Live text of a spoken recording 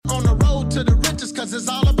to the riches, cause it's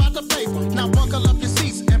all about the paper. Now buckle up your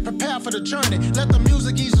seats and prepare for the journey. Let the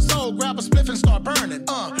music ease your soul, grab a spliff and start burning.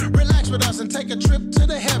 Relax with us and take a trip to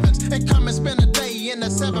the heavens. And come and spend a day in the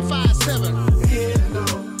 757.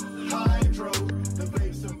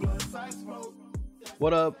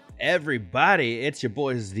 What up, everybody? It's your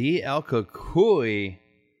boys, the El Kukui,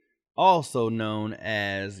 also known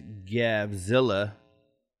as Gabzilla.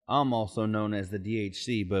 I'm also known as the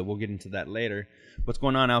DHC, but we'll get into that later. What's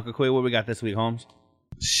going on, El Kukui? What we got this week, Holmes?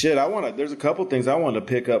 Shit, there's a couple things I wanted to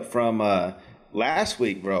pick up from last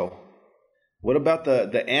week, bro. What about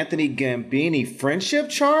the Anthony Gambini friendship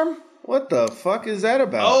charm? What the fuck is that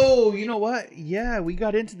about? Oh, you know what? Yeah, we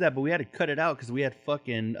got into that, but we had to cut it out because we had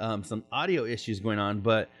fucking some audio issues going on.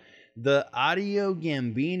 But the Audio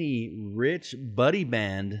Gambini rich buddy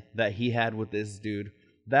band that he had with this dude,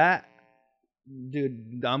 I'm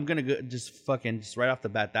gonna go just right off the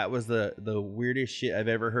bat, that was the weirdest shit I've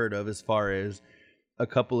ever heard of, as far as a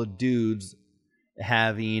couple of dudes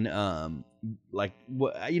having I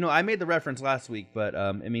made the reference last week, but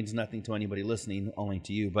it means nothing to anybody listening, only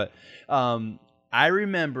to you. But I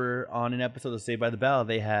remember on an episode of Saved by the Bell,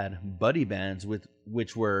 they had buddy bands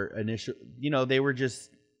which were initial, they were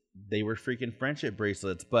freaking friendship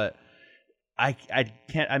bracelets. But I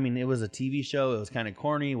can't. I mean, it was a TV show. It was kind of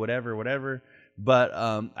corny, whatever. But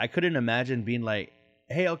I couldn't imagine being like,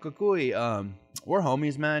 "Hey, El Kukui, we're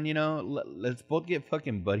homies, man. Let's both get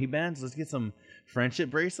fucking buddy bands. Let's get some friendship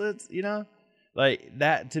bracelets. Like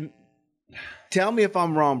that." Tell me if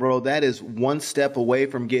I'm wrong, bro. That is one step away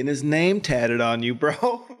from getting his name tatted on you,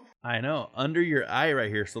 bro. I know, under your eye right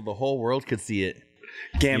here, so the whole world could see it.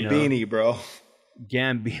 Gambini, bro.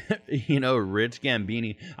 Rich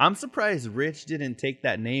Gambini. I'm surprised Rich didn't take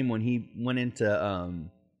that name when he went into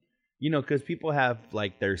because people have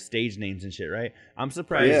like their stage names and shit, right? I'm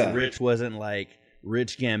surprised Rich wasn't like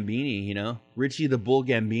Rich Gambini, Richie the Bull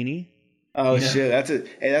Gambini. Oh shit, that's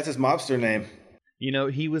his mobster name.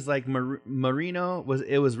 He was like Marino.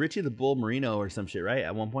 It was Richie the Bull Marino or some shit, right?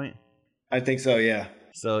 At one point. I think so, yeah.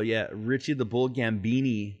 So yeah, Richie the Bull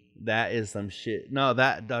Gambini. That is some shit. No,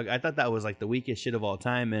 Doug, I thought that was like the weakest shit of all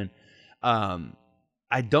time. And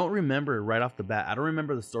I don't remember right off the bat. I don't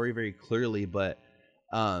remember the story very clearly, but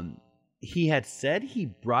he had said he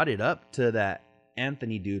brought it up to that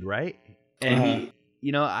Anthony dude, right? And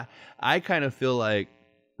I kind of feel like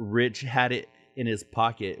Rich had it in his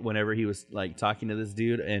pocket whenever he was like talking to this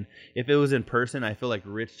dude. And if it was in person, I feel like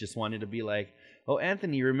Rich just wanted to be like, "Oh,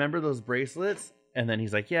 Anthony, you remember those bracelets?" And then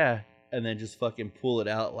he's like, "Yeah." And then just fucking pull it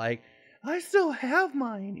out like, "I still have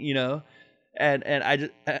mine," And I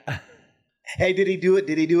just... Hey, did he do it?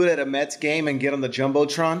 Did he do it at a Mets game and get on the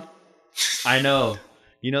Jumbotron? I know.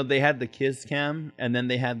 They had the kiss cam and then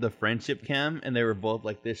they had the friendship cam, and they were both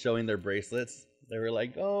like this, showing their bracelets. They were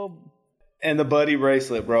like, "Oh." And the buddy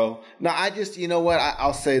bracelet, bro. Now, I just,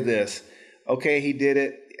 I'll say this. Okay, he did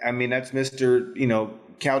it. I mean, that's Mr.,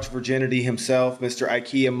 Couch Virginity himself, Mr.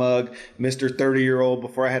 IKEA mug, Mr. 30-year-old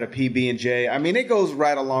before I had a PB&J. I mean, it goes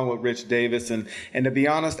right along with Rich Davis. And to be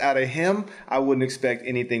honest, out of him, I wouldn't expect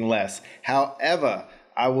anything less. However,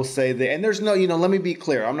 I will say that, and there's no, let me be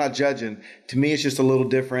clear. I'm not judging. To me, it's just a little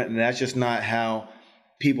different. And that's just not how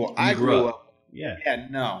I grew up. Yeah. Yeah,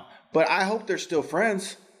 no. But I hope they're still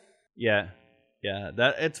friends. Yeah.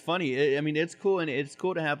 That it's funny. I mean, it's cool. And it's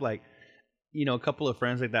cool to have like, a couple of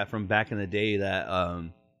friends like that from back in the day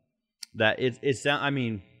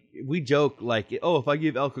we joke like, "Oh, if I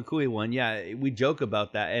give El Kukui one," yeah, we joke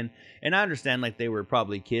about that. And I understand like they were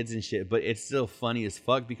probably kids and shit, but it's still funny as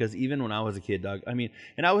fuck because even when I was a kid, dog, I mean,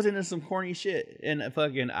 and I was into some corny shit and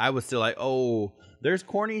fucking, I was still like, oh, there's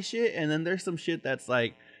corny shit. And then there's some shit that's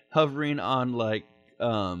like hovering on like,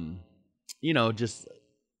 just,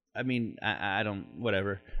 I mean, I don't,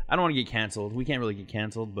 whatever. I don't want to get canceled. We can't really get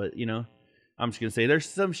canceled, but I'm just gonna say there's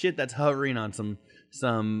some shit that's hovering on some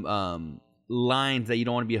lines that you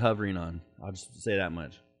don't want to be hovering on. I'll just say that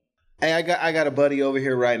much. Hey, I got a buddy over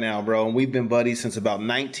here right now, bro, and we've been buddies since about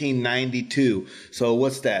 1992. So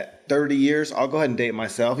what's that? 30 years? I'll go ahead and date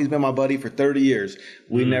myself. He's been my buddy for 30 years.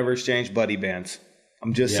 We never exchanged buddy bands.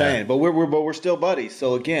 I'm just saying, but we're still buddies.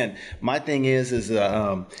 So again, my thing is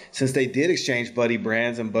since they did exchange buddy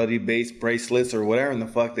brands and buddy base bracelets or whatever in the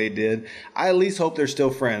fuck they did, I at least hope they're still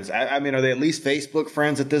friends. I mean, are they at least Facebook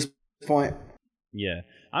friends at this point? Yeah,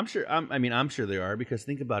 I'm sure. I'm sure they are, because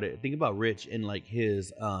think about it. Think about Rich and like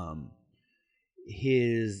his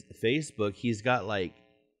Facebook. He's got like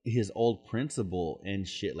his old principal and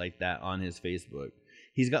shit like that on his Facebook.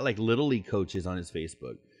 He's got like Little League coaches on his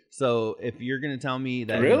Facebook. So if you're going to tell me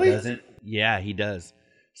that he doesn't, yeah, he does.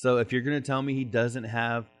 So if you're going to tell me he doesn't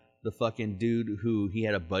have the fucking dude who he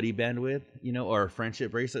had a buddy band with, you know, or a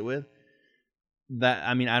friendship bracelet with. That,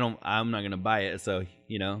 I mean, I'm not gonna buy it. So,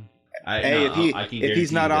 you know, if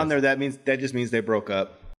he's not on there, that just means they broke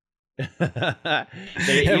up. Rich had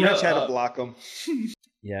to block him.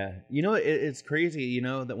 Yeah, you know, it's crazy, you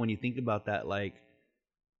know, that when you think about that, like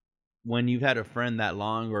when you've had a friend that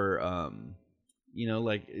long, or you know,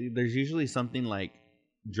 like there's usually something like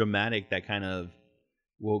dramatic that kind of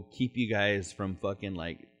will keep you guys from fucking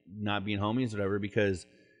like not being homies or whatever, because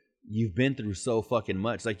you've been through so fucking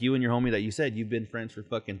much. Like you and your homie that you said you've been friends for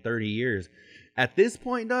fucking 30 years. At this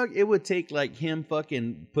point, dog, it would take like him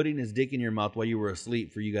fucking putting his dick in your mouth while you were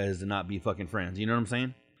asleep for you guys to not be fucking friends. You know what I'm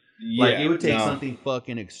saying? Yeah, like it would take something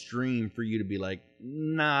fucking extreme for you to be like,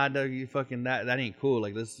 nah, dog, you fucking that ain't cool.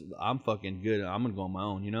 Like this, I'm fucking good. I'm gonna go on my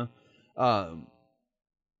own. You know.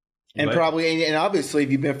 And obviously,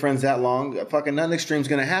 if you've been friends that long, fucking nothing extreme's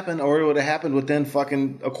gonna happen, or it would have happened within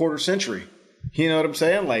fucking a quarter century. You know what I'm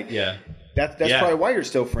saying? Like, yeah, that's probably why you're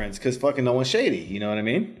still friends, because fucking no one's shady. You know what I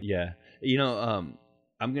mean? Yeah. You know,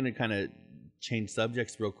 I'm gonna kind of change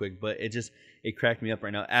subjects real quick, but it cracked me up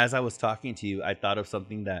right now. As I was talking to you, I thought of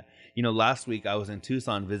something that, you know, last week I was in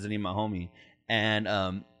Tucson visiting my homie,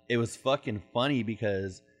 and it was fucking funny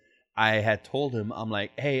because I had told him, I'm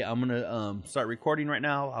like, hey, I'm gonna start recording right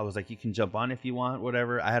now. I was like, you can jump on if you want,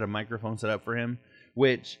 whatever. I had a microphone set up for him,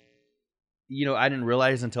 which, you know, I didn't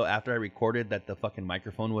realize until after I recorded that the fucking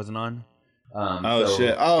microphone wasn't on.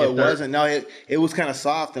 Shit! Oh, it wasn't. No, it was kind of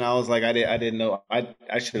soft, and I was like, I didn't know.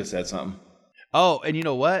 I should have said something. Oh, and you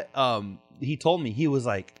know what? He told me, he was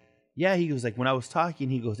like, yeah, he was like, when I was talking,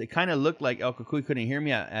 he goes, it kind of looked like El Cucuy couldn't hear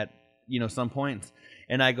me at you know, some points.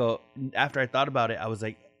 And I go, after I thought about it, I was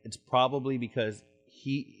like, it's probably because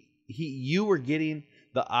you were getting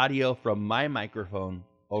the audio from my microphone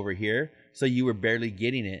over here, so you were barely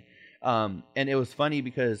getting it. And it was funny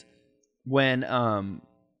because when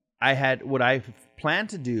I had, what I planned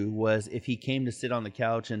to do was, if he came to sit on the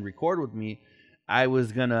couch and record with me, I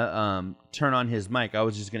was gonna turn on his mic. I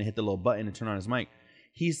was just gonna hit the little button and turn on his mic.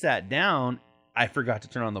 He sat down. I forgot to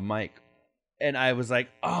turn on the mic, and I was like,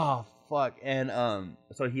 "Oh fuck!" And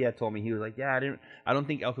so he had told me, he was like, "Yeah, I don't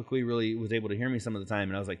think El Cucuy really was able to hear me some of the time."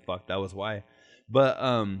 And I was like, "Fuck, that was why." But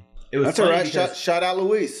it was. That's all right. Shout out,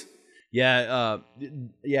 Luis. Yeah,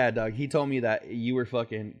 yeah, dog. He told me that you were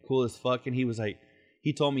fucking cool as fuck, and he was like,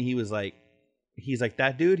 he told me he's like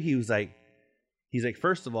that dude. He's like,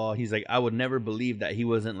 first of all, he's like, I would never believe that he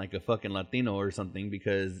wasn't like a fucking Latino or something,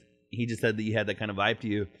 because he just said that you had that kind of vibe to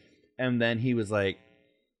you. And then he was like,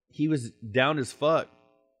 he was down as fuck.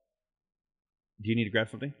 Do you need to grab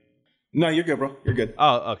something? No, you're good, bro. You're good.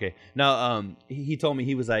 Oh, okay. Now, he told me,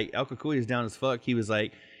 he was like, El Cucuy is down as fuck. He was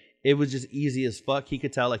like, it was just easy as fuck. He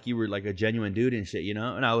could tell like you were like a genuine dude and shit, you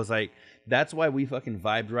know? And I was like, that's why we fucking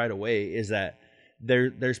vibed right away, is that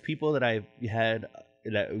there's people that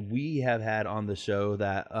we have had on the show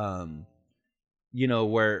that, you know,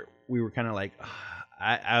 where we were kind of like,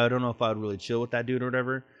 I don't know if I would really chill with that dude or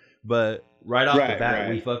whatever. But right off the bat,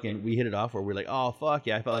 we hit it off where we're like, oh fuck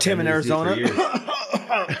yeah, I felt like Tim in Arizona.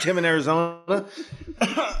 Tim in Arizona.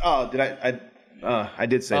 Oh, I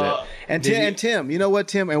did say that. And Tim, you know what,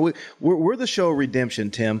 Tim? And we're the show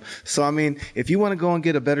Redemption, Tim. So I mean, if you want to go and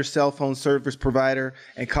get a better cell phone service provider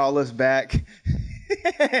and call us back,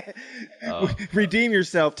 redeem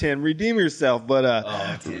yourself, Tim. Redeem yourself.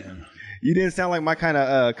 But Tim, you didn't sound like my kind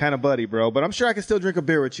of buddy, bro. But I'm sure I can still drink a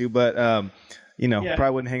beer with you. But you know,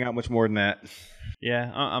 probably wouldn't hang out much more than that.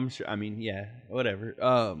 Yeah, I'm sure. I mean, yeah, whatever.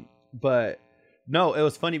 But no, it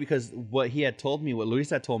was funny because what he had told me, what Luis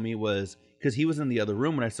had told me was, because he was in the other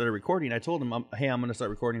room when I started recording. I told him, hey, I'm going to start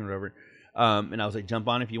recording or whatever. And I was like, jump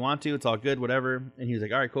on if you want to. It's all good, whatever. And he was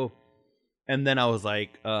like, all right, cool. And then I was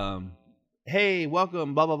like, hey,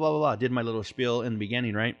 welcome, blah, blah, blah, blah, blah. Did my little spiel in the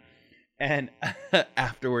beginning, right? And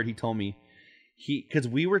afterward, he told me, because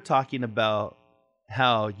we were talking about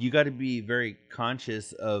how you got to be very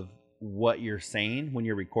conscious of what you're saying when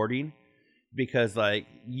you're recording. Because, like,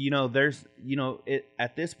 you know, there's, you know,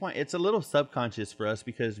 at this point, it's a little subconscious for us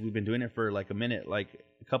because we've been doing it for like a minute, like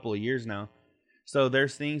a couple of years now. So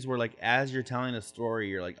there's things where, like, as you're telling a story,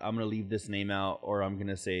 you're like, I'm going to leave this name out, or I'm going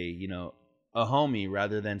to say, you know, a homie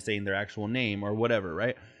rather than saying their actual name or whatever,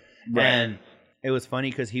 right? And it was funny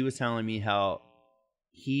because he was telling me how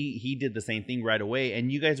he did the same thing right away.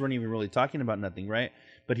 And you guys weren't even really talking about nothing, right?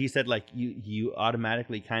 But he said, like, you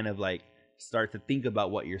automatically kind of, like, start to think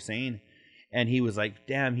about what you're saying. And he was like,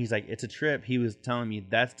 damn, he's like, it's a trip. He was telling me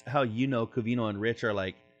that's how, you know, Covino and Rich are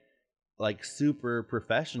like super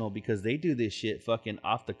professional, because they do this shit fucking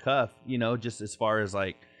off the cuff, you know, just as far as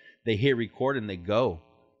like they hit record and they go.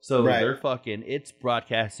 So Right. they're fucking, it's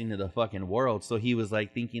broadcasting to the fucking world. So he was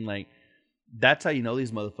like thinking like, that's how you know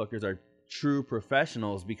these motherfuckers are true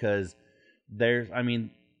professionals, because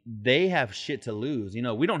they have shit to lose. You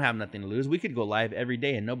know, we don't have nothing to lose. We could go live every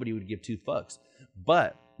day and nobody would give two fucks.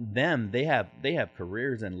 But they have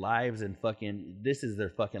careers and lives, and fucking, this is their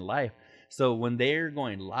fucking life. So when they're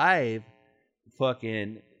going live,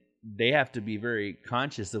 fucking, they have to be very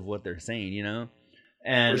conscious of what they're saying, you know?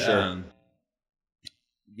 And For sure.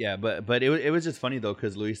 yeah, but it was just funny though,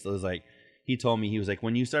 because Luis was like, he told me, he was like,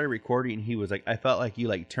 when you started recording, he was like, I felt like you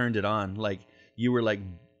like turned it on, like you were like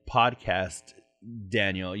podcast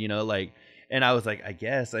Daniel, you know, like, and I was like, I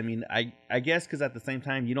guess, I mean, I guess, because at the same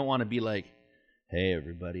time, you don't want to be like, hey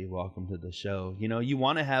everybody, welcome to the show, you know, you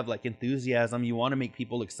want to have like enthusiasm, you want to make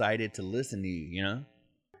people excited to listen to you, you know?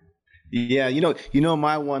 Yeah, you know,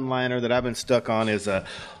 my one-liner that I've been stuck on is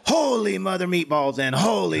 "Holy mother meatballs and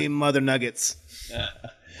holy mother nuggets."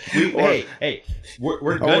 Hey,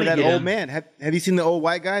 we're gonna Or that get old him. man. Have you seen the old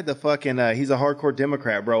white guy? The fucking he's a hardcore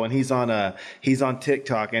Democrat, bro, and he's on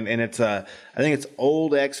TikTok, and it's I think it's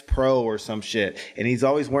Old X Pro or some shit, and he's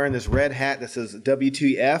always wearing this red hat that says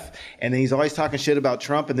WTF, and then he's always talking shit about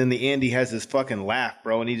Trump, and then in the end he has this fucking laugh,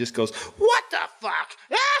 bro, and he just goes, "What the fuck?"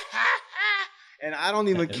 And I don't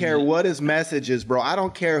even care what his message is, bro. I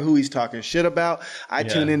don't care who he's talking shit about. I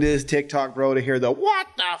tune into his TikTok, bro, to hear the "What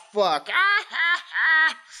the fuck."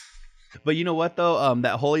 But you know what though?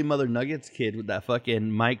 That Holy Mother Nuggets kid with that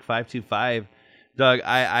fucking Mike 525, Doug.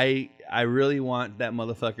 I really want that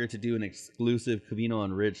motherfucker to do an exclusive Covino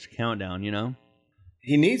and Rich countdown. You know?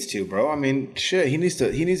 He needs to, bro. I mean, shit. He needs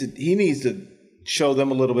to show them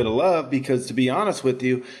a little bit of love, because to be honest with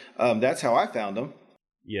you, that's how I found him.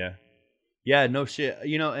 Yeah. Yeah, no shit.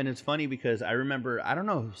 You know, and it's funny because I remember, I don't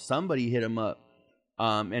know, somebody hit him up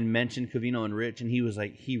and mentioned Covino and Rich, and he was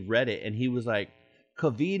like, he read it, and he was like,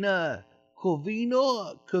 Covino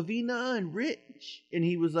and Rich. And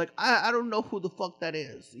he was like, I don't know who the fuck that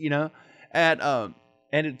is, you know? And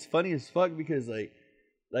it's funny as fuck because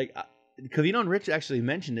like Covino and Rich actually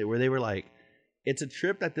mentioned it, where they were like, it's a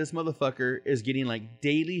trip that this motherfucker is getting like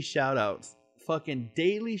daily shout outs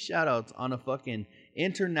on a fucking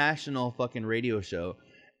international fucking radio show,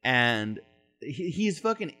 and he's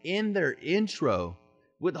fucking in their intro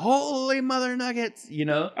with Holy Mother Nuggets, you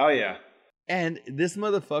know? Oh yeah. And this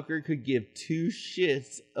motherfucker could give two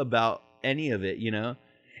shits about any of it, you know?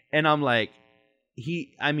 And I'm like,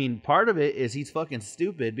 part of it is he's fucking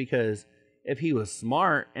stupid, because if he was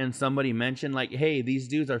smart and somebody mentioned like, hey, these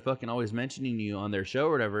dudes are fucking always mentioning you on their show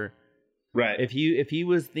or whatever, right? If he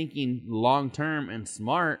was thinking long term and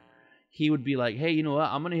smart, he would be like, hey, you know what?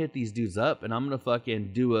 I'm going to hit these dudes up and I'm going to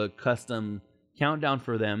fucking do a custom countdown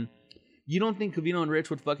for them. You don't think Covino and Rich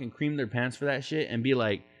would fucking cream their pants for that shit and be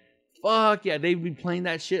like, fuck yeah, they'd be playing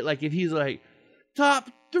that shit? Like if he's like, top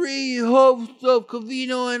 3 hosts of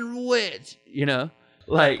Covino and Rich, you know?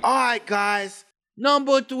 Like, all right, guys.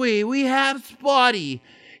 Number 3, we have Spotty.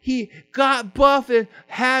 He got buff and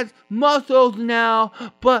has muscles now,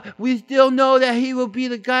 but we still know that he will be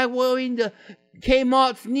the guy wearing the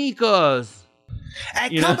Kmart sneakers.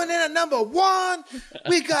 And coming in at number 1,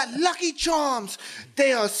 we got Lucky Charms.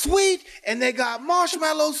 They are sweet and they got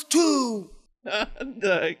marshmallows too.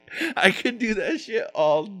 I could do that shit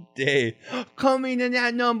all day. Coming in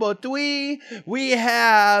at number 3, we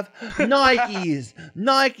have Nikes.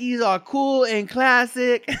 Nikes are cool and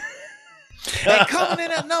classic. And coming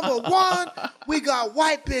in at number 1, we got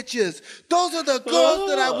white bitches. Those are the girls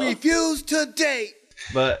that I refuse to date.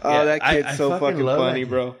 But yeah, that kid's so fucking funny,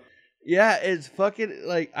 bro. Yeah, it's fucking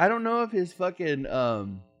like, I don't know if his fucking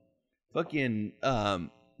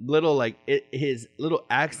little like his little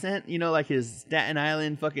accent, you know, like his Staten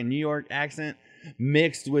Island fucking New York accent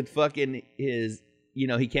mixed with fucking his, you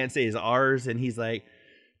know, he can't say his R's, and he's like,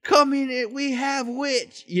 coming in, we have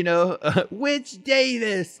Witch, you know, Witch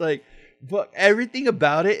Davis, like, but everything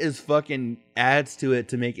about it is fucking adds to it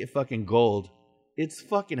to make it fucking gold. It's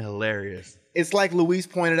fucking hilarious. It's like Luis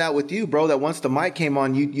pointed out with you, bro, that once the mic came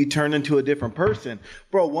on, you turned into a different person.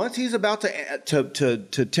 Bro, once he's about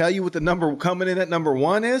to tell you what the number coming in at number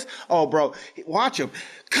 1 is, oh, bro, watch him.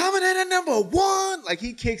 Coming in at number 1! Like,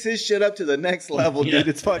 he kicks his shit up to the next level, dude.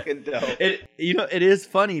 It's fucking dope. It is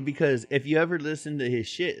funny because if you ever listen to his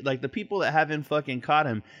shit, like the people that haven't fucking caught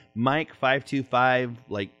him, Mike 525,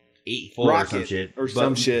 like 84 Rocket or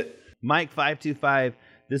some shit. shit. Mike 525.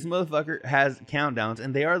 This motherfucker has countdowns,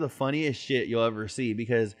 and they are the funniest shit you'll ever see,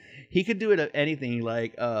 because he could do it at anything.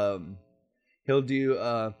 Like, he'll do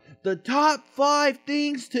the top 5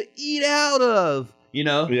 things to eat out of, you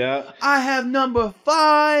know? Yeah. I have number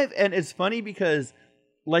 5. And it's funny because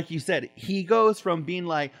like you said, he goes from being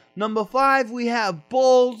like, number 5, we have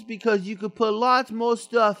bowls because you could put lots more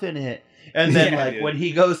stuff in it. And then when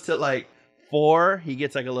he goes to like 4, he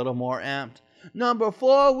gets like a little more amped. Number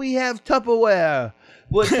 4, we have Tupperware.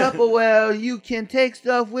 With Tupperware, you can take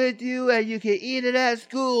stuff with you and you can eat it at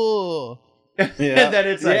school. Yeah. And then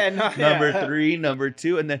it's like number 3, number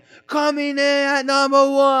 2, and then coming in at number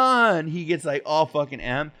 1. He gets like all fucking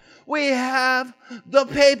amped. We have the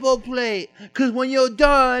paper plate, because when you're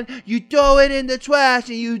done, you throw it in the trash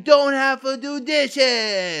and you don't have to do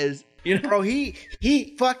dishes. You know? Bro,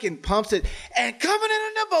 he fucking pumps it. And coming in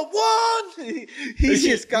at number 1, he's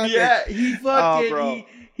just got he fucking,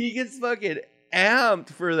 he gets fucking amped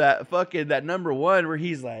for that number 1 where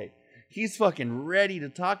he's like, he's fucking ready to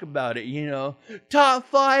talk about it, you know. Top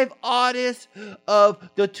 5 artists of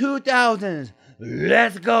the 2000s.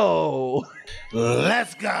 Let's go.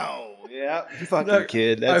 Let's go. Yeah. Fucking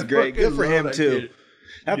kid. That's great. Good for him, too.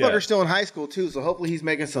 That fucker's still in high school, too, so hopefully he's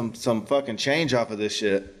making some fucking change off of this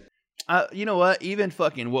shit. You know what? Even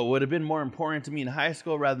fucking what would have been more important to me in high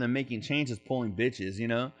school rather than making change is pulling bitches, you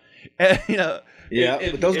know? And, you know.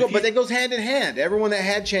 Yeah, but that goes hand in hand. Everyone that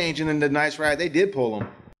had change and in the nice ride, they did pull them.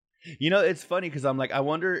 You know, it's funny because I'm like, I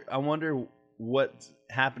wonder what's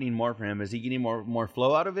happening more for him. Is he getting more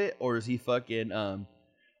flow out of it, or is he fucking?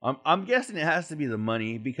 I'm guessing it has to be the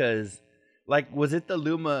money because, like, was it the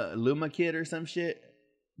Luma kid or some shit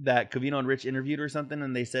that Covino and Rich interviewed or something,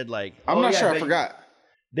 and they said like, I'm not sure, I forgot.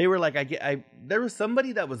 They were like, there was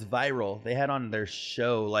somebody that was viral. They had on their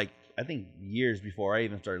show like I think years before I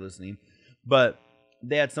even started listening, but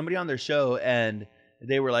they had somebody on their show and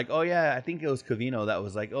they were like, oh yeah, I think it was Covino that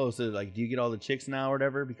was like, oh, so like, do you get all the chicks now or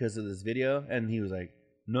whatever because of this video? And he was like,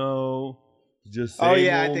 no, just say oh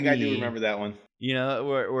yeah, I think me. I do remember that one. You know,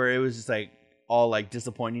 where it was just like all like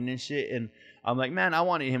disappointing and shit. And I'm like, man, I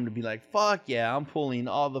wanted him to be like, fuck yeah, I'm pulling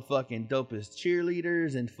all the fucking dopest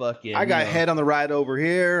cheerleaders and fucking. I got head on the ride over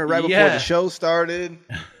here right before the show started.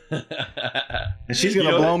 And she's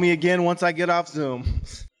gonna blow me again once I get off Zoom.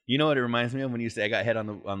 You know what it reminds me of when you say I got head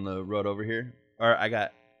on the road over here, or I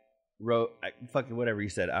got fucking whatever you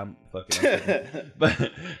said. I'm fucking.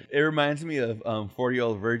 But it reminds me of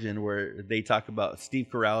 40-Year-Old Virgin, where they talk about Steve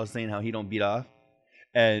Carell saying how he don't beat off,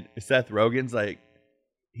 and Seth Rogen's like,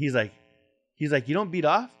 he's like, you don't beat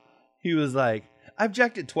off? He was like, I've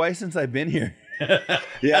jacked it twice since I've been here.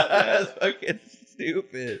 Yeah, that's fucking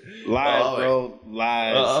stupid. Lies, bro.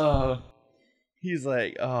 Lies. He's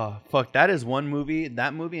like, oh, fuck. That is one movie.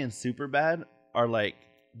 That movie and Superbad are like,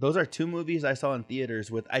 those are 2 movies I saw in theaters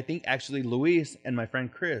with, I think, actually Luis and my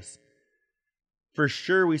friend Chris. For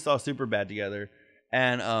sure, we saw Superbad together.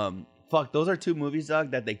 And, fuck, those are 2 movies,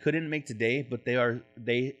 dog, that they couldn't make today, but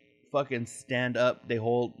they fucking stand up. They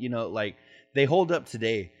hold, you know, like, they hold up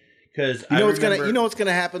today. Because you know what's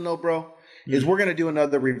gonna happen though, bro? Is we're gonna do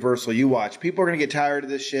another reversal. You watch. People are gonna get tired of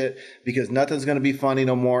this shit because nothing's gonna be funny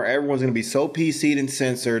no more. Everyone's gonna be so PC'd and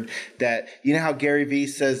censored that, you know how Gary Vee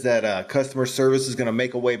says that customer service is gonna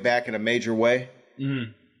make a way back in a major way.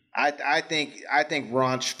 Mm-hmm. I think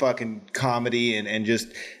raunch fucking comedy and just,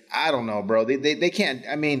 I don't know, bro. They can't.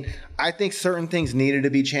 I mean, I think certain things needed to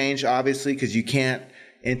be changed, obviously, because you can't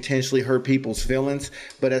intentionally hurt people's feelings,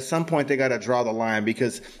 but at some point they got to draw the line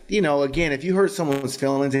because, you know, again, if you hurt someone's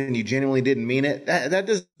feelings and you genuinely didn't mean it, that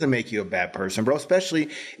doesn't make you a bad person, bro, especially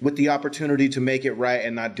with the opportunity to make it right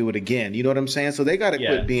and not do it again. You know what I'm saying? So they got to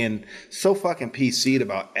quit being so fucking PC'd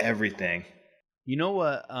about everything. You know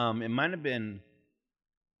what? It might have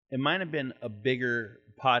been a bigger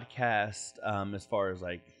podcast, as far as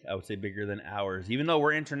like, I would say bigger than ours, even though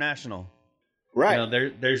we're international. Right. You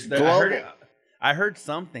know, there's I heard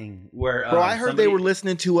something where... bro, I heard they were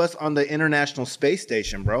listening to us on the International Space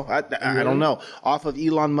Station, bro. I don't know. Off of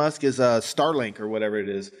Elon Musk's Starlink or whatever it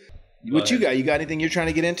is. What you got? You got anything you're trying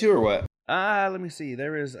to get into or what? Let me see.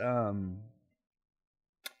 There is...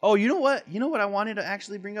 Oh, you know what? You know what I wanted to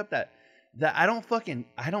actually bring up? That I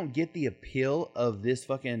don't get the appeal of this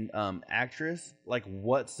fucking actress, like,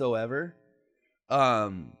 whatsoever.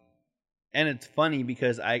 And it's funny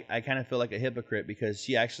because I kind of feel like a hypocrite because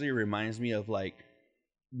she actually reminds me of like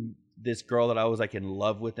this girl that I was like in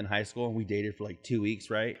love with in high school, and we dated for like 2 weeks,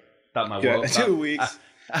 right? Thought my world. 2 weeks.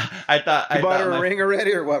 I thought you bought her a ring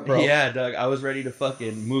already or what, bro? Yeah, dog. I was ready to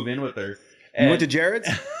fucking move in with her. And, you went to Jared's?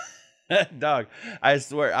 Dog, I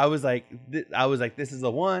swear, I was like, this is the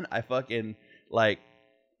one. I fucking like,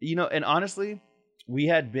 you know. And honestly, we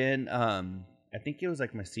had been, I think it was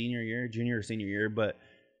like my junior or senior year, but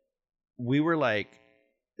we were like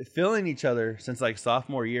feeling each other since like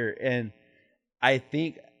sophomore year. And I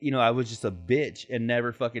think, you know, I was just a bitch and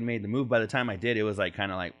never fucking made the move. By the time I did, it was like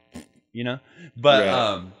kind of like, you know. But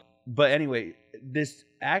Right. but anyway, this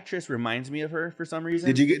actress reminds me of her for some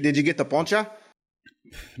reason. Did you get the poncha?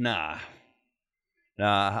 Nah,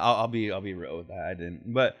 I'll be real with that. I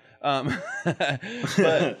didn't, but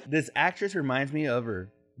but this actress reminds me of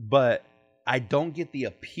her, but I don't get the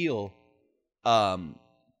appeal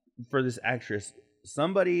for this actress.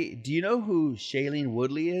 Somebody, do you know who Shailene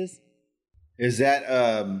Woodley is? Is that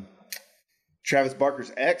Travis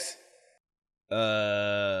Barker's ex?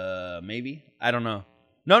 Maybe. I don't know.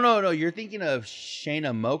 No. You're thinking of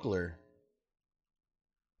Shayna Moakler.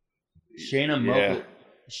 Shayna Moakler.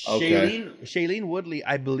 Okay. Shailene Woodley,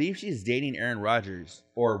 I believe she's dating Aaron Rodgers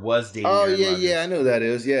or was dating Oh Aaron Rodgers. yeah, I know who that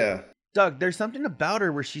is. Yeah. Doug, there's something about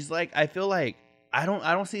her where she's like, I feel like I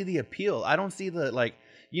don't see the appeal. I don't see the like,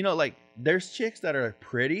 you know, like there's chicks that are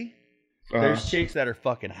pretty. There's chicks that are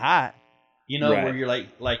fucking hot. You know, Right. where you're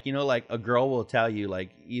like, you know, like a girl will tell you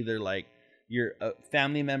like either like you're a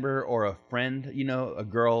family member or a friend, you know, a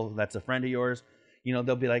girl that's a friend of yours, you know,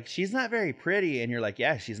 they'll be like, she's not very pretty. And you're like,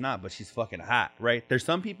 yeah, she's not, but she's fucking hot, right? There's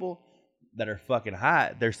some people that are fucking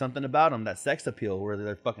hot. There's something about them, that sex appeal where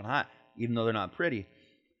they're fucking hot, even though they're not pretty.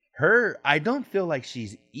 Her, I don't feel like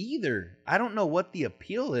she's either. I don't know what the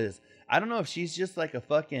appeal is. I don't know if she's just like a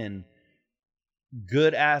fucking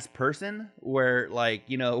good ass person where like,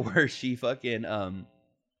 you know, where she fucking,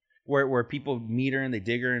 where people meet her and they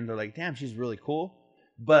dig her and they're like, damn, she's really cool.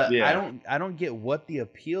 But Yeah. I don't get what the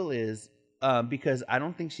appeal is, because I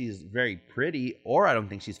don't think she's very pretty or I don't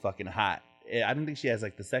think she's fucking hot. I don't think she has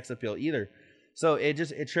like the sex appeal either. So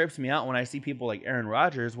it trips me out when I see people like Aaron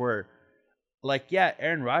Rodgers where like, yeah,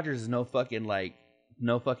 Aaron Rodgers is no fucking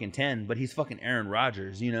 10, but he's fucking Aaron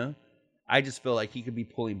Rodgers, you know? I just feel like he could be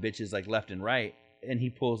pulling bitches like left and right and he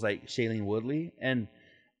pulls like Shailene Woodley and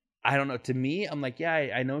I don't know. To me, I'm like, yeah,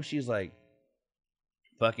 I know she's like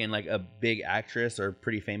fucking like a big actress or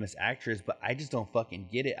pretty famous actress, but I just don't fucking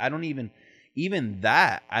get it. I don't even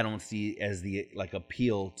that I don't see as the like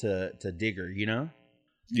appeal to Digger, you know?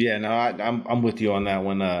 Yeah, no, I'm with you on that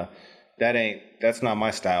one. That's not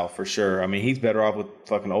my style for sure. I mean, he's better off with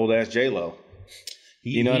fucking old ass J-Lo.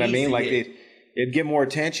 You know what I mean? Like it'd get more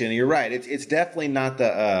attention. You're right. It's definitely not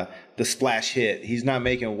the splash hit. He's not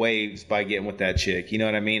making waves by getting with that chick. You know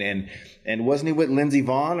what I mean? And wasn't he with Lindsey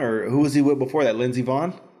Vonn or who was he with before that? Lindsey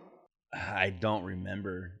Vonn? I don't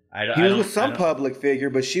remember. He was with some public figure,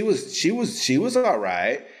 but she was all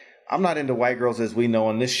right. I'm not into white girls as we know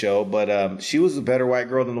on this show, but she was a better white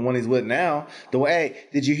girl than the one he's with now.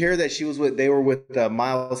 Did you hear that they were with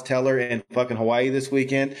Miles Teller in fucking Hawaii this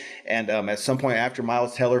weekend? And at some point after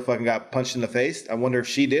Miles Teller fucking got punched in the face, I wonder if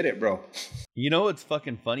she did it, bro. You know what's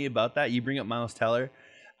fucking funny about that? You bring up Miles Teller.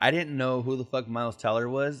 I didn't know who the fuck Miles Teller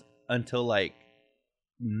was until like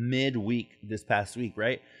midweek this past week,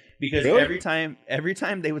 right? Because Really? every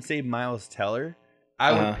time they would say Miles Teller,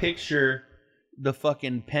 I would picture the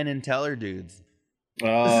fucking Penn and Teller dudes.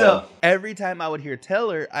 Oh. So every time I would hear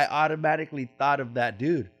Teller, I automatically thought of that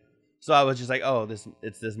dude. So I was just like, oh,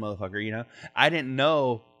 it's this motherfucker, you know? I didn't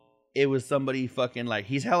know it was somebody fucking like,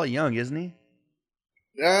 he's hella young, isn't he?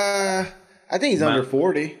 I think he's under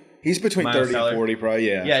 40. He's between Miles 30 Teller. and 40, probably.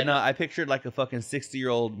 Yeah. Yeah, no, I pictured like a fucking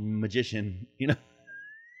 60-year-old magician, you know?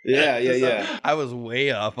 Yeah. I was way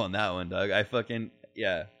off on that one, Doug. I fucking,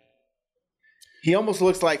 yeah. He almost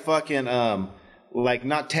looks like fucking like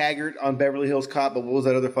not Taggart on Beverly Hills Cop, but what was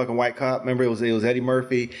that other fucking white cop? Remember it was Eddie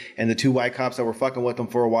Murphy and the two white cops that were fucking with him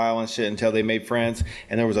for a while and shit until they made friends.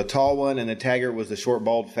 And there was a tall one, and then Taggart was the short,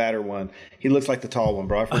 bald, fatter one. He looks like the tall one,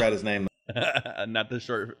 bro. I forgot his name. Not the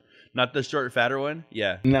short, fatter one.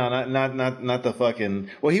 Yeah. No, not the fucking.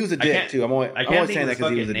 Well, he was a dick too. I'm always saying that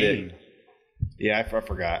because he was a dick. Yeah, I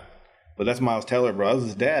forgot. But that's Miles Teller, bro. That was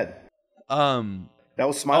his dad. That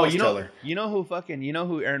was Miles Teller. You know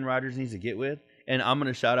who Aaron Rodgers needs to get with? And I'm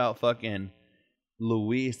gonna shout out fucking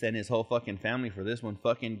Luis and his whole fucking family for this one.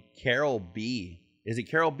 Fucking Carol B. Is it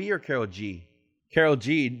Carol B or Carol G? Carol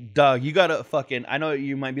G. Dog, you gotta fucking. I know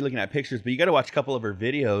you might be looking at pictures, but you gotta watch a couple of her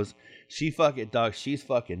videos. She's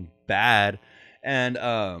fucking bad. And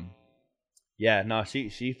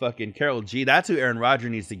she fucking Carol G. That's who Aaron Rodgers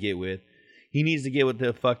needs to get with. He needs to get with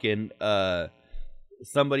the fucking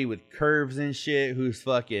somebody with curves and shit who's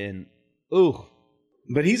fucking ooh.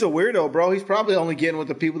 But he's a weirdo, bro. He's probably only getting with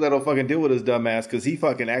the people that'll fucking deal with his dumb ass because he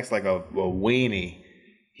fucking acts like a weenie.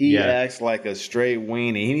 He acts like a straight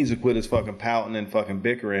weenie. He needs to quit his fucking pouting and fucking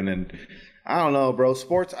bickering. And I don't know, bro.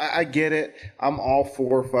 Sports, I get it. I'm all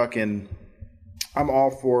for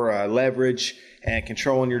leverage and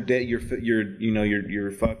controlling your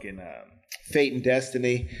fucking fate and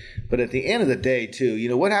destiny. But at the end of the day, too, you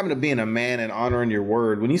know, what happened to being a man and honoring your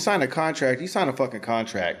word? When you sign a contract, you sign a fucking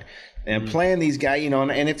contract. And playing these guys,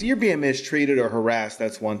 and if you're being mistreated or harassed,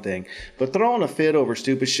 that's one thing. But throwing a fit over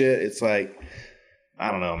stupid shit, it's like, I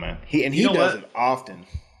don't know, man. He does it often.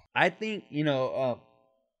 I think,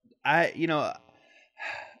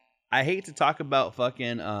 I hate to talk about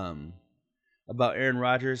fucking about Aaron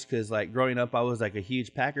Rodgers, because like growing up I was like a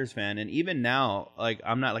huge Packers fan, and even now like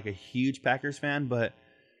I'm not like a huge Packers fan, but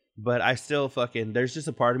I still fucking, there's just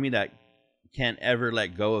a part of me that can't ever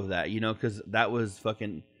let go of that, because that was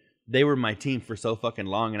fucking, they were my team for so fucking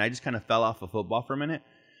long, and I just kind of fell off of football for a minute.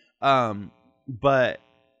 But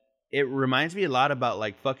it reminds me a lot about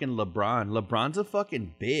like fucking LeBron. LeBron's a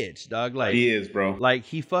fucking bitch, dog. Like he is, bro. Like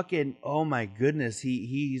he fucking, oh my goodness,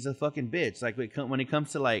 he's a fucking bitch. Like when it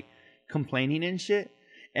comes to like complaining and shit,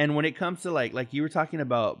 and when it comes to like you were talking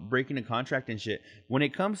about breaking a contract and shit, when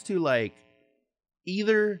it comes to like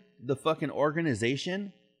either the fucking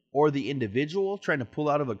organization or the individual trying to pull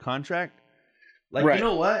out of a contract, like, right. You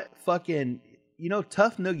know what? Fucking,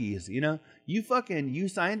 tough noogies, you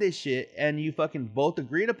signed this shit and you fucking both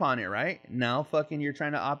agreed upon it, right? Now fucking you're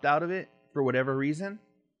trying to opt out of it for whatever reason.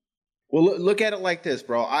 Well, look at it like this,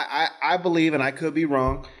 bro. I believe, and I could be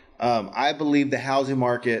wrong, I believe the housing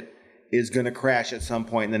market is going to crash at some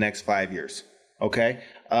point in the next 5 years. Okay.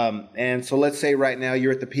 And so let's say right now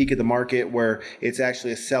you're at the peak of the market where it's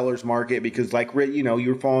actually a seller's market, because like,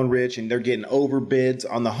 you're falling rich and they're getting overbids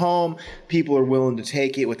on the home. People are willing to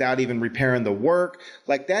take it without even repairing the work.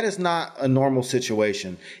 Like, that is not a normal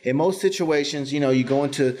situation. In most situations, you go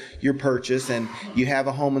into your purchase and you have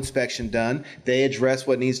a home inspection done. They address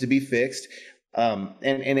what needs to be fixed. And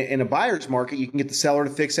in a buyer's market, you can get the seller to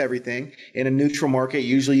fix everything. In a neutral market,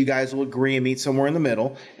 usually you guys will agree and meet somewhere in the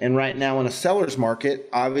middle. And right now in a seller's market,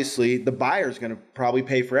 obviously the buyer's going to probably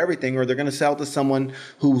pay for everything, or they're going to sell to someone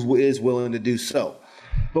who is willing to do so.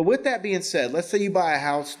 But with that being said, let's say you buy a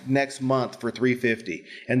house next month for $350,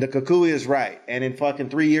 and the Kukui is right, and in fucking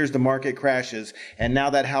 3 years the market crashes, and now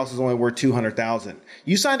that house is only worth $200,000.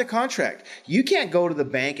 You signed a contract. You can't go to the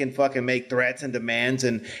bank and fucking make threats and demands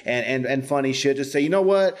and funny shit. Just say, you know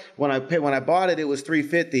what? When I bought it, it was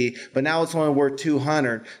 $350, but now it's only worth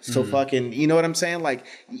 $200. So fucking, you know what I'm saying? Like,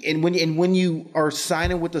 and when you are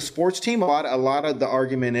signing with the sports team, a lot of the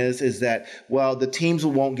argument is that, well, the teams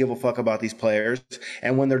won't give a fuck about these players.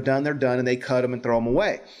 And when they're done, and they cut them and throw them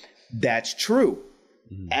away. That's true.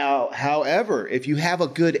 However, if you have a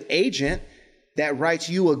good agent that writes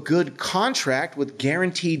you a good contract with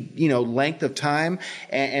guaranteed, length of time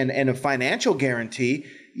and a financial guarantee,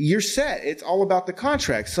 you're set. It's all about the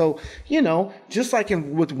contract. So, just like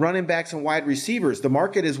with running backs and wide receivers, the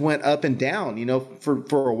market has went up and down.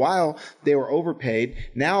 For a while they were overpaid.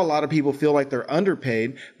 Now a lot of people feel like they're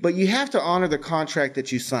underpaid, but you have to honor the contract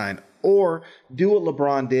that you sign. Or do what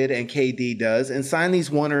LeBron did and KD does and sign these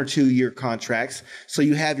 1 or 2 year contracts, so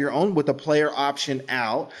you have your own, with a player option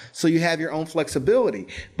out, so you have your own flexibility.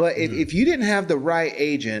 But if you didn't have the right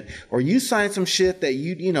agent, or you signed some shit that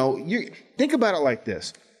you think about it like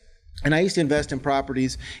this. And I used to invest in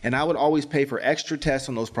properties, and I would always pay for extra tests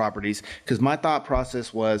on those properties, because my thought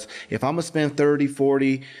process was, if I'm going to spend 30,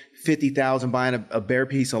 40, 50,000 buying a bare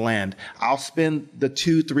piece of land, I'll spend the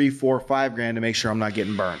 2, 3, 4, 5 grand to make sure I'm not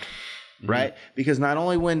getting burned. Right? Because not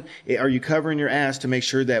only are you covering your ass to make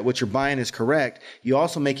sure that what you're buying is correct, you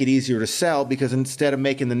also make it easier to sell, because instead of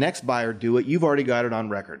making the next buyer do it, you've already got it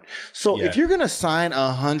on record. So if you're going to sign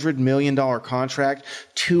a $100 million contract,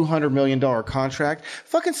 $200 million contract,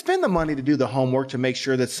 fucking spend the money to do the homework to make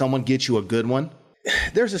sure that someone gets you a good one.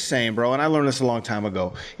 There's a saying, bro, and I learned this a long time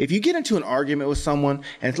ago. If you get into an argument with someone,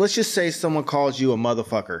 and let's just say someone calls you a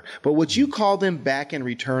motherfucker, but what you call them back in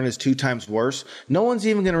return is 2 times worse, no one's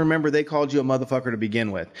even going to remember they called you a motherfucker to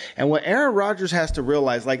begin with. And what Aaron Rodgers has to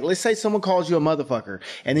realize, like, let's say someone calls you a motherfucker,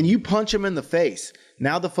 and then you punch him in the face.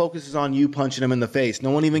 Now the focus is on you punching him in the face.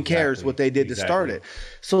 No one even cares what they did to start it.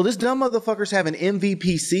 So this dumb motherfucker's having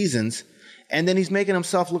MVP seasons, and then he's making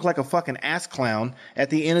himself look like a fucking ass clown at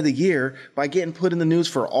the end of the year by getting put in the news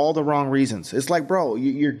for all the wrong reasons. It's like, bro,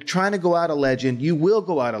 you're trying to go out a legend. You will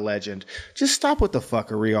go out a legend. Just stop with the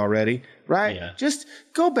fuckery already, right? Yeah. Just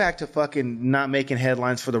go back to fucking not making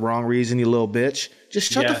headlines for the wrong reason, you little bitch.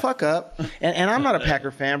 Just shut the fuck up. And I'm not a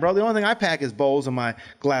Packer fan, bro. The only thing I pack is bowls and my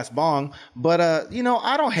glass bong. But,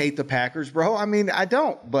 I don't hate the Packers, bro. I mean, I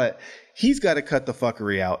don't. But he's got to cut the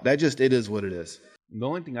fuckery out. It is what it is. The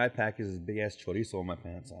only thing I pack is this big ass chorizo in my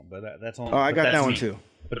pants on, but that's all. Oh, I got that one too.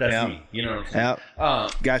 But that's me. You know what I'm saying? Yeah.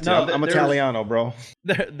 Gotcha. No, I'm Italiano, bro.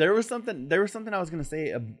 There was something I was gonna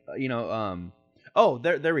say. Oh,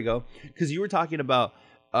 there we go. Because you were talking about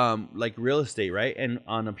like real estate, right? And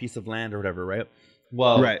on a piece of land or whatever, right?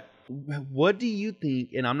 Well, right. what do you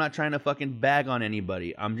think? And I'm not trying to fucking bag on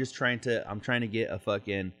anybody. I'm trying to get a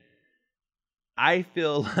fucking, I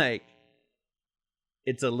feel like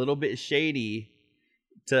it's a little bit shady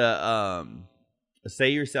to say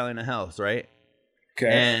you're selling a house, right? Okay.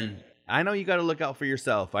 And I know you got to look out for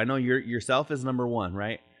yourself. I know yourself is number one,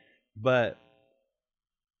 right? But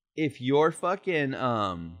if you're fucking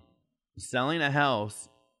selling a house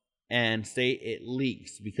and say it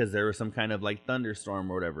leaks because there was some kind of like thunderstorm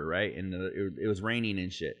or whatever, right? And it was raining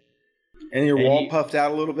and shit. And your wall puffed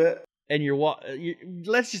out a little bit? And your wall,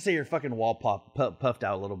 let's just say your fucking wall puffed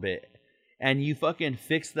out a little bit. And you fucking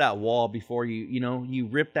fix that wall before you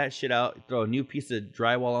rip that shit out, throw a new piece of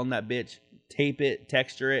drywall on that bitch, tape it,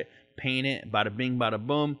 texture it, paint it, bada bing, bada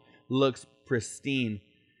boom, looks pristine.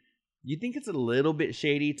 You think it's a little bit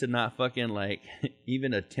shady to not fucking like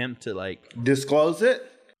even attempt to like disclose it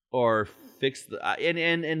or fix the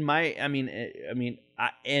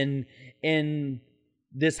in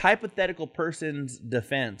this hypothetical person's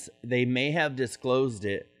defense, they may have disclosed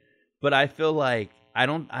it, but I feel like I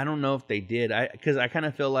don't know if they did. Because I kind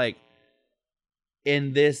of feel like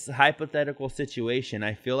in this hypothetical situation,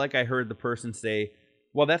 I feel like I heard the person say,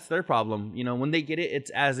 well, that's their problem. When they get it, it's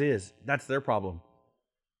as is. That's their problem.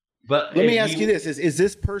 But let me ask you this. Is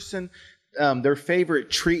this person their favorite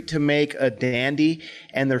treat to make a dandy,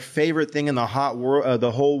 and their favorite thing in the hot world,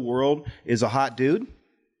 the whole world, is a hot dude?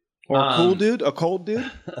 Or a cool dude? A cold dude?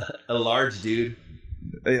 A large dude.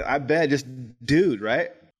 I bet. Just dude,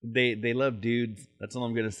 right? They love dudes. That's all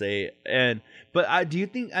I'm gonna say. But I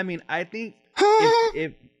think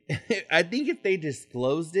if I think if they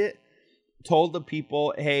disclosed it, told the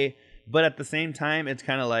people, hey, but at the same time, it's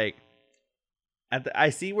kind of like I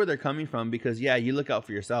see where they're coming from, because yeah, you look out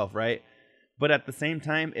for yourself, right? But at the same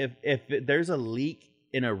time, if there's a leak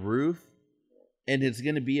in a roof and it's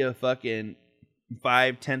gonna be a fucking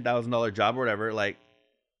 $5,000-$10,000 job or whatever, like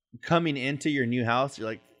coming into your new house, you're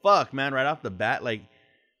like, fuck, man, right off the bat, like.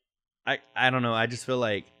 I don't know. I feel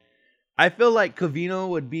like Covino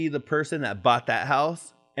would be the person that bought that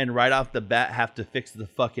house and right off the bat have to fix the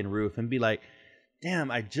fucking roof and be like,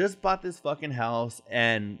 damn, I just bought this fucking house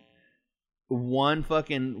and one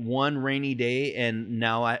rainy day and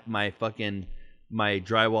now my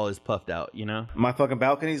drywall is puffed out, My fucking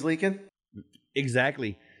balcony's leaking?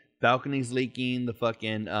 Exactly. Balcony's leaking, the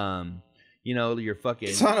fucking your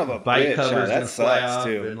fucking son of a bike bitch. covers That gonna fly sucks off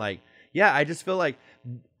too. and like, yeah, I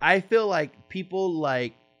feel like people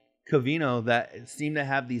like Covino that seem to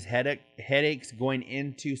have these headaches going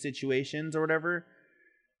into situations or whatever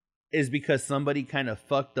is because somebody kind of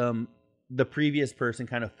fucked them. The previous person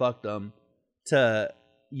kind of fucked them to,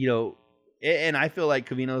 and I feel like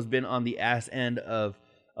Covino's been on the ass end of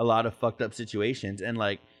a lot of fucked up situations. And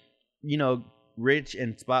like, Rich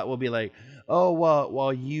and Spot will be like, oh,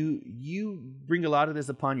 well, you bring a lot of this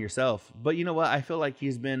upon yourself. But you know what? I feel like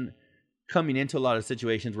he's been coming into a lot of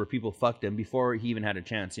situations where people fucked him before he even had a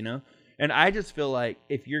chance, And I just feel like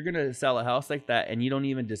if you're going to sell a house like that and you don't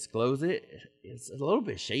even disclose it, it's a little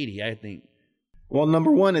bit shady, I think. Well,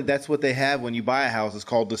 number one, that's what they have when you buy a house. It's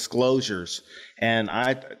called disclosures. And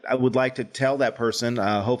I would like to tell that person,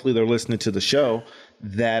 hopefully they're listening to the show,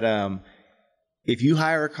 that if you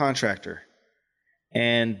hire a contractor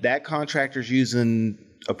and that contractor's using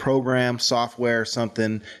a program, software,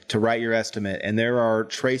 something to write your estimate, and there are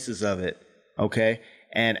traces of it, okay?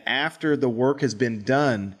 And after the work has been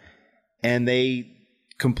done and they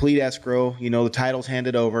complete escrow, the title's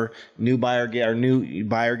handed over, new buyer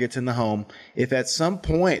gets in the home. If at some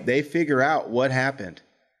point they figure out what happened,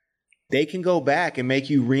 they can go back and make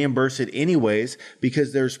you reimburse it anyways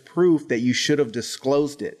because there's proof that you should have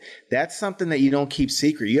disclosed it. That's something that you don't keep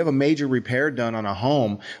secret. You have a major repair done on a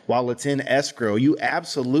home while it's in escrow. You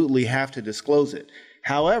absolutely have to disclose it.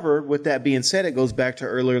 However, with that being said, it goes back to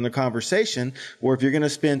earlier in the conversation where if you're going to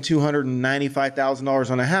spend $295,000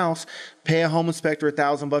 on a house, pay a home inspector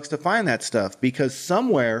 $1,000 to find that stuff, because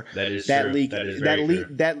somewhere that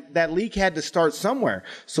leak had to start somewhere.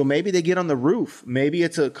 So maybe they get on the roof. Maybe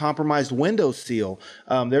it's a compromised window seal.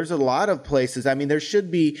 There's a lot of places. I mean, there should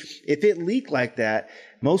be, if it leaked like that,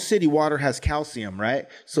 most city water has calcium, right?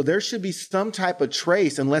 So there should be some type of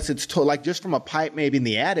trace, unless it's like just from a pipe maybe in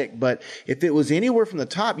the attic. But if it was anywhere from the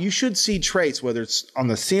top, you should see trace, whether it's on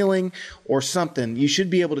the ceiling or something. You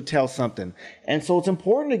should be able to tell something. And so it's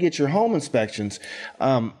important to get your home inspections.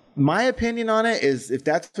 My opinion on it is, if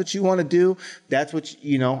that's what you want to do, that's what,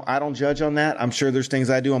 I don't judge on that. I'm sure there's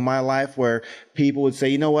things I do in my life where people would say,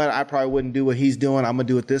 you know what, I probably wouldn't do what he's doing. I'm going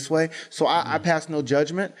to do it this way. So I pass no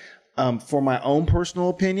judgment. For my own personal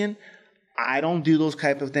opinion, I don't do those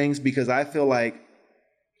type of things because I feel like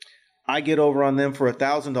I get over on them for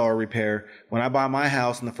 $1,000 repair. When I buy my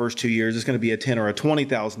house in the first 2 years, it's going to be a $10,000 or a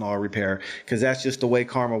 $20,000 repair because that's just the way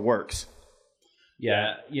karma works.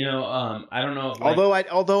 Yeah, I don't know.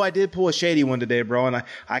 Although I did pull a shady one today, bro, and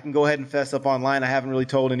I can go ahead and fess up online. I haven't really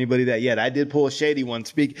told anybody that yet. I did pull a shady one.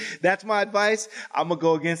 That's my advice. I'm gonna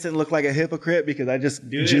go against it and look like a hypocrite because I just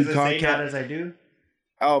do Comcast as I do.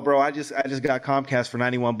 Oh, bro, I just got Comcast for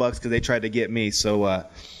 $91 because they tried to get me. So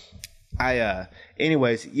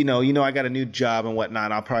anyways, I got a new job and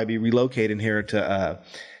whatnot. I'll probably be relocating here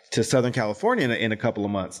to Southern California in a couple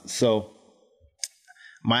of months. So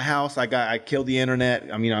my house, I killed the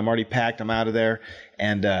internet. I mean, I'm already packed. I'm out of there.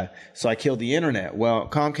 And so I killed the internet. Well,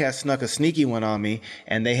 Comcast snuck a sneaky one on me,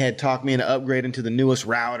 and they had talked me into upgrading to the newest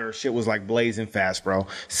router. Shit was like blazing fast, bro.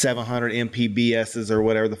 700 Mbps's or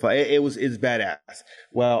whatever the fuck. It's badass.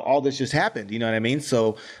 Well, all this just happened. You know what I mean?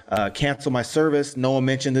 So cancel my service. No one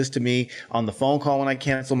mentioned this to me on the phone call when I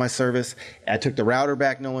canceled my service. I took the router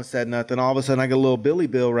back. No one said nothing. All of a sudden, I got a little Billy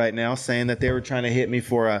bill right now saying that they were trying to hit me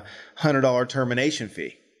for a $100 termination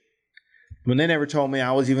fee when they never told me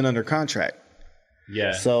I was even under contract.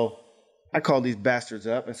 Yeah. So I called these bastards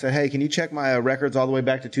up and said, hey, can you check my records all the way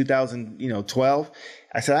back to 2012?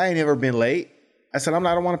 I said, I ain't ever been late. I said, I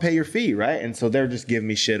don't want to pay your fee, right? And so they're just giving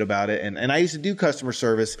me shit about it. And I used to do customer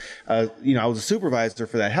service. I was a supervisor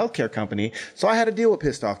for that healthcare company. So I had to deal with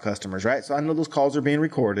pissed off customers, right? So I know those calls are being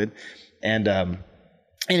recorded. And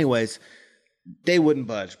anyways, they wouldn't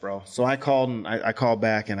budge, bro. So I called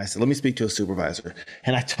back and I said, let me speak to a supervisor.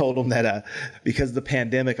 And I told them that because of the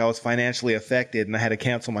pandemic, I was financially affected and I had to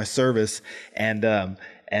cancel my service and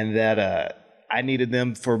that I needed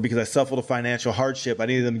them because I suffered a financial hardship. I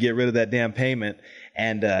needed them to get rid of that damn payment.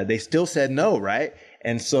 And they still said no, right?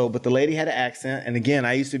 And so, but the lady had an accent. And again,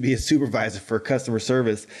 I used to be a supervisor for a customer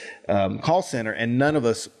service call center, and none of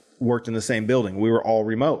us worked in the same building. We were all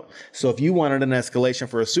remote. So if you wanted an escalation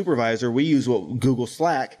for a supervisor, we use Google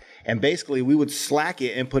Slack, and basically we would Slack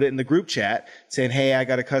it and put it in the group chat saying, hey, I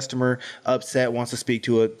got a customer upset, wants to speak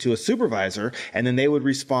to a supervisor. And then they would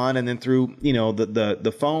respond. And then through,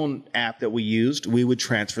 the phone app that we used, we would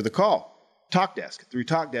transfer the call. Through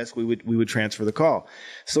TalkDesk, we would transfer the call.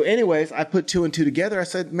 So anyways, I put two and two together. I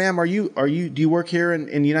said, ma'am, do you work here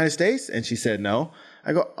in the United States? And she said, no.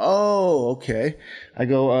 I go, oh, okay. I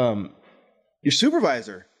go, your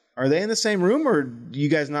supervisor, are they in the same room or are you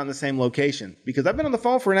guys not in the same location? Because I've been on the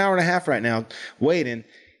phone for an hour and a half right now waiting.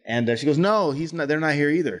 And she goes, no, they're not here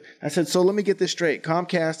either. I said, so let me get this straight.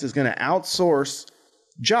 Comcast is going to outsource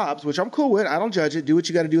jobs, which I'm cool with. I don't judge it. Do what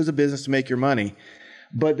you got to do as a business to make your money.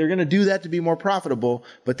 But they're going to do that to be more profitable.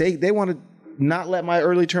 But they want to not let my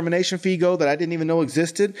early termination fee go that I didn't even know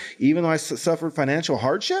existed, even though I suffered financial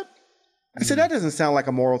hardship. I said, that doesn't sound like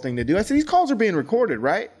a moral thing to do. I said, these calls are being recorded,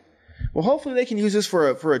 right? Well, hopefully they can use this for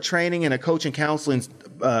a training and a coaching counseling,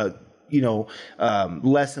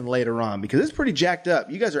 lesson later on, because it's pretty jacked up.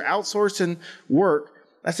 You guys are outsourcing work.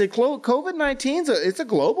 I said, COVID-19 it's a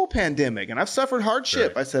global pandemic, and I've suffered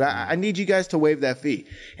hardship. Right. I said, I need you guys to waive that fee.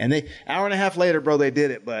 And hour and a half later, bro, they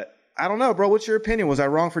did it. But I don't know, bro. What's your opinion? Was I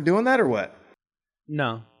wrong for doing that or what?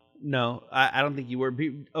 No, I don't think you were.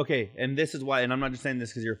 Okay, and this is why, and I'm not just saying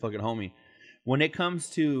this because you're a fucking homie. When it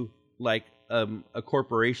comes to like a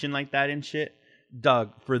corporation like that and shit,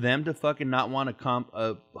 dog, for them to fucking not want to comp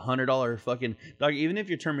a $100 fucking dog, even if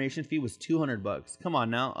your termination fee was $200, come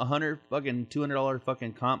on now, $200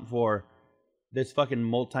 fucking comp for this fucking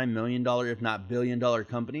multi-million-dollar, if not billion-dollar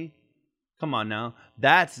company. Come on now,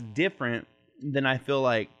 that's different than I feel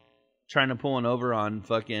like trying to pull an over on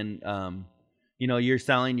fucking you're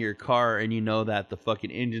selling your car and you know that the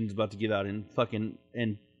fucking engine's about to give out in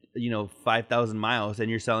 5,000 miles, and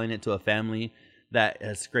you're selling it to a family that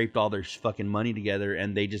has scraped all their fucking money together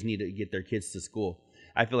and they just need to get their kids to school.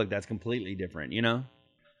 I feel like that's completely different,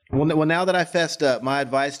 Well, now that I fessed up, my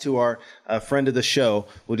advice to our friend of the show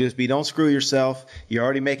will just be, don't screw yourself. You're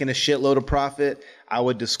already making a shitload of profit. I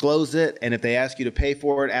would disclose it, and if they ask you to pay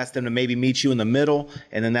for it, ask them to maybe meet you in the middle,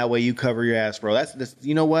 and then that way you cover your ass, bro. That's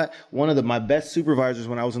you know what? One of my best supervisors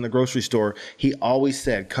when I was in the grocery store, he always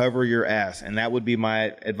said, cover your ass, and that would be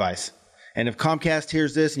my advice. And if Comcast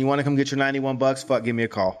hears this and you want to come get your $91, fuck, give me a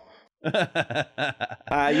call. You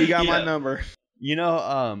got my number.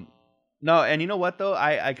 No, and you know what though?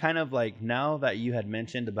 I kind of like, now that you had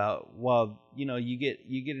mentioned about, you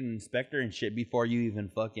get an inspector and shit before you even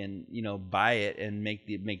fucking, buy it and make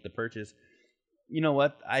the purchase. You know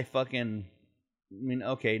what?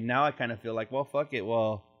 Okay, now I kind of feel like, well, fuck it.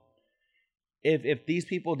 Well, if these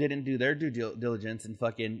people didn't do their due diligence and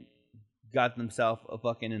fucking got themselves a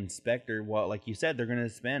fucking inspector, well, like you said, they're going to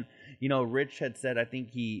spend, Rich had said, I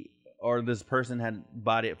think he or this person had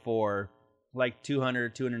bought it for like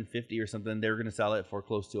 200, 250 or something, they were gonna sell it for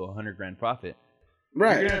close to $100,000 profit.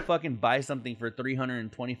 Right. You're gonna fucking buy something for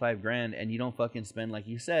 $325,000 and you don't fucking spend, like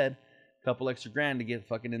you said, a couple extra grand to get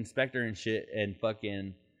fucking inspector and shit, and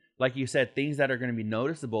fucking, like you said, things that are gonna be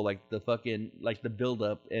noticeable, like the fucking, like the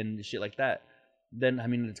buildup and shit like that. Then I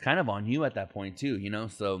mean, it's kind of on you at that point too, you know.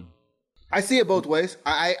 So I see it both ways.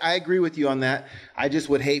 I agree with you on that. I just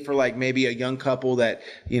would hate for like maybe a young couple that,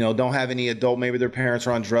 you know, don't have any adult, maybe their parents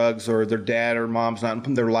are on drugs or their dad or mom's not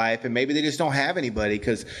in their life, and maybe they just don't have anybody,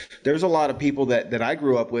 because there's a lot of people that I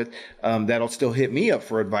grew up with that'll still hit me up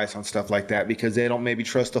for advice on stuff like that because they don't maybe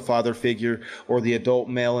trust the father figure or the adult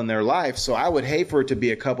male in their life. So I would hate for it to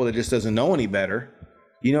be a couple that just doesn't know any better.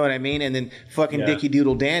 You know what I mean? And then fucking Dickie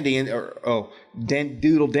Doodle Dandy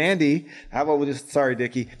Doodle Dandy. How about we just, sorry,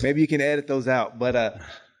 Dickie, maybe you can edit those out. But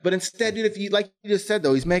instead, dude, if you, like you just said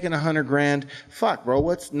though, he's making $100,000. Fuck, bro,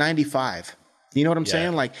 what's 95? You know what I'm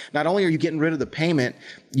saying? Like, not only are you getting rid of the payment,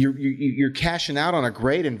 you're cashing out on a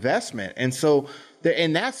great investment. And so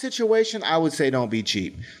in that situation, I would say don't be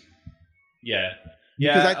cheap. Yeah.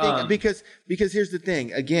 Because I think because here's the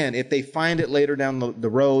thing. Again, if they find it later down the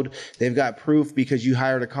road, they've got proof because you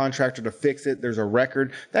hired a contractor to fix it. There's a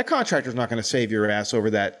record. That contractor's not going to save your ass over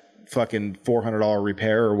that fucking $400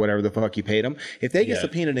 repair or whatever the fuck you paid them. If they get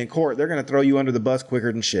subpoenaed in court, they're going to throw you under the bus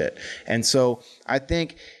quicker than shit. And so I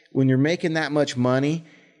think when you're making that much money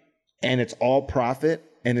and it's all profit,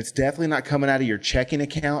 and it's definitely not coming out of your checking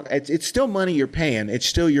account, it's still money you're paying. It's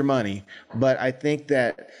still your money. But I think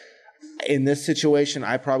that in this situation,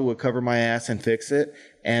 I probably would cover my ass and fix it,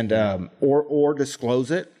 and or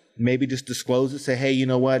disclose it. Maybe just disclose it. Say, hey, you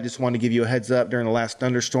know what? I just wanted to give you a heads up. During the last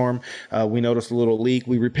thunderstorm, we noticed a little leak.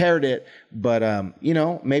 We repaired it, but you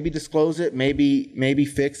know, maybe disclose it. Maybe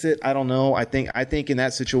fix it. I don't know. I think in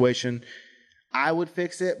that situation, I would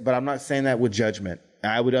fix it, but I'm not saying that with judgment.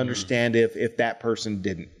 I would understand if that person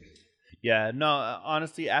didn't. Yeah, no,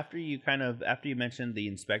 honestly, after you mentioned the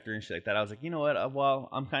inspector and shit like that, I was like, you know what? Well,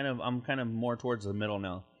 I'm kind of more towards the middle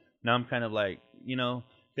now. Now I'm kind of like, you know,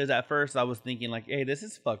 because at first I was thinking like, hey, this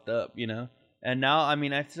is fucked up, you know? And now, I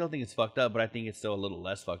mean, I still think it's fucked up, but I think it's still a little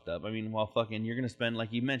less fucked up. I mean, well, fucking, you're going to spend, like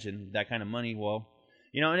you mentioned, that kind of money. Well,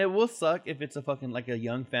 you know, and it will suck if it's a fucking, like a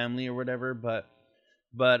young family or whatever, but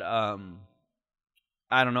I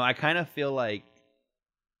don't know. I kind of feel like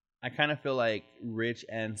Rich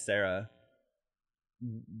and Sarah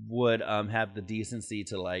would have the decency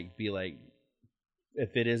to like be like,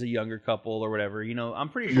 if it is a younger couple or whatever, you know, I'm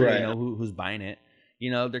pretty sure you know who's buying it. You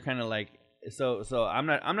know, they're kind of like, so I'm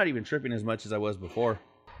not even tripping as much as I was before.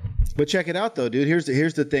 But check it out though, dude.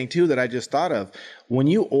 Here's the thing too that I just thought of. When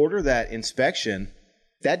you order that inspection,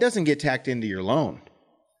 that doesn't get tacked into your loan.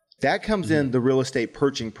 That comes in the real estate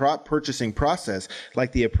purchasing process.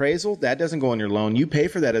 Like the appraisal, that doesn't go on your loan. You pay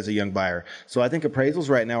for that as a young buyer. So I think appraisals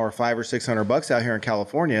right now are $500 or $600 out here in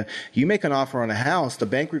California. You make an offer on a house, the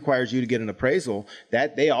bank requires you to get an appraisal.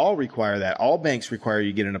 That they all require that. All banks require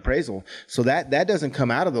you to get an appraisal. So that doesn't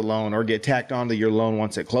come out of the loan or get tacked onto your loan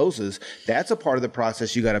once it closes. That's a part of the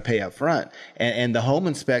process you got to pay up front. And the home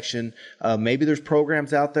inspection, maybe there's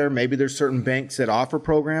programs out there. Maybe there's certain banks that offer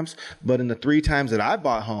programs. But in the 3 times that I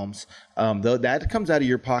bought homes, that comes out of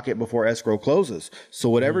your pocket before escrow closes. So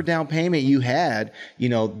whatever down payment you had, you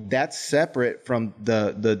know, that's separate from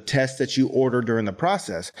the test that you ordered during the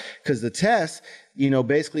process. Because the tests, you know,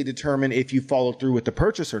 basically determine if you follow through with the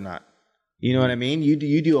purchase or not. You know what I mean?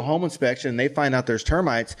 You do a home inspection and they find out there's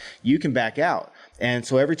termites, you can back out. And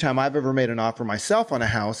so every time I've ever made an offer myself on a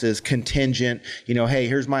house is contingent, you know, hey,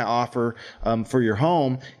 here's my offer for your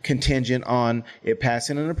home, contingent on it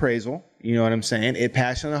passing an appraisal. You know what I'm saying? It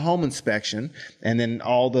passing a home inspection, and then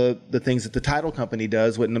all the things that the title company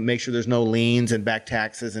does with make sure there's no liens and back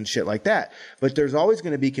taxes and shit like that. But there's always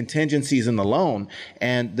going to be contingencies in the loan,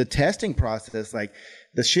 and the testing process. Like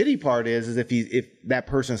the shitty part is if that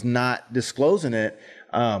person's not disclosing it,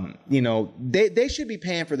 you know, they should be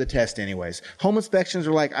paying for the test anyways. Home inspections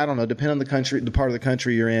are like, I don't know, depending on the country, the part of the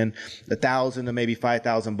country you're in, $1,000 to maybe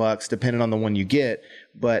 $5,000, depending on the one you get.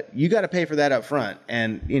 But you got to pay for that up front.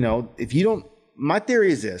 And, you know, if you don't, my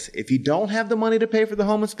theory is this: if you don't have the money to pay for the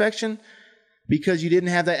home inspection because you didn't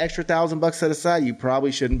have that extra $1,000 set aside, you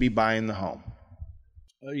probably shouldn't be buying the home.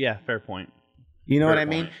 Yeah, fair point. You know what I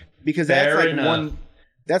mean? Because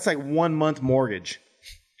that's like 1 month mortgage.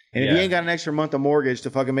 And if you ain't got an extra month of mortgage to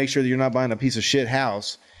fucking make sure that you're not buying a piece of shit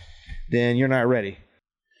house, then you're not ready.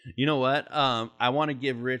 You know what? I want to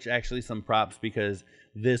give Rich actually some props because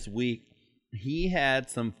this week he had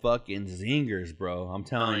some fucking zingers, bro. I'm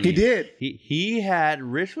telling you. He did. He had,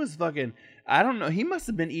 Rich was fucking, I don't know. He must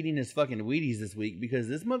have been eating his fucking Wheaties this week because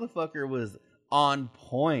this motherfucker was on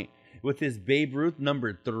point with his Babe Ruth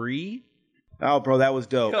number 3. Oh, bro, that was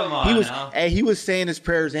dope. Come on, he was saying his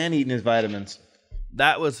prayers and eating his vitamins.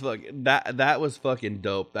 That was fucking dope.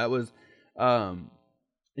 That was, where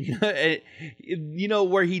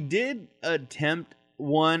he did attempt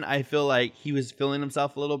one. I feel like he was feeling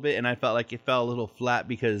himself a little bit, and I felt like it fell a little flat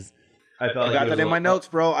because I got that in my notes,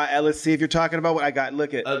 bro. Let's see if you're talking about what I got.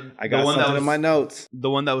 Look at, I got something in my notes.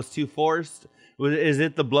 The one that was too forced. Is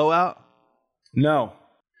it the blowout? No.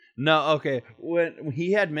 Okay. When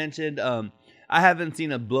he had mentioned, I haven't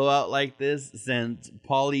seen a blowout like this since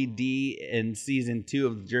Pauly D in season 2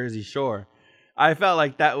 of Jersey Shore. I felt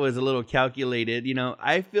like that was a little calculated.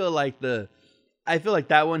 I feel like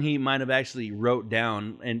that one he might have actually wrote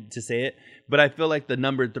down and to say it, but I feel like the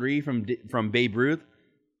number 3 from Babe Ruth,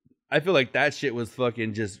 I feel like that shit was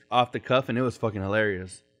fucking just off the cuff and it was fucking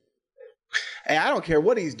hilarious. Hey, I don't care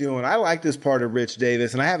what he's doing. I like this part of Rich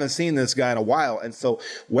Davis, and I haven't seen this guy in a while. And so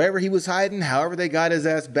wherever he was hiding, however they got his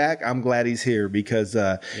ass back, I'm glad he's here because,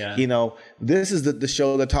 this is the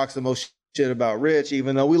show that talks the most shit about Rich,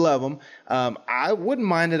 even though we love him. I wouldn't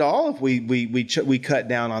mind at all if we cut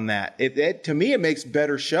down on that. To me, it makes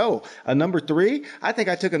better show. A number 3, I think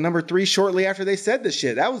I took a number 3 shortly after they said this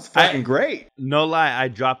shit. That was fucking great. No lie, I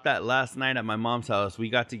dropped that last night at my mom's house. We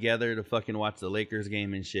got together to fucking watch the Lakers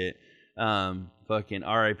game and shit. Fucking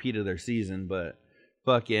RIP to their season, but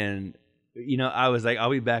fucking, I was like,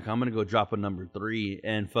 I'll be back. I'm gonna go drop a number 3,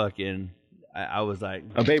 and fucking, I was like,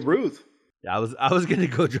 a Babe Ruth. I was gonna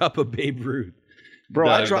go drop a Babe Ruth, bro.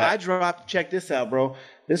 I dropped. Check this out, bro.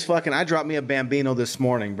 I dropped me a Bambino this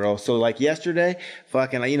morning, bro. So like yesterday,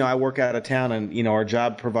 fucking, I work out of town, and our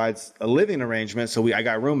job provides a living arrangement, so I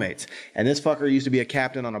got roommates, and this fucker used to be a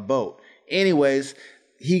captain on a boat. Anyways.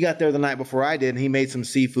 He got there the night before I did, and he made some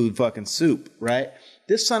seafood fucking soup, right?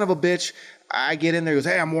 This son of a bitch, I get in there, he goes,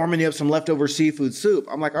 hey, I'm warming you up some leftover seafood soup.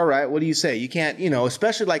 I'm like, all right, what do you say? You can't,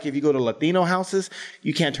 especially like if you go to Latino houses,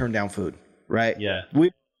 you can't turn down food, right? Yeah.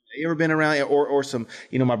 You ever been around, or some,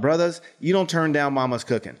 my brothers, you don't turn down mama's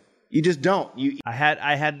cooking. You just don't. I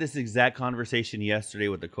had this exact conversation yesterday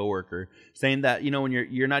with a coworker saying that, when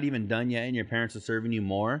you're not even done yet and your parents are serving you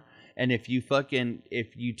more, and if you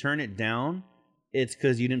turn it down, it's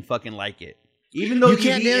because you didn't fucking like it. Even though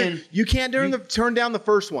you can't turn down the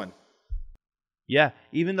first one. Yeah,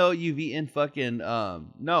 even though you've eaten fucking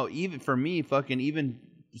no, even for me, fucking even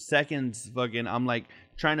seconds, fucking I'm like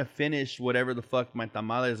trying to finish whatever the fuck my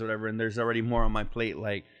tamales or whatever, and there's already more on my plate.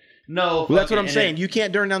 Like, no. Well, that's what I'm saying. You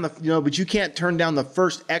can't turn down but you can't turn down the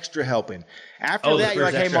first extra helping. After that, you're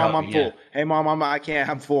like, hey mom, I'm full. Yeah. Hey mom, I can't.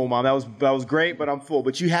 I'm full, mom. That was great, but I'm full.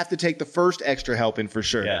 But you have to take the first extra helping for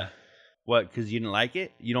sure. Yeah. What? Because you didn't like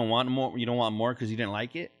it? You don't want more? You don't want more because you didn't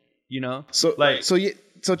like it?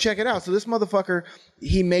 So check it out. So this motherfucker,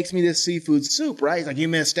 he makes me this seafood soup, right? He's like, you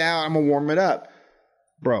missed out. I'm gonna warm it up,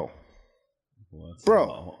 bro.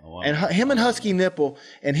 And him and Husky Nipple,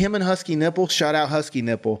 shout out Husky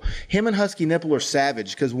Nipple. Him and Husky Nipple are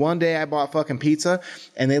savage because one day I bought fucking pizza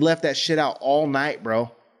and they left that shit out all night,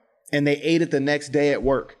 bro, and they ate it the next day at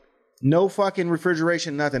work. No fucking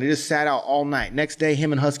refrigeration, nothing. It just sat out all night. Next day,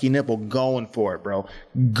 him and Husky Nipple going for it, bro.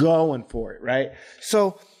 Going for it, right?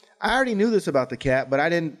 So I already knew this about the cat, but I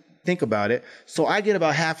didn't think about it. So I get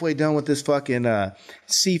about halfway done with this fucking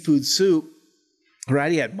seafood soup,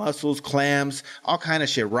 right? He had mussels, clams, all kind of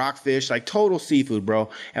shit, rockfish, like total seafood, bro.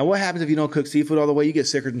 And what happens if you don't cook seafood all the way? You get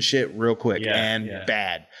sicker than shit real quick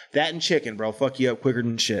bad. That and chicken, bro, fuck you up quicker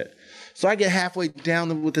than shit. So I get halfway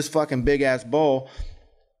down with this fucking big-ass bowl,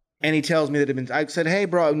 and he tells me that I said, hey,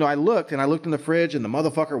 bro, no, I looked in the fridge and the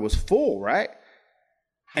motherfucker was full, right?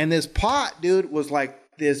 And this pot, dude, was like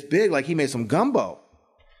this big, like he made some gumbo.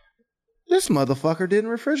 This motherfucker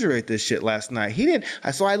didn't refrigerate this shit last night. He didn't.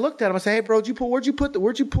 So I looked at him. I said, hey, bro, where'd you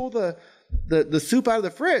pull the soup out of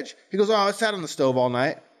the fridge? He goes, oh, it sat on the stove all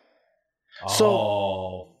night.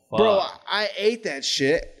 So, bro, I ate that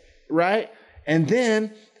shit, right? And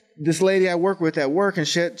then this lady I work with at work and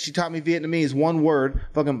shit, she taught me Vietnamese, one word,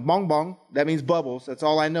 fucking bong bong. That means bubbles. That's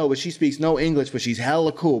all I know. But she speaks no English, but she's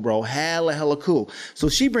hella cool, bro. Hella cool. So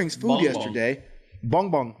she brings food bong yesterday.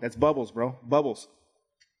 Bong bong. That's bubbles, bro. Bubbles.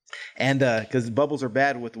 And because bubbles are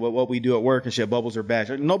bad with what we do at work and shit. Bubbles are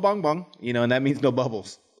bad. No bong bong, and that means no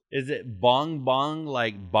bubbles. Is it bong bong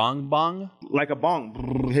like bong bong? Like a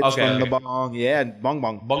bong. Hits from the bong. Yeah, bong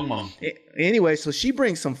bong. Bong bong. Anyway, so she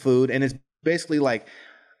brings some food, and it's basically like,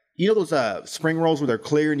 those spring rolls where they're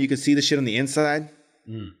clear and you can see the shit on the inside?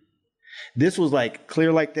 Mm. This was like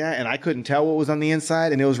clear like that, and I couldn't tell what was on the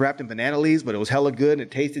inside, and it was wrapped in banana leaves, but it was hella good, and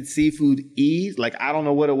it tasted seafood-y. Like, I don't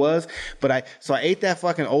know what it was, but I ate that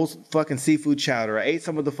fucking old fucking seafood chowder. I ate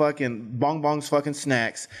some of the fucking Bong Bong's fucking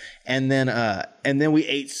snacks, and then we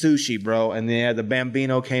ate sushi, bro. And then the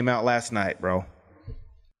Bambino came out last night, bro.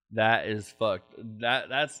 That is fucked.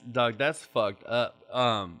 That's fucked up.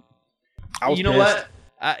 I was you know pissed.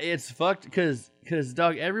 what? It's fucked because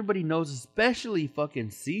dog, everybody knows, especially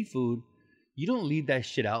fucking seafood, you don't leave that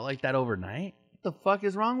shit out like that overnight. What the fuck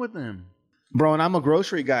is wrong with them? Bro, and I'm a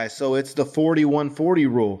grocery guy, so it's the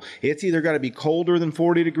 40-140 rule. It's either got to be colder than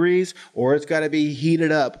 40 degrees or it's got to be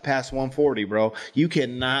heated up past 140, bro. You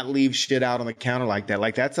cannot leave shit out on the counter like that.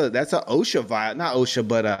 Like, that's a OSHA violation, not OSHA,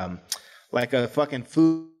 but like a fucking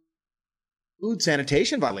food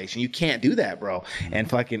sanitation violation. You can't do that, bro. And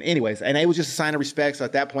fucking anyways, and it was just a sign of respect. So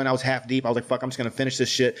at that point I was half deep. I was like, fuck, I'm just gonna finish this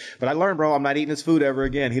shit. But I learned, bro, I'm not eating his food ever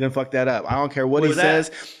again. He didn't fuck that up. I don't care what he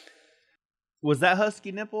says. Was that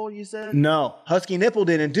Husky Nipple you said? No, Husky Nipple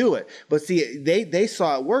didn't do it. But see, they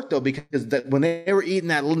saw it work though, because when they were eating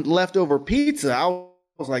that leftover pizza, I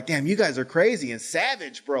was like, damn, you guys are crazy and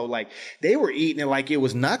savage, bro. Like, they were eating it like it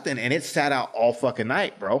was nothing, and it sat out all fucking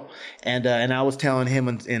night, bro. And I was telling him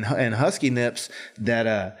and Husky Nips that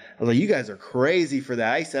I was like, you guys are crazy for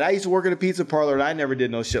that. I said I used to work at a pizza parlor and I never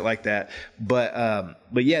did no shit like that. But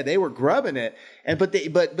yeah, they were grubbing it, and but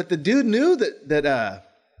the dude knew that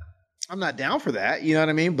I'm not down for that, you know what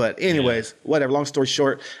I mean? But anyways, whatever. Long story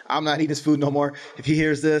short, I'm not eating his food no more. If he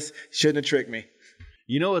hears this, shouldn't have tricked me.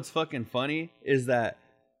 You know what's fucking funny is that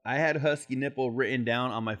I had Husky Nipple written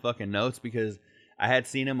down on my fucking notes because I had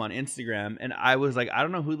seen him on Instagram, and I was like, I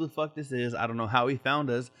don't know who the fuck this is. I don't know how he found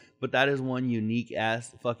us, but that is one unique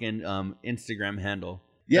ass fucking Instagram handle.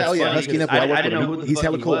 Yeah, That's funny Husky because Nipple. I didn't know who the He's fuck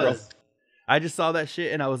hella he cool, was. bro. I just saw that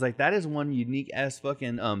shit and I was like, that is one unique ass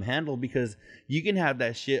fucking handle, because you can have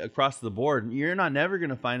that shit across the board. You're never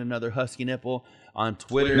gonna find another Husky Nipple on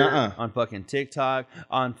Twitter, on fucking TikTok,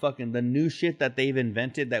 on fucking the new shit that they've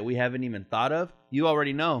invented that we haven't even thought of. You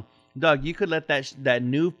already know, dog. You could let that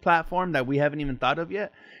new platform that we haven't even thought of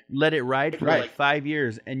yet, let it ride for like 5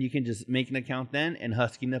 years, and you can just make an account then, and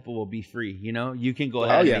Husky Nipple will be free. You know, you can go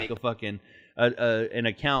ahead and make a fucking an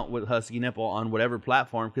account with Husky Nipple on whatever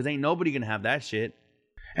platform, because ain't nobody gonna have that shit.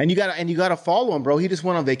 And you gotta follow him, bro. He just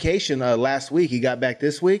went on vacation last week. He got back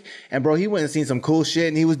this week, and bro, he went and seen some cool shit,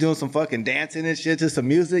 and he was doing some fucking dancing and shit to some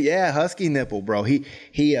music. Yeah, Husky Nipple, bro.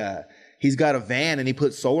 He's got a van and he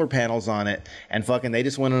put solar panels on it, and fucking they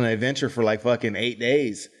just went on an adventure for like fucking 8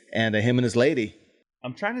 days, and him and his lady.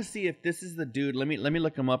 I'm trying to see if this is the dude. Let me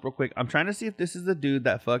look him up real quick. I'm trying to see if this is the dude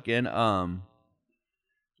that fucking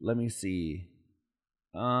let me see.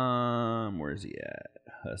 Where's he at?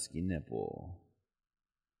 Husky Nipple.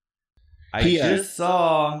 I just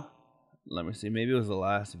saw. Let me see. Maybe it was the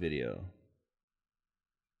last video.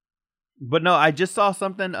 But no, I just saw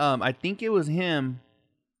something. I think it was him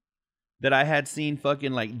that I had seen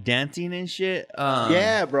fucking like dancing and shit.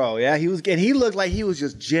 Yeah, bro. Yeah, he was, and he looked like he was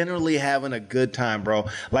just generally having a good time, bro.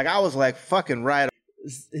 Like, I was like, fucking right.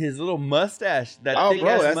 His little mustache. That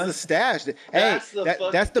bro, that's the stash. Hey, that's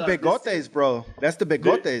the bigotes, bro. That's the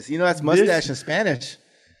bigotes. You know, that's mustache in Spanish.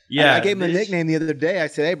 Yeah, I gave him a nickname the other day. I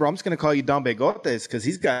said, hey, bro, I'm just going to call you Don Bigotes, because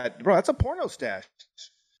he's got, bro, that's a porno stash.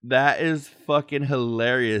 That is fucking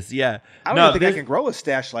hilarious. Yeah. I don't even think I can grow a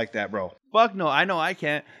stash like that, bro. Fuck no, I know I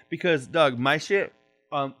can't, because, Doug, my shit,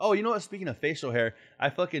 oh, you know what? Speaking of facial hair, I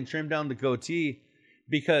fucking trimmed down the goatee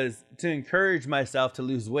because to encourage myself to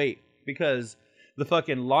lose weight, because the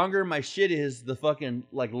fucking longer my shit is, the fucking,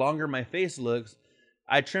 like, longer my face looks.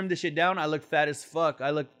 I trimmed the shit down. I look fat as fuck. I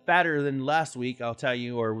look fatter than last week, I'll tell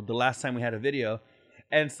you, or the last time we had a video.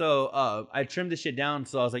 And so I trimmed the shit down.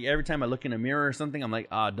 So I was like, every time I look in a mirror or something, I'm like,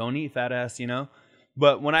 don't eat, fat ass, you know?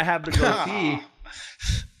 But when I have the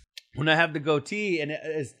goatee, and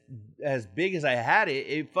as big as I had it,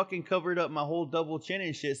 it fucking covered up my whole double chin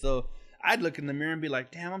and shit. So I'd look in the mirror and be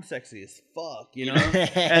like, damn, I'm sexy as fuck, you know?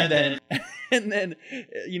 and then,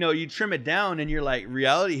 you know, you trim it down and you're like,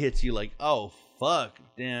 reality hits you like, oh, fuck,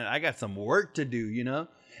 damn, I got some work to do, you know?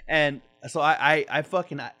 And so I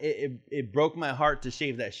fucking, it broke my heart to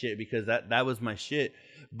shave that shit, because that was my shit.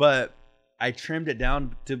 But I trimmed it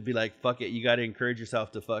down to be like, fuck it, you got to encourage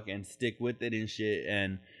yourself to fucking stick with it and shit,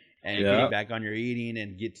 and get back on your eating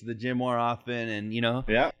and get to the gym more often, and, you know?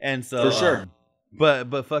 Yeah. And so, for sure.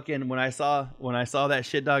 But fucking, when I saw that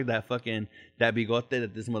shit, dog, that bigote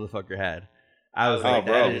that this motherfucker had, I was like,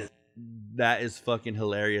 bro, that is fucking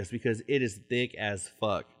hilarious, because it is thick as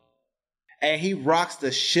fuck. And he rocks the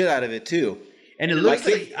shit out of it too. And it looks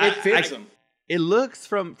like it fits him. It looks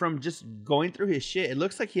from just going through his shit, it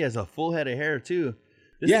looks like he has a full head of hair too.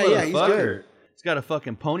 This yeah, he's good. He's got a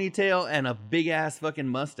fucking ponytail and a big ass fucking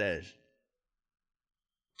mustache.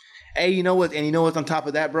 Hey, you know what? And you know what's on top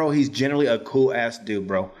of that, bro? He's generally a cool ass dude,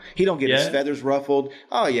 bro. He don't get his feathers ruffled.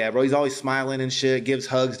 Oh yeah, bro. He's always smiling and shit. Gives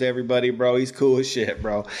hugs to everybody, bro. He's cool as shit,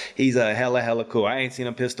 bro. He's a hella cool. I ain't seen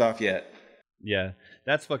him pissed off yet. Yeah,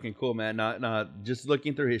 that's fucking cool, man. Not just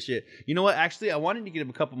looking through his shit. You know what? Actually, I wanted to give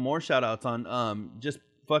a couple more shout outs on just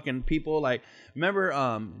fucking people like,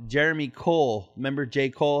 remember Jeremy Cole? Remember J.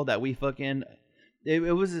 Cole that we fucking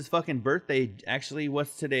it was his fucking birthday. Actually,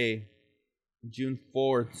 what's today? June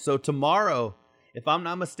 4th. So tomorrow, if I'm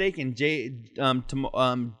not mistaken, June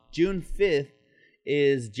 5th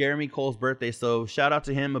is Jeremy Cole's birthday. So shout out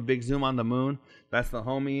to him. A big zoom on the moon. That's the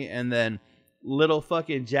homie. And then little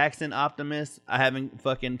fucking Jackson Optimist. I haven't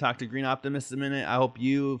fucking talked to Green Optimist in a minute. I hope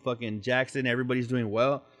you fucking Jackson, everybody's doing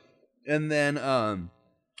well. And then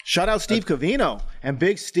shout out Steve Covino and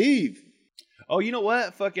Big Steve. Oh, you know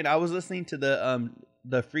what? Fucking I was listening to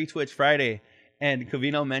the Free Twitch Friday. And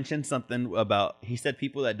Covino mentioned something about, he said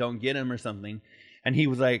people that don't get him or something. And he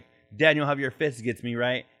was like, Daniel, have your fist gets me,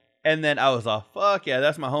 right? And then I was all, fuck yeah,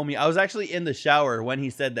 that's my homie. I was actually in the shower when he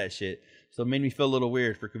said that shit. So it made me feel a little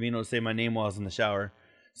weird for Covino to say my name while I was in the shower.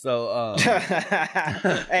 So,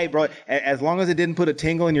 hey, bro, as long as it didn't put a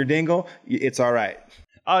tingle in your dingle, it's all right.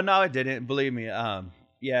 Oh, no, it didn't. Believe me.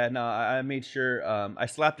 Yeah, no, I made sure, I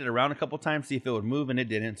slapped it around a couple times, see if it would move, and it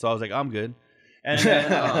didn't. So I was like, I'm good. And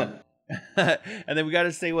then, and then we got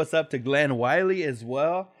to say what's up to Glenn Wiley as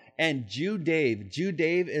well. And Jew Dave. Jew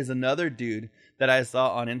Dave is another dude that I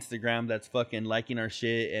saw on Instagram that's fucking liking our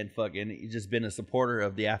shit and fucking just been a supporter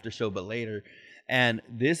of the after show, but later. And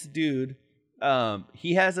this dude,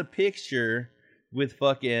 he has a picture with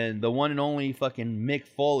fucking the one and only fucking Mick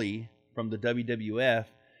Foley from the WWF.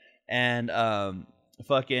 And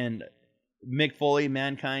fucking Mick Foley,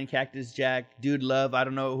 Mankind, Cactus Jack, Dude Love. I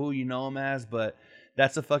don't know who you know him as, but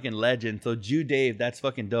that's a fucking legend. So Jew Dave, that's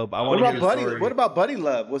fucking dope. I want to hear the story. What about Buddy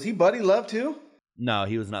Love? Was he Buddy Love too? No,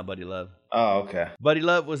 he was not Buddy Love. Oh, okay. Buddy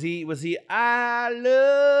Love was he? I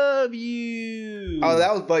love you. Oh,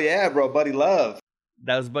 that was Buddy Love.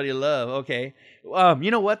 That was Buddy Love. Okay. You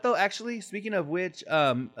know what though? Actually, speaking of which,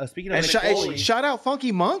 speaking of shout out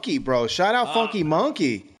Funky Monkey, bro. Shout out Funky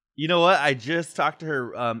Monkey. You know what? I just talked to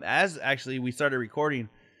her as actually we started recording.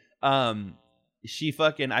 She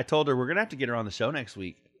fucking, I told her we're gonna have to get her on the show next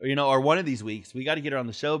week, or one of these weeks. We got to get her on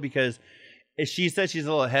the show because she said she's a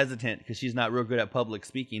little hesitant because she's not real good at public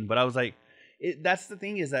speaking. But I was like, that's the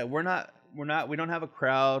thing is that we don't have a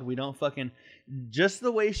crowd. We don't fucking, just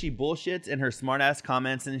the way she bullshits and her smart ass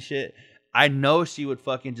comments and shit. I know she would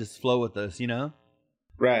fucking just flow with us,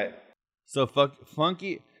 Right. So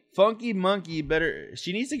Funky Monkey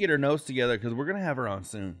she needs to get her notes together because we're gonna have her on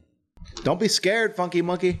soon. Don't be scared, Funky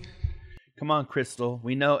Monkey. Come on, Crystal.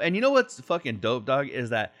 We know. And you know what's fucking dope, dog, is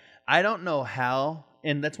that I don't know how,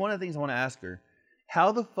 and that's one of the things I want to ask her.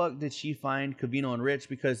 How the fuck did she find Covino and Rich?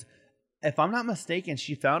 Because if I'm not mistaken,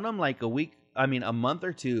 she found them like a month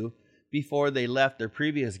or two before they left their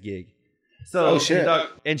previous gig. So, oh, shit.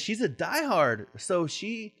 And she's a diehard. So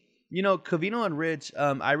she, Covino and Rich,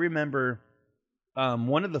 I remember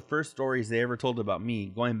one of the first stories they ever told about me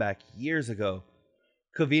going back years ago.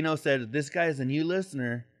 Covino said, this guy is a new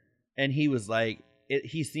listener. And he was like,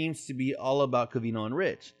 he seems to be all about Covino and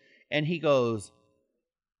Rich. And he goes,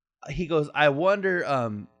 I wonder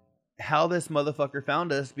how this motherfucker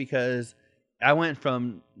found us, because I went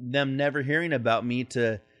from them never hearing about me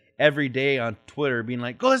to every day on Twitter being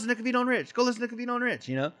like, go listen to Covino and Rich, go listen to Covino and Rich,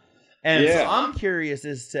 And so I'm curious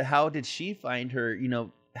as to how did she find her,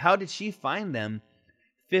 how did she find them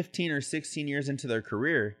 15 or 16 years into their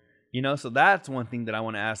career, So that's one thing that I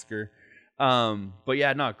want to ask her. But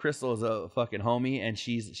yeah, no, Crystal is a fucking homie, and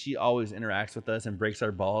she always interacts with us and breaks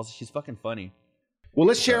our balls. She's fucking funny. Well,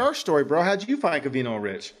 let's share our story, bro. How'd you find Covino and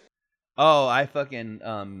Rich? Oh, I fucking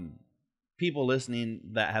people listening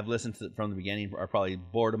that have listened to it from the beginning are probably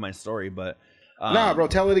bored of my story, but nah, bro,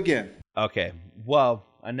 tell it again. Okay. Well,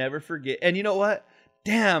 I never forget. And you know what?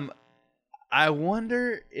 Damn. I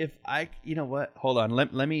wonder if hold on.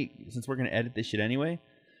 Let me, since we're gonna edit this shit anyway,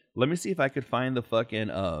 let me see if I could find the fucking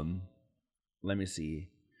let me see.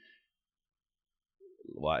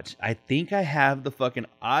 Watch. I think I have the fucking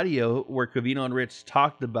audio where Covino and Rich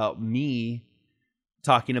talked about me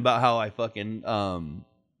talking about how I fucking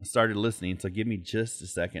started listening. So give me just a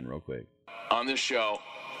second real quick. On this show,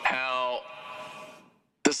 how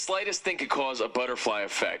the slightest thing could cause a butterfly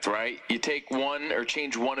effect, right? You take one or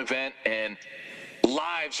change one event and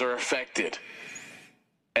lives are affected.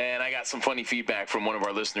 And I got some funny feedback from one of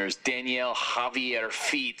our listeners, Danielle Javier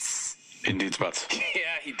Feets. Indeed, Spots.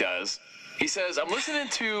 Yeah, he does. He says, I'm listening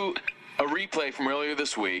to a replay from earlier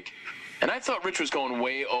this week, and I thought Rich was going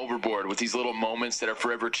way overboard with these little moments that are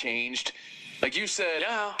forever changed. Like you said,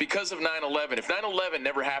 because of 9/11, if 9/11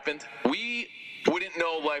 never happened, we wouldn't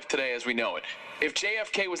know life today as we know it. If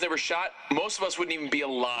JFK was never shot, most of us wouldn't even be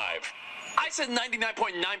alive. I said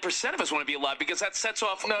 99.9% of us want to be alive because that sets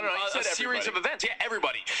off a series of events. Yeah,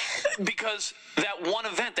 everybody. Because that one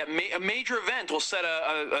event, a major event will set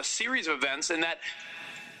a series of events, and that,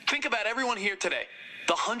 think about everyone here today.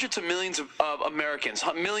 The hundreds of millions of Americans,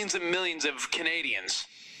 millions and millions of Canadians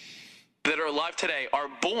that are alive today are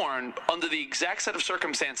born under the exact set of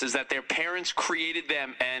circumstances that their parents created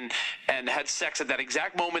them and had sex at that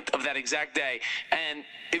exact moment of that exact day. And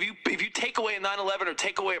if you take away a 9/11 or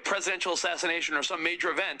take away a presidential assassination or some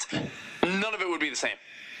major event, none of it would be the same.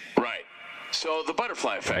 Right. So the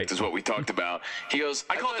butterfly effect is what we talked about. He goes,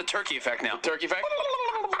 I call it the turkey effect now. The turkey effect?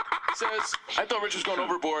 He says, I thought Rich was going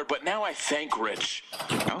overboard, but now I thank Rich.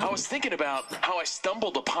 I was thinking about how I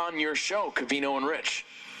stumbled upon your show, Covino and Rich.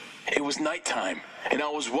 It was nighttime, and I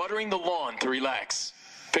was watering the lawn to relax.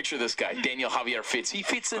 Picture this guy, Daniel Javier Fitz. He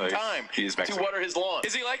fits in time to water his lawn.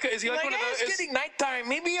 Is he like one of those? It's getting nighttime.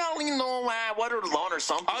 Maybe I'll, water the lawn or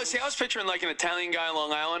something. I was picturing like an Italian guy on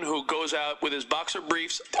Long Island who goes out with his boxer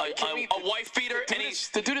briefs, a wife beater, and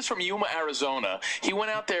the dude is from Yuma, Arizona. He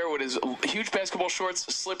went out there with his huge basketball shorts,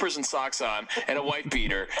 slippers, and socks on, and a wife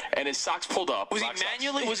beater, and his socks pulled up. Was he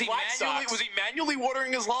manually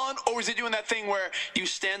watering his lawn, or was he doing that thing where you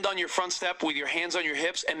stand on your front step with your hands on your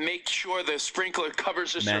hips and make sure the sprinkler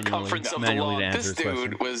covers the circumference of the lawn? This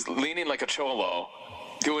dude was leaning like a cholo,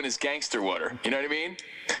 doing his gangster water. You know what I mean?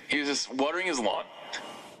 He was just watering his lawn.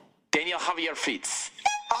 Daniel Javier Fitz.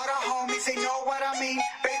 All the homies, they know what I mean.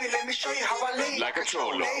 Baby, let me show you how I lean. Like a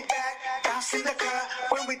cholo. Lay back, bounce in the club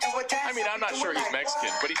when we do a dance. I mean, I'm not sure he's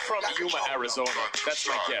Mexican, but he's from Yuma, Arizona. That's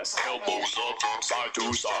my guess. Elbows up, side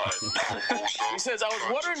to side. He says, I was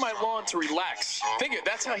watering my lawn to relax.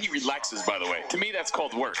 That's how he relaxes, by the way. To me, that's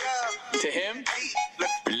called work. To him,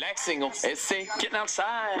 relaxing, getting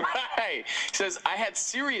outside. Right. He says, I had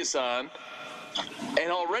Sirius on and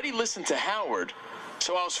already listened to Howard,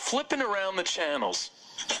 so I was flipping around the channels.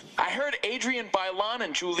 I heard Adrian Bailan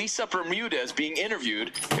and Julissa Bermudez being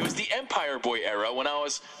interviewed. It was the Empire Boy era when I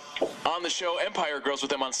was on the show Empire Girls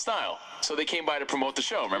with them on Style. So they came by to promote the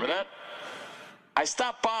show. Remember that? I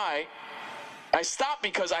stopped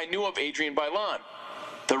because I knew of Adrian Bailan.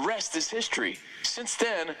 The rest is history. Since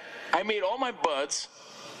then, I made all my buds,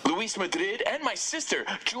 Luis Madrid, and my sister,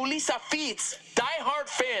 Julissa Fitz, diehard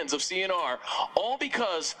fans of CNR, all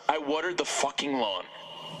because I watered the fucking lawn.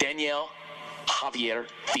 Danielle Javier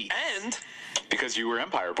Fitz. And because you were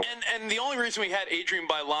Empire Boy. And the only reason we had Adrian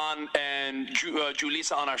Bailan and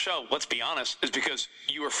Julissa on our show, let's be honest, is because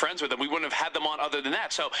you were friends with them. We wouldn't have had them on other than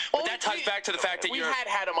that. So that ties back to the fact that we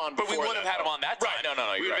had them on before. But we wouldn't have had them on that time. Right,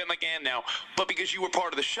 no. We would have been like, and now. But because you were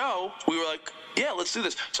part of the show, we were like, yeah, let's do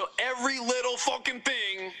this. So every little fucking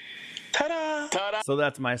thing, ta-da. Ta-da. So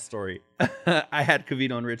that's my story. I had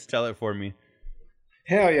Covino and Rich tell it for me.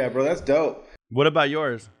 Hell yeah, bro. That's dope. What about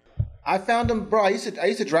yours? I found them, bro. I used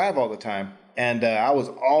to drive all the time, and I was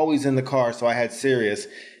always in the car, so I had Sirius,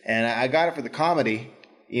 and I got it for the comedy.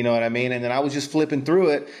 You know what I mean? And then I was just flipping through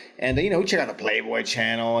it, and we check out the Playboy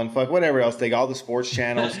channel and whatever else they got, all the sports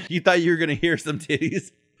channels. You thought you were gonna hear some titties?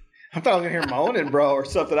 I thought I was gonna hear moaning, bro, or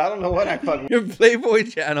something. I don't know what I fucking. Your Playboy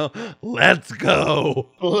channel. Let's go.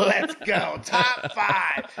 Let's go. Top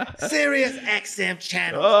 5 Sirius XM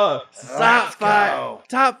channels.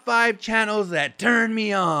 Top 5 channels that turn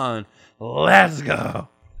me on. Let's go.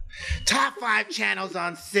 Top 5 channels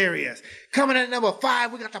on Sirius. Coming at number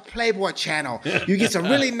 5, we got the Playboy channel. You get some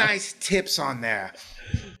really nice tips on there.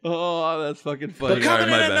 Oh, that's fucking funny. But coming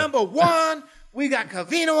in at number 1, we got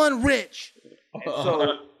Covino and Rich. And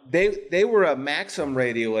so they were a Maxim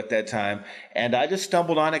radio at that time, and I just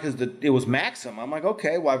stumbled on it because it was Maxim. I'm like,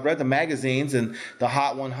 okay, well, I've read the magazines and the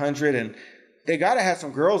Hot 100, and they got to have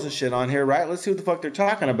some girls and shit on here, right? Let's see what the fuck they're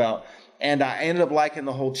talking about. And I ended up liking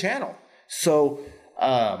the whole channel. So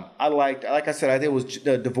I liked, like I said, I think it was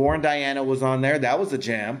DeVore and Diana was on there. That was a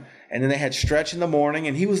jam. And then they had Stretch in the morning,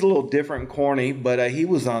 and he was a little different and corny, but he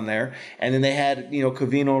was on there. And then they had,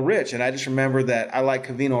 Covino and Rich. And I just remember that I like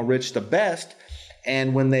Covino and Rich the best.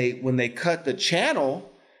 And when they cut the channel,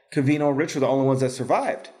 Covino and Rich were the only ones that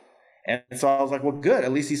survived. And so I was like, well, good.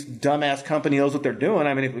 At least these dumbass company knows what they're doing.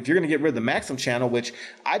 I mean, if you're going to get rid of the Maxim channel, which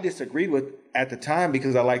I disagreed with at the time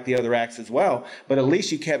because I liked the other acts as well, but at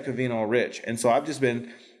least you kept Covino and Rich. And so I've just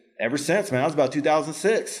been, ever since, man, that was about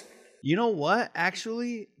 2006. You know what?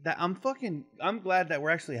 Actually, I'm glad that we're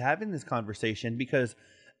actually having this conversation because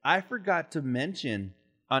I forgot to mention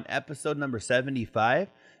on episode number 75,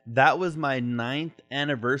 that was my 9th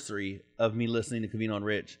anniversary of me listening to Covino and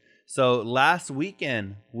Rich. So last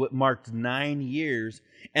weekend marked 9 years.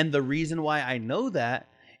 And the reason why I know that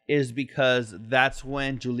is because that's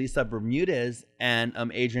when Julissa Bermudez and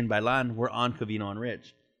Adrian Bailan were on Covino and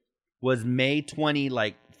Rich. Was May 20,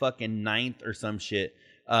 like fucking 9th or some shit.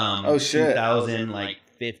 Oh shit.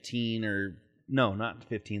 2015 or no, not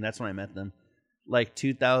 15. That's when I met them. Like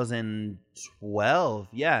 2012.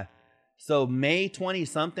 Yeah. So May 20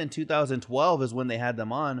 something 2012 is when they had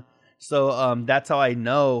them on. So that's how I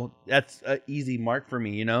know. That's an easy mark for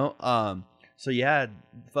me, you know? So yeah,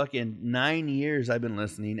 fucking 9 years I've been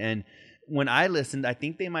listening. And when I listened, I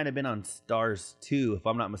think they might have been on Stars 2, if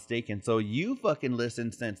I'm not mistaken. So you fucking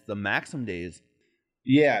listened since the Maxim days.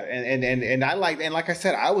 Yeah, and I like, and like I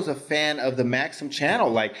said, I was a fan of the Maxim channel.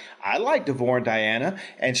 Like, I like DeVore and Diana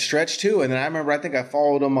and Stretch too. And then I remember, I think I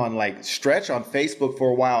followed him on like Stretch on Facebook for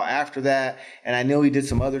a while after that. And I know he did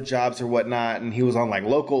some other jobs or whatnot. And he was on like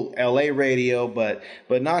local LA radio, but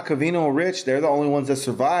not Covino and Rich. They're the only ones that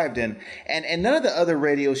survived. And none of the other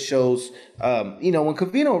radio shows, you know, when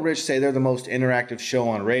Covino and Rich say they're the most interactive show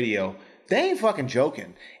on radio, they ain't fucking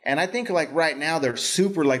joking. And I think like right now they're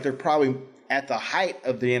super, like they're probably at the height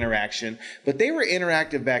of the interaction, but they were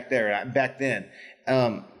interactive back then.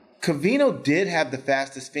 Covino did have the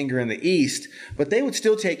fastest finger in the East, but they would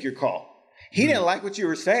still take your call. He didn't like what you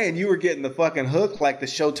were saying. You were getting the fucking hook like the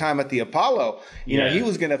Showtime at the Apollo. You know, he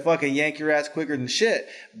was going to fucking yank your ass quicker than shit.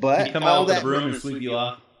 But he'd come out of the room and sweep you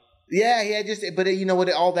off. Yeah, but you know what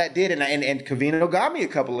all that did, and Covino got me a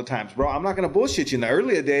couple of times, bro. I'm not gonna bullshit you. In the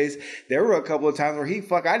earlier days, there were a couple of times where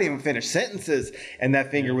I didn't even finish sentences, and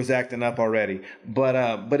that finger was acting up already. But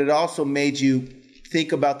it also made you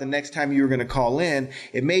think about the next time you were gonna call in.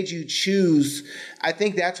 It made you choose. I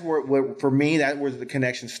think that's where for me, that was the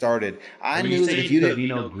connection started. I knew that if you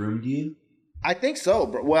Covino groomed you. I think so,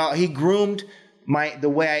 bro. Well, he groomed the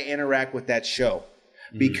way I interact with that show.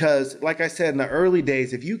 Because, like I said, in the early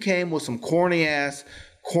days, if you came with some corny-ass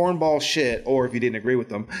cornball shit, or if you didn't agree with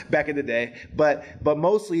them back in the day, but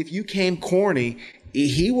mostly if you came corny,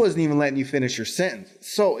 he wasn't even letting you finish your sentence.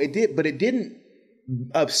 So it didn't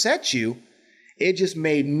upset you. It just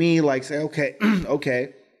made me like say, okay,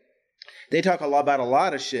 okay. They talk about a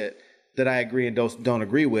lot of shit that I agree and don't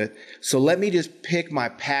agree with. So let me just pick my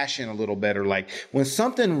passion a little better. Like when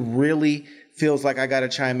something really feels like I got to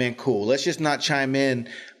chime in, cool. Let's just not chime in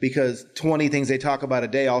because 20 things they talk about a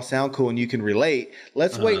day all sound cool and you can relate.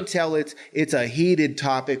 Let's wait until it's a heated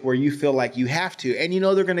topic where you feel like you have to. And you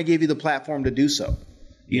know they're going to give you the platform to do so.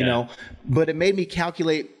 You know? But it made me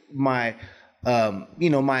calculate my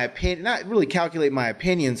my opinion, not really calculate my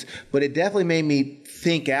opinions, but it definitely made me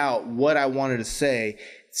think out what I wanted to say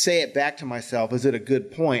it back to myself. Is it a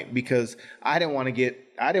good point? Because I didn't want to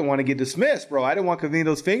get dismissed, bro. I didn't want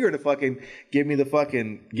Covino's finger to fucking give me the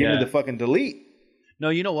fucking delete. No,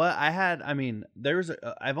 you know what?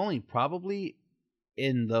 I've only probably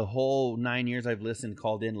in the whole 9 years I've listened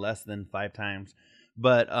called in less than 5 times.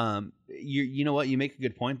 But you know what? You make a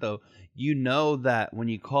good point though. You know that when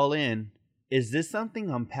you call in, is this something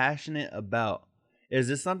I'm passionate about? Is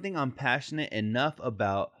this something I'm passionate enough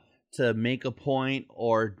about to make a point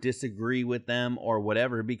or disagree with them or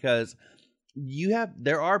whatever? Because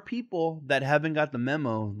there are people that haven't got the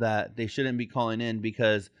memo that they shouldn't be calling in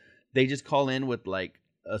because they just call in with like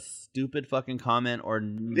a stupid fucking comment or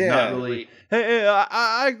not really. Hey,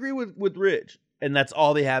 I agree with Rich. And that's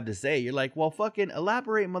all they have to say. You're like, well, fucking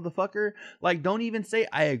elaborate, motherfucker. Like, don't even say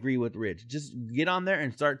I agree with Rich. Just get on there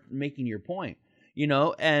and start making your point. You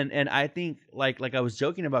know, and I think like I was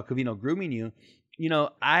joking about Covino grooming you. You know,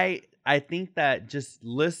 I think that just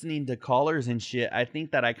listening to callers and shit, I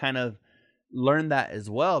think that I kind of learned that as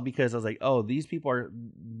well because I was like, oh, these people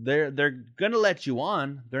they're gonna let you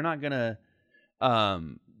on. They're not gonna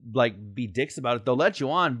like be dicks about it. They'll let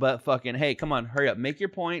you on, but fucking hey, come on, hurry up, make your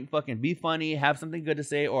point, fucking be funny, have something good to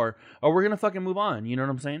say, or we're gonna fucking move on. You know what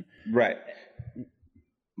I'm saying? Right.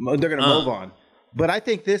 They're gonna move on. But I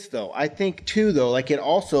think too though, like it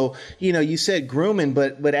also, you know, you said grooming,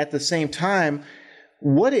 but at the same time,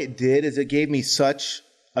 what it did is it gave me such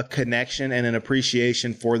a connection and an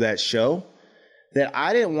appreciation for that show that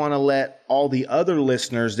I didn't want to let all the other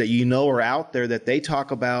listeners that you know are out there that they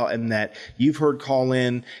talk about and that you've heard call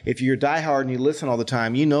in. If you're diehard and you listen all the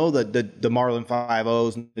time, you know the Marlon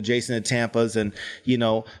 5-0s and the Jason at Tampas and, you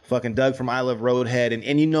know, fucking Doug from I Love Roadhead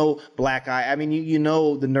and you know Black Eye. I mean, you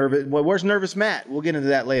know the Nervous. Well, where's Nervous Matt? We'll get into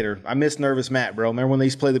that later. I miss Nervous Matt, bro. Remember when they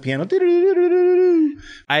used to play the piano?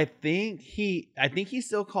 I think he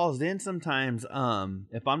still calls in sometimes.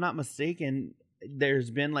 If I'm not mistaken, there's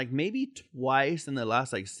been like maybe twice in the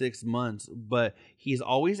last like 6 months, but he's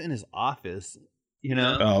always in his office. You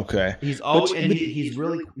know? Oh, okay. He's always he's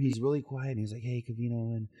really quiet. And he's like, "Hey,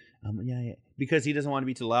 Covino," and yeah, because he doesn't want to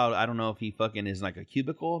be too loud. I don't know if he fucking is like a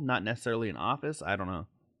cubicle, not necessarily an office. I don't know.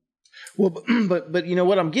 Well, but you know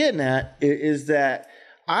what I'm getting at is that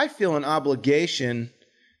I feel an obligation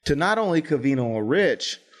to not only Covino or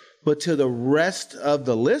Rich, but to the rest of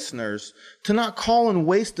the listeners to not call and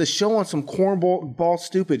waste the show on some cornball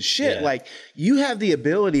stupid shit. Yeah. Like, you have the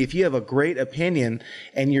ability, if you have a great opinion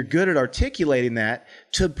and you're good at articulating that,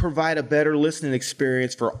 to provide a better listening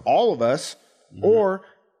experience for all of us, or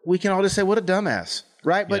we can all just say, what a dumbass.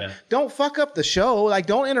 Right? But don't fuck up the show. Like,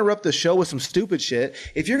 don't interrupt the show with some stupid shit.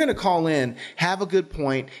 If you're going to call in, have a good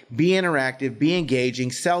point, be interactive, be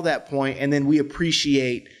engaging, sell that point, and then we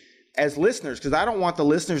appreciate as listeners, because I don't want the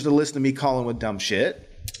listeners to listen to me calling with dumb shit.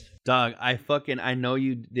 Dog, I know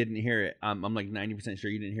you didn't hear it. I'm like 90% sure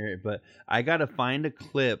you didn't hear it, but I got to find a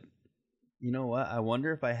clip. You know what? I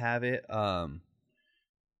wonder if I have it.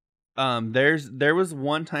 There was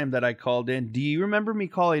one time that I called in. Do you remember me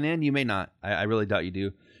calling in? You may not. I really doubt you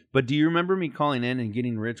do. But do you remember me calling in and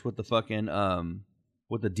getting rich with the fucking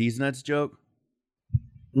with the D's nuts joke?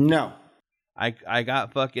 No. I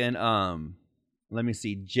got fucking let me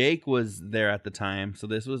see. Jake was there at the time, so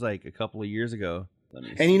this was like a couple of years ago.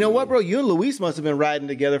 And you know what, bro? You and Luis must have been riding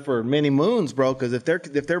together for many moons, bro. Because if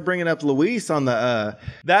they're bringing up Luis on the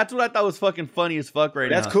that's what I thought was fucking funny as fuck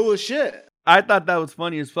right now. That's cool as shit. I thought that was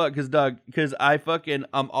funny as fuck because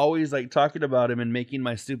I'm always like talking about him and making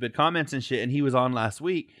my stupid comments and shit, and he was on last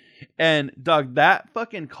week. And dog, that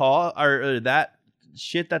fucking call or that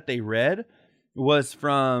shit that they read was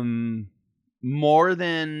from more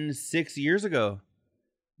than 6 years ago,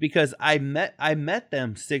 because I met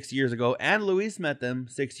them 6 years ago, and Luis met them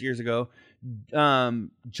 6 years ago.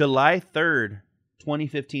 July 3rd,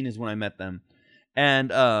 2015 is when I met them,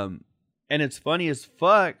 and it's funny as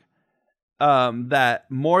fuck that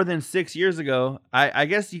more than 6 years ago, I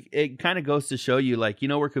guess it kind of goes to show you, like, you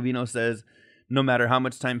know, where Covino says no matter how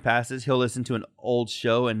much time passes, he'll listen to an old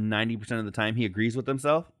show and 90% of the time he agrees with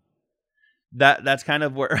himself. That's kind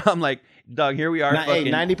of where I'm like, dog, here we are. Hey,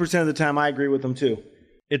 90% of the time I agree with them too.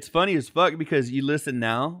 It's funny as fuck because you listen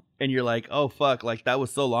now and you're like, oh fuck, like that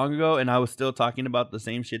was so long ago and I was still talking about the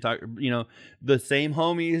same shit, the same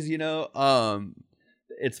homies,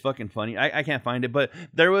 it's fucking funny. I can't find it, but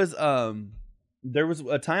there was a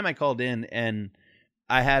time I called in and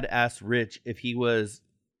I had asked Rich I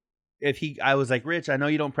was like, Rich, I know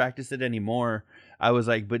you don't practice it anymore. I was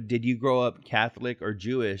like, but did you grow up Catholic or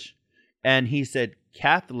Jewish? And he said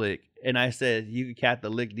Catholic, and I said, you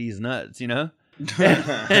Catholic these nuts, and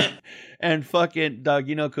fucking dog,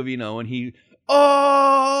 Covino, when he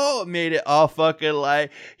made it all fucking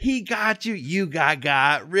like he got you, you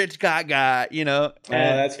got, Rich got, Oh,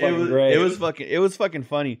 that's fucking great. It was fucking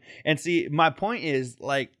funny. And see, my point is,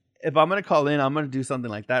 like, if I'm gonna call in, I'm gonna do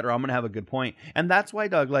something like that, or I'm gonna have a good point. And that's why,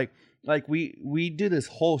 dog, like we do this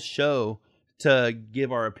whole show to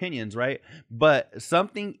give our opinions, right? But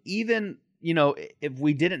something, even, if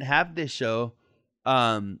we didn't have this show,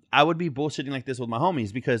 I would be bullshitting like this with my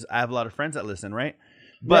homies because I have a lot of friends that listen, right?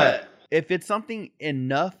 But if it's something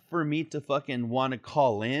enough for me to fucking want to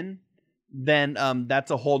call in, then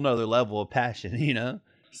that's a whole nother level of passion,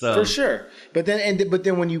 So for sure. But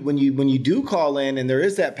then when you do call in and there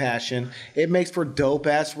is that passion, it makes for dope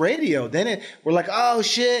ass radio. Then we're like, oh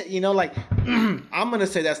shit, like I'm gonna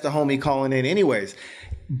say that's the homie calling in anyways.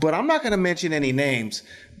 But I'm not gonna mention any names,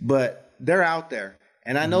 but they're out there.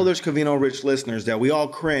 And I know there's Covino Rich listeners that we all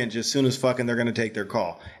cringe as soon as fucking they're going to take their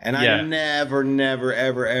call. And I never,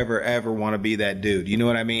 ever, ever want to be that dude. You know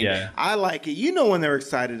what I mean? Yeah. I like it. When they're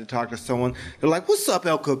excited to talk to someone, they're like, what's up,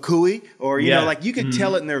 El Kukui? Or, you can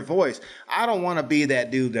tell it in their voice. I don't want to be that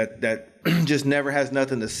dude that just never has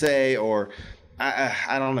nothing to say, or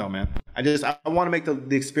I don't know, man. I want to make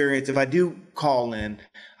the experience. If I do call in,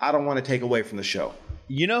 I don't want to take away from the show.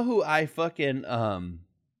 You know who I fucking...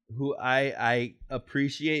 who I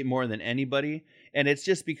appreciate more than anybody, and it's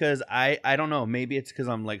just because I don't know, maybe it's because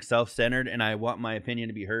I'm like self-centered and I want my opinion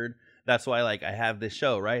to be heard. That's why, like, I have this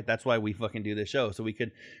show, right? That's why we fucking do this show, so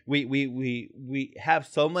we have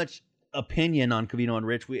so much opinion on Covino and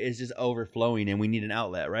Rich. It's just overflowing, and we need an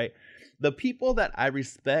outlet, right? The people that I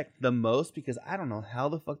respect the most, because I don't know how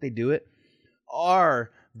the fuck they do it,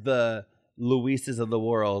 are the Luises of the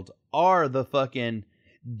world, are the fucking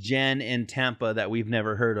Jen in Tampa that we've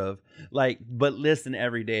never heard of, like, but listen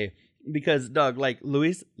every day, because dog, like,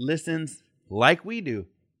 Luis listens like we do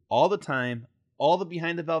all the time, all the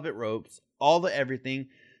behind the velvet ropes, all the everything.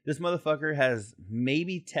 This motherfucker has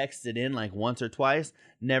maybe texted in like once or twice,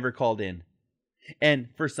 never called in. And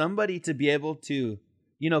for somebody to be able to,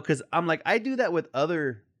 you know, because I'm like, I do that with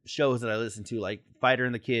other shows that I listen to, like Fighter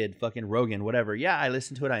and the Kid, fucking Rogan, whatever. Yeah, I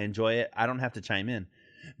listen to it. I enjoy it. I don't have to chime in.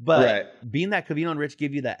 But being that Covino and Rich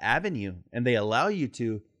give you that avenue and they allow you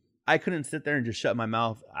to, I couldn't sit there and just shut my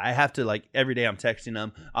mouth. I have to, like, every day I'm texting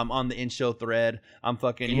them. I'm on the in-show thread. I'm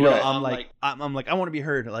fucking, you know, I'm like, I want to be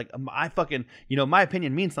heard. Like, I fucking, you know, my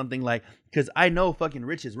opinion means something, like, because I know fucking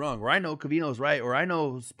Rich is wrong, or I know Covino's right, or I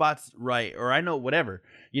know Spot's right, or I know whatever.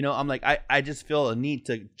 You know, I'm like, I just feel a need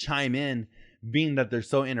to chime in, being that they're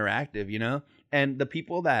so interactive, you know? And the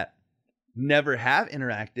people that never have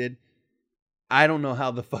interacted, I don't know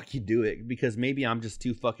how the fuck you do it, because maybe I'm just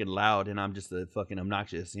too fucking loud and I'm just a fucking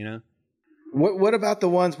obnoxious, you know? What about the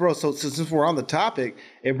ones, bro? So since we're on the topic,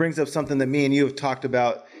 it brings up something that me and you have talked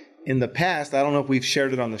about in the past. I don't know if we've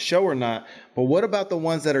shared it on the show or not, but what about the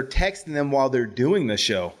ones that are texting them while they're doing the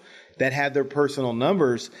show, that have their personal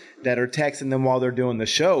numbers, that are texting them while they're doing the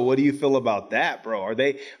show? What do you feel about that, bro?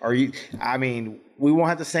 I mean, we won't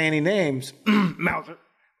have to say any names, Mouser.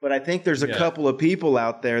 But I think there's a couple of people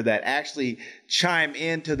out there that actually chime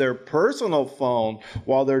into their personal phone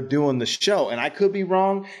while they're doing the show. And I could be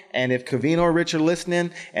wrong. And if Covino or Rich are listening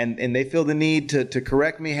and they feel the need to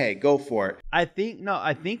correct me, hey, go for it. I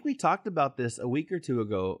think we talked about this a week or two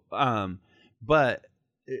ago. But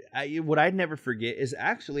what I'd never forget is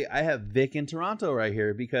actually I have Vic in Toronto right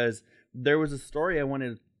here, because there was a story I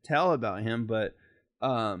wanted to tell about him. But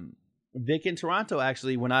Vic in Toronto,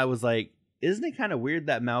 actually, when I was like, isn't it kind of weird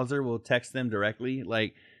that Mouser will text them directly?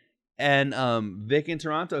 Like, and Vic in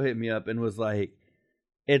Toronto hit me up and was like,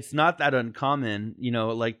 it's not that uncommon, you know,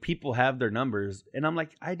 like people have their numbers. And I'm like,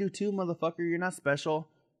 I do too, motherfucker. You're not special.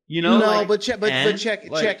 You know, no, like, but check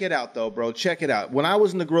it out though, bro. Check it out. When I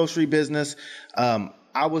was in the grocery business,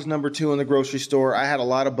 I was number 2 in the grocery store. I had a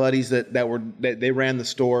lot of buddies that they ran the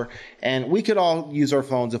store, and we could all use our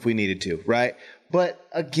phones if we needed to, right? But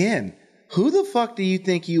again, who the fuck do you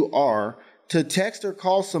think you are to text or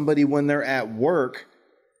call somebody when they're at work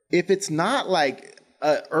if it's not like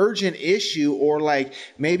an urgent issue, or like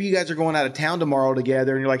maybe you guys are going out of town tomorrow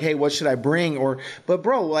together and you're like, hey, what should I bring? But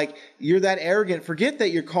bro, like, you're that arrogant. Forget that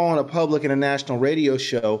you're calling a public and a national radio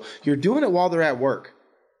show. You're doing it while they're at work.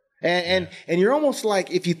 And you're almost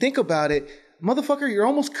like, if you think about it, motherfucker, you're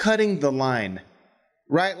almost cutting the line,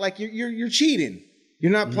 right? Like you're cheating.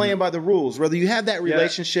 You're not playing by the rules, whether you have that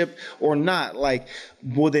relationship or not. Like,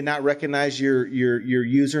 would they not recognize your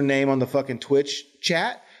username on the fucking Twitch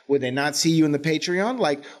chat? Would they not see you in the Patreon?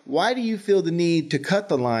 Like, why do you feel the need to cut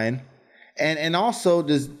the line? And also,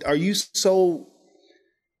 are you so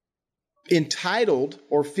entitled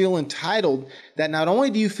or feel entitled that not only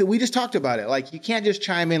do you feel, we just talked about it, like you can't just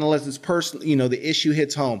chime in unless it's personal, you know, the issue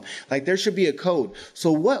hits home. Like, there should be a code.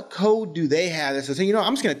 So what code do they have that says, hey, you know,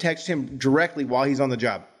 I'm just going to text him directly while he's on the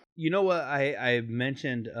job? You know what I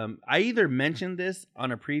mentioned? I either mentioned this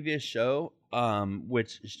on a previous show,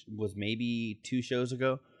 which was maybe 2 shows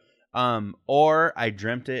ago, or I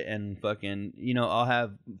dreamt it, and fucking, you know, I'll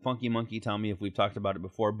have Funky Monkey tell me if we've talked about it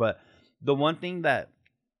before. But the one thing that,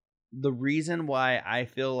 the reason why I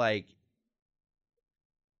feel like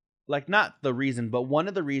not the reason, but one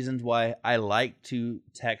of the reasons why I like to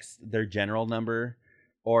text their general number,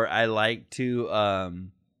 or I like to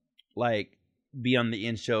like be on the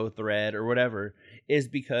in-show thread or whatever, is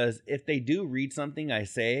because if they do read something I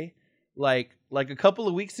say, like a couple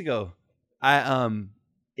of weeks ago,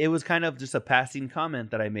 it was kind of just a passing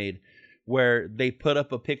comment that I made where they put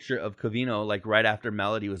up a picture of Covino like right after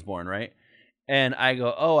Melody was born, right? And I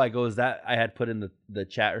go, is that, I had put in the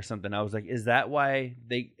chat or something. I was like, is that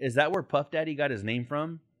where Puff Daddy got his name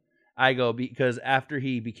from? I go, because after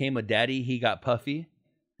he became a daddy, he got puffy.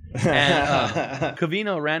 And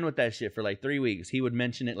Covino ran with that shit for like 3 weeks. He would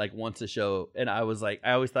mention it like once a show. And I was like,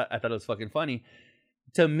 I thought it was fucking funny.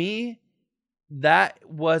 To me, that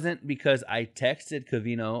wasn't because I texted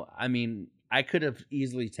Covino. I mean, I could have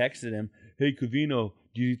easily texted him, hey, Covino,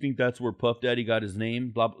 do you think that's where Puff Daddy got his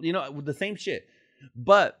name? Blah, blah, you know, with the same shit.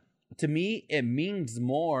 But to me, it means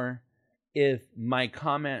more if my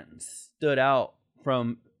comment stood out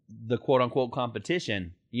from the quote unquote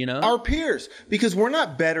competition. You know, our peers, because we're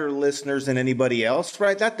not better listeners than anybody else,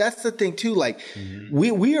 right? That's the thing too. Like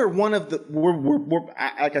we are one of the we're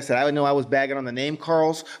like I said, I know I was bagging on the name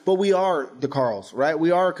Carls, but we are the Carls, right?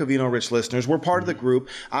 We are Covino Rich listeners. We're part of the group.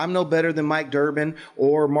 I'm no better than Mike Durbin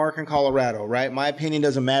or Mark in Colorado, right? My opinion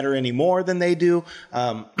doesn't matter any more than they do.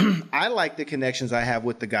 I like the connections I have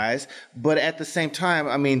with the guys, but at the same time,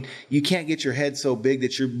 I mean, you can't get your head so big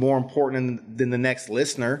that you're more important than the next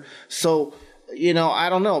listener. So, you know, I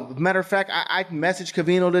don't know. Matter of fact, I messaged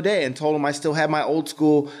Covino today and told him I still have my old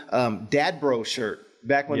school Dad Bro shirt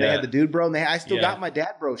back when they had the Dude Bro. And I still got my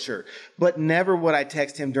Dad Bro shirt. But never would I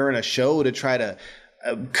text him during a show to try to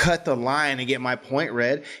cut the line and get my point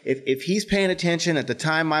read. If he's paying attention at the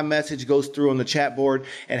time my message goes through on the chat board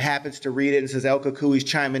and happens to read it and says El Cucui's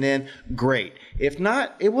chiming in, great. If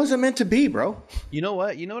not, it wasn't meant to be, bro. You know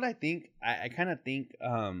what? You know what I think? I kind of think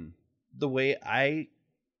the way I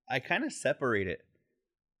kind of separate it.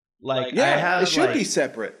 Like, I have, it should be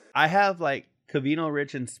separate. I have like Covino,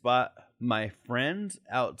 Rich, and Spot, my friends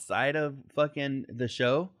outside of fucking the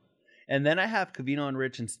show, and then I have Covino and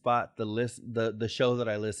Rich and Spot the show that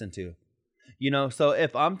I listen to. You know, so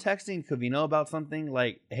if I'm texting Covino about something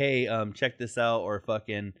like, "Hey, check this out," or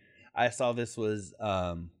 "Fucking, I saw this was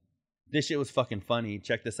this shit was fucking funny.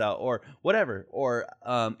 Check this out," or whatever, or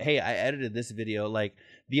 "Hey, I edited this video." Like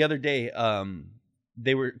the other day,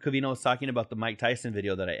 Covino was talking about the Mike Tyson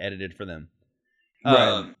video that I edited for them.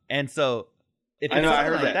 Right. And so if it's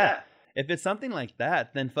something like that, if it's something like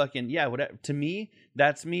that, then fucking, yeah, whatever. To me,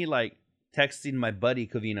 that's me like texting my buddy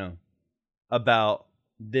Covino about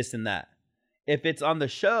this and that. If it's on the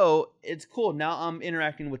show, it's cool. Now I'm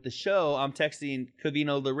interacting with the show. I'm texting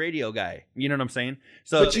Covino, the radio guy. You know what I'm saying?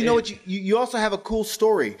 So, but you know what? You also have a cool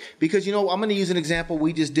story because, you know, I'm going to use an example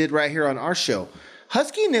we just did right here on our show.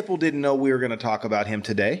 Husky Nipple didn't know we were going to talk about him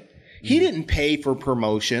today. He didn't pay for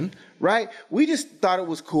promotion, right? We just thought it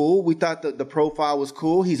was cool. We thought the profile was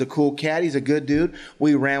cool. He's a cool cat. He's a good dude.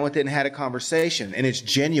 We ran with it and had a conversation, and it's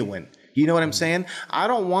genuine. You know what I'm saying? I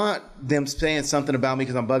don't want them saying something about me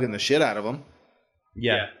because I'm bugging the shit out of them.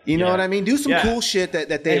 Yeah. You know what I mean? Do some cool shit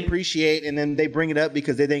that they appreciate, and then they bring it up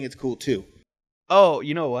because they think it's cool too. Oh,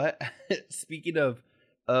 you know what? Speaking of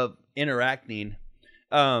interacting,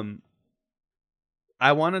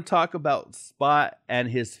 I want to talk about Spot and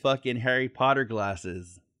his fucking Harry Potter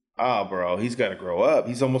glasses. Oh, bro, he's got to grow up.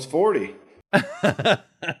 He's almost 40.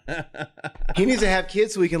 He needs to have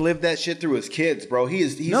kids so he can live that shit through his kids, bro.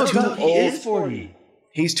 He's too old. He is 40.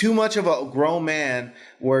 He's too much of a grown man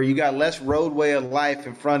where you got less roadway of life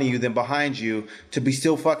in front of you than behind you to be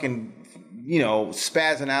still fucking, you know,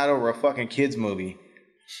 spazzing out over a fucking kids movie.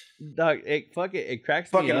 Dog, it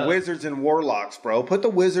cracks me up. Fucking wizards and warlocks, bro. Put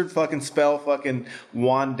the wizard fucking spell fucking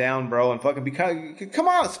wand down, bro, and fucking come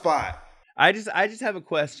on, Spot. I just have a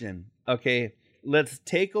question. Okay, let's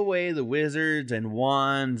take away the wizards and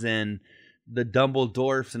wands and the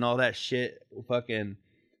Dumbledorfs and all that shit. Fucking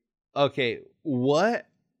okay. What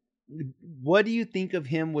do you think of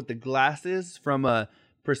him with the glasses from a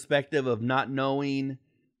perspective of not knowing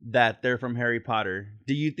that they're from Harry Potter?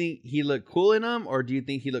 Do you think he looked cool in them, or do you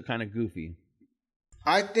think he looked kind of goofy?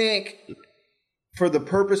 I think for the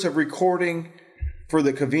purpose of recording for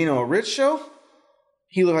the Covino Rich show,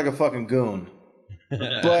 he looked like a fucking goon.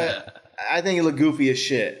 But I think he looked goofy as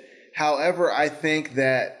shit. However, I think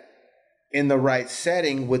that in the right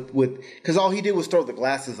setting with because all he did was throw the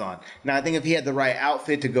glasses on. Now, I think if he had the right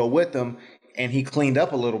outfit to go with them and he cleaned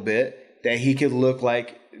up a little bit, that he could look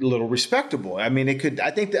like a little respectable. I mean, it could.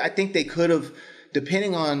 I think they could have,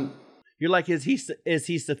 depending on. You're like, is he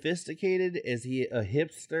sophisticated? Is he a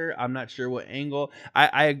hipster? I'm not sure what angle.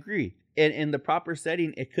 I agree. In the proper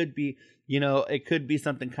setting, it could be, you know, it could be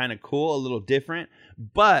something kind of cool, a little different.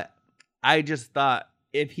 But I just thought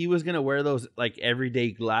if he was gonna wear those like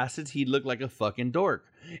everyday glasses, he'd look like a fucking dork.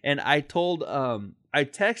 And I told, I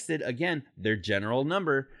texted again their general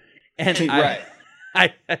number, and right.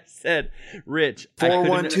 I said, Rich,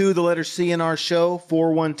 412 the letter C in our show.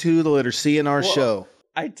 412 the letter C in our show.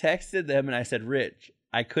 I texted them and I said, Rich,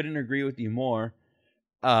 I couldn't agree with you more.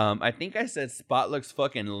 I think I said Spot looks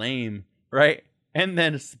fucking lame, right? And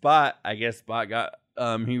then Spot got,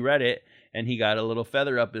 he read it and he got a little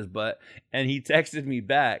feather up his butt and he texted me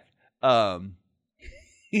back.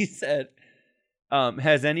 He said,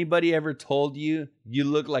 has anybody ever told you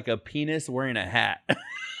look like a penis wearing a hat?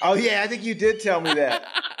 Oh yeah, I think you did tell me that.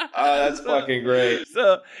 Oh, that's fucking great.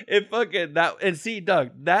 So it fucking that, and see, Doug,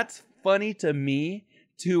 that's funny to me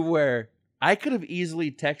to where I could have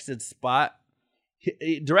easily texted Spot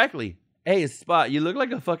directly. Hey, Spot, you look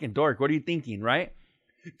like a fucking dork. What are you thinking, right?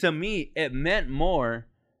 To me, it meant more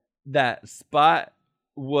that Spot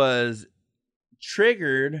was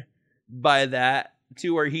triggered by that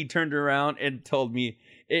to where he turned around and told me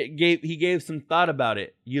he gave some thought about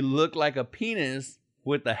it. You look like a penis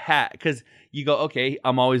with a hat, because you go, okay,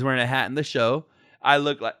 I'm always wearing a hat in the show. I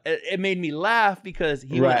look like it made me laugh because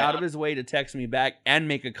he went out of his way to text me back and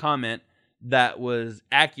make a comment that was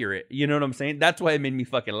accurate. You know what I'm saying? That's why it made me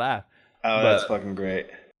fucking laugh. Oh, that's fucking great.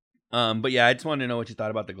 But yeah, I just wanted to know what you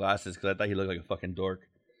thought about the glasses because I thought he looked like a fucking dork.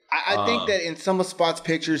 I think that in some of Spot's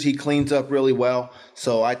pictures, he cleans up really well.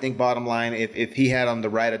 So I think bottom line, if he had on the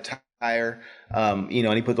right attire, and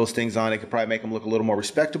he put those things on, it could probably make him look a little more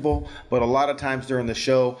respectable. But a lot of times during the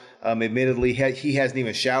show, admittedly, he hasn't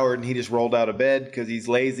even showered and he just rolled out of bed because he's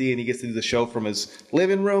lazy and he gets to do the show from his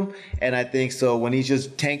living room. And I think so when he's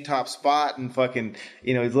just tank top Spot and fucking,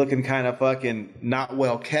 he's looking kind of fucking not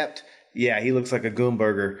well kept. Yeah, he looks like a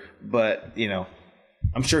goonburger. But,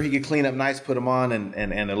 I'm sure he could clean up nice, put them on, and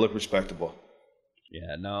it look respectable.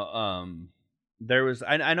 Yeah, no. There was.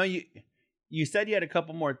 I know you said you had a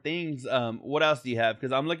couple more things. What else do you have?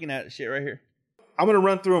 Because I'm looking at shit right here. I'm gonna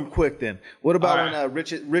run through them quick. Then what about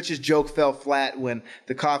when Rich's joke fell flat when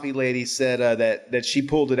the coffee lady said that she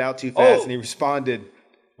pulled it out too fast, and he responded,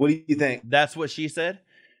 "What do you think?" That's what she said.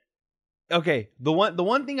 Okay, the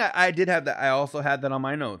one thing I did have that I also had that on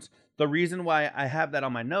my notes. The reason why I have that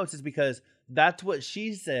on my notes is because that's what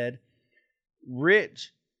she said.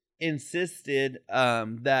 Rich insisted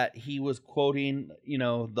that he was quoting,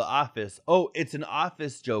 The Office. Oh, it's an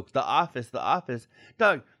Office joke. The Office.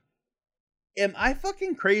 Doug, am I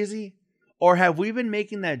fucking crazy? Or have we been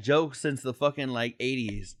making that joke since the fucking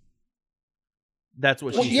 80s? That's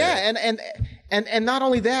what she said. Yeah, and not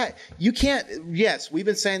only that, you can't. Yes, we've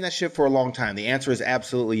been saying that shit for a long time. The answer is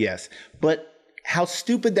absolutely yes. But how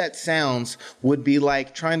stupid that sounds would be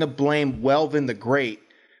like trying to blame Welvin the Great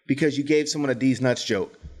because you gave someone a D's nuts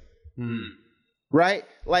joke. Right?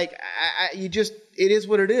 Like, it is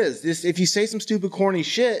what it is. If you say some stupid, corny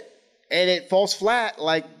shit and it falls flat,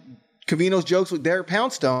 like Covino's jokes with Derek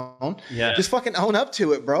Poundstone, just fucking own up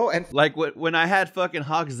to it, bro. And like when I had fucking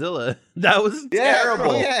Hawkzilla, that was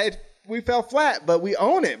terrible. Bro, we fell flat, but we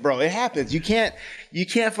own it, bro. It happens. You can't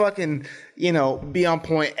fucking, be on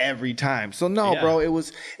point every time. So no, bro, it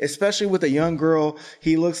was, especially with a young girl,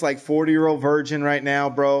 he looks like 40-year-old virgin right now,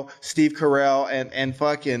 bro. Steve Carell and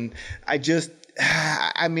fucking, I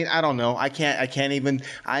don't know. I can't even,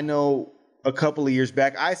 I know a couple of years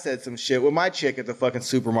back, I said some shit with my chick at the fucking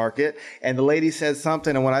supermarket, and the lady said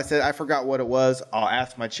something, and when I said I forgot what it was, I'll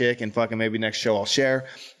ask my chick, and fucking maybe next show I'll share.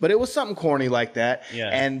 But it was something corny like that,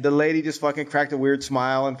 and the lady just fucking cracked a weird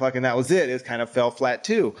smile, and fucking that was it. It kind of fell flat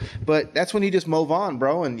too. But that's when you just move on,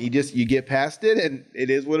 bro, and you get past it, and it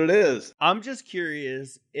is what it is. I'm just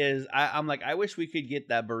curious. I'm like, I wish we could get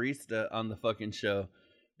that barista on the fucking show,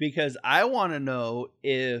 because I want to know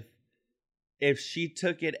if she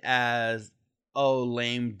took it as, oh,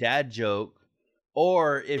 lame dad joke,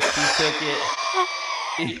 or if she took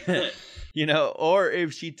it, or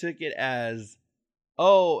if she took it as,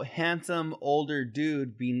 oh, handsome older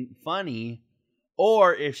dude being funny,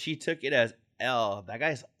 or if she took it as, oh, that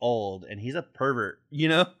guy's old and he's a pervert,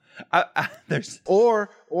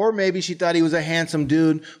 Or maybe she thought he was a handsome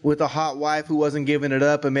dude with a hot wife who wasn't giving it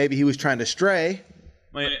up, and maybe he was trying to stray.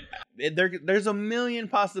 There's a million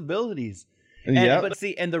possibilities. But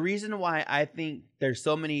see, and the reason why I think there's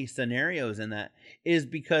so many scenarios in that is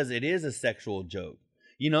because it is a sexual joke.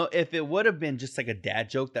 If it would have been just like a dad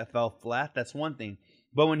joke that fell flat, that's one thing.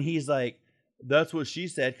 But when he's like, that's what she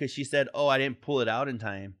said, because she said, oh, I didn't pull it out in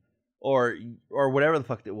time, or whatever the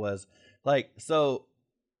fuck it was. Like, so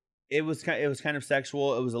it was kind of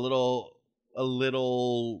sexual. It was a little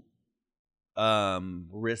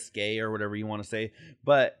risque or whatever you want to say.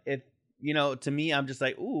 But if, to me, I'm just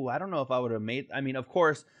like, ooh, I don't know if I would have made. I mean, of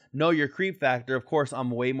course, know your creep factor. Of course,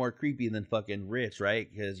 I'm way more creepy than fucking Rich, right?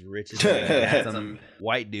 Because Rich is some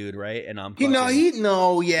white dude, right? And I'm fucking, but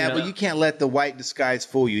you can't let the white disguise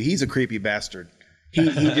fool you. He's a creepy bastard.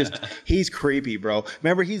 He's creepy, bro.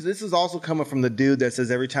 Remember, this is also coming from the dude that says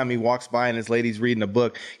every time he walks by and his lady's reading a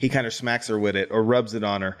book, he kind of smacks her with it or rubs it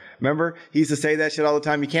on her. Remember, he used to say that shit all the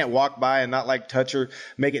time. You can't walk by and not like touch her,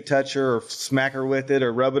 make it touch her, or smack her with it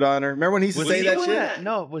or rub it on her. Remember when he used to say that shit?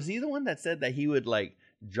 No, was he the one that said that he would like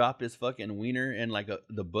drop his fucking wiener in like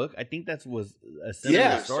the book? I think that was a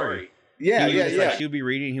similar story. Yeah. Like, she would be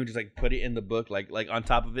reading, he would just like put it in the book, like on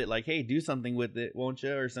top of it, like, hey, do something with it, won't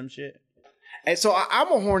you, or some shit. And so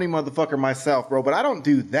I'm a horny motherfucker myself, bro, but I don't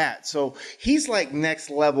do that. So he's like next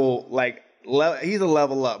level, he's a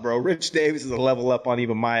level up, bro. Rich Davis is a level up on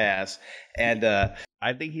even my ass. And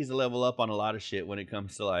I think he's a level up on a lot of shit when it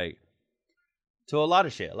comes to like To a lot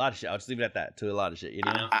of shit. I'll just leave it at that. To a lot of shit, you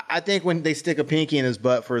know? I think when they stick a pinky in his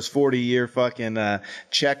butt for his 40-year fucking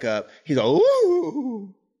checkup, he's like,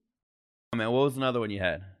 ooh. Oh, man, what was another one you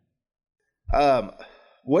had?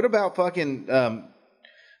 What about fucking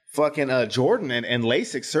Jordan and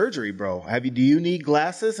LASIK surgery, bro? Do you need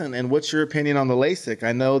glasses? And what's your opinion on the LASIK?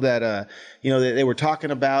 I know that they were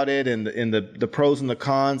talking about it and the pros and the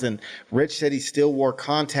cons. And Rich said he still wore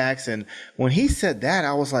contacts. And when he said that,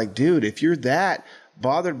 I was like, dude, if you're that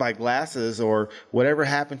bothered by glasses or whatever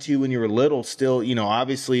happened to you when you were little, still,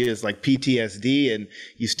 obviously is like PTSD, and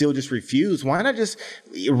you still just refuse. Why not just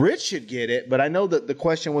Rich should get it? But I know that the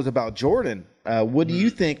question was about Jordan. What do you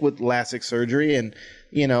think with LASIK surgery? And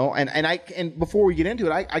and before we get into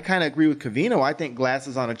it, I kind of agree with Covino. I think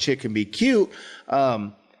glasses on a chick can be cute,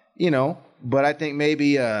 but I think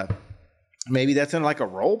maybe that's in like a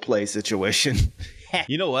role play situation.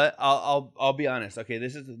 You know what? I'll be honest. Okay,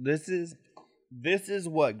 this is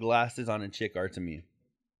what glasses on a chick are to me.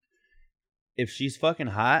 If she's fucking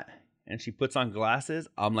hot and she puts on glasses,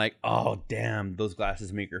 I'm like, oh damn, those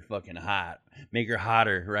glasses make her fucking hot, make her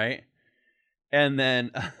hotter, right? And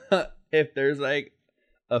then if there's like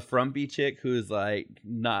a frumpy chick who's like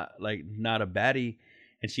not a baddie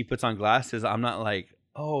and she puts on glasses, I'm not like,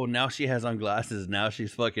 oh, now she has on glasses, now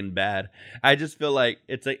she's fucking bad. I just feel like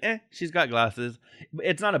it's like, she's got glasses.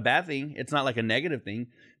 It's not a bad thing. It's not like a negative thing,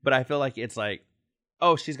 but I feel like it's like,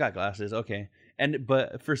 oh, she's got glasses, okay.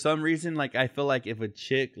 But for some reason, like, I feel like if a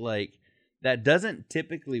chick like that doesn't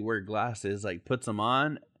typically wear glasses, like puts them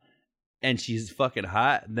on and she's fucking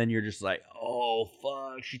hot, then you're just like, oh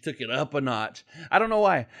fuck, she took it up a notch. I don't know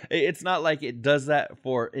why. It's not like it does that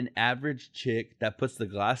for an average chick that puts the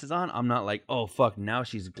glasses on. I'm not like, oh fuck, now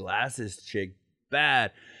she's glasses chick,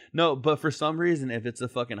 bad. No, but for some reason, if it's a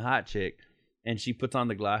fucking hot chick and she puts on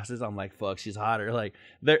the glasses, I'm like, fuck, she's hotter. Like,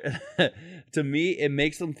 to me, it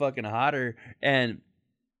makes them fucking hotter. And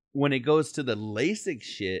when it goes to the LASIK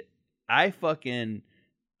shit, I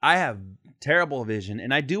have terrible vision,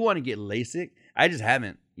 and I do want to get LASIK. I just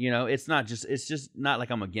haven't. It's just not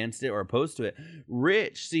like I'm against it or opposed to it.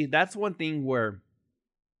 Rich, see, that's one thing where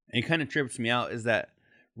it kind of trips me out is that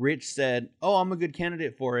Rich said, oh, I'm a good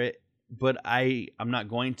candidate for it, but I'm not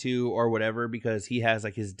going to or whatever because he has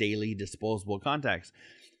like his daily disposable contacts.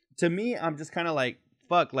 To me, I'm just kind of like,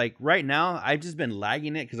 fuck, like right now, I've just been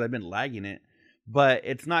lagging it because I've been lagging it, but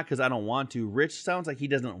it's not because I don't want to. Rich sounds like he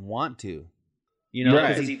doesn't want to. Right.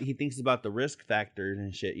 Because he thinks about the risk factors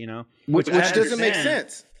and shit, Which doesn't make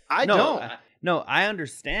sense. I don't. I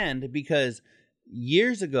understand because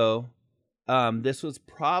years ago, this was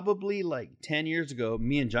probably like 10 years ago,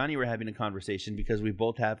 me and Johnny were having a conversation because we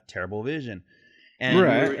both have terrible vision. And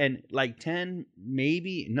right. And like 10,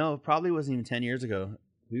 maybe, no, it probably wasn't even 10 years ago.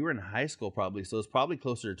 We were in high school probably, so it's probably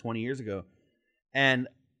closer to 20 years ago. And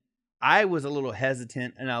I was a little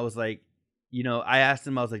hesitant, and I was like, I asked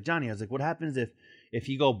him, I was like, Johnny, I was like, what happens if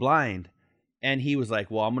you go blind? And he was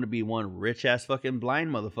like, well, I'm going to be one rich ass fucking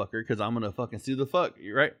blind motherfucker because I'm going to fucking sue the fuck.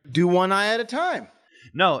 Right? Do one eye at a time.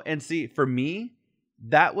 No. And see, for me,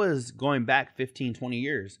 that was going back 15, 20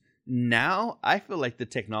 years. Now I feel like the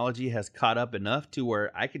technology has caught up enough to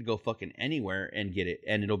where I could go fucking anywhere and get it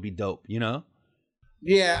and it'll be dope,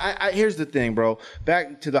 Yeah, here's the thing, bro.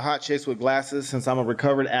 Back to the hot chicks with glasses. Since I'm a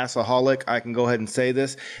recovered assaholic, I can go ahead and say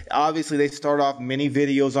this. Obviously, they start off many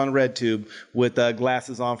videos on RedTube with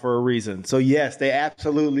glasses on for a reason. So, yes, they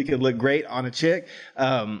absolutely could look great on a chick.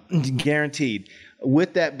 Guaranteed.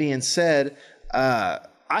 With that being said, I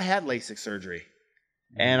had LASIK surgery.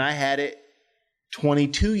 And I had it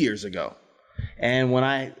 22 years ago. And when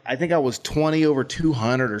I think I was 20 over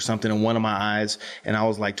 200 or something in one of my eyes, and I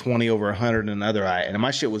was like 20 over 100 in another eye, and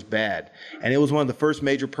my shit was bad. And it was one of the first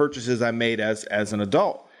major purchases I made as an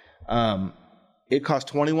adult. It cost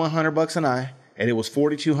 $2,100 an eye, and it was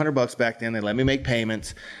 $4,200 back then. They let me make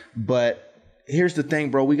payments. But here's the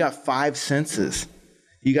thing, bro. We got 5 senses.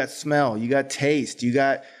 You got smell, you got taste, you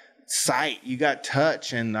got sight, you got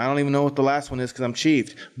touch, and I don't even know what the last one is because I'm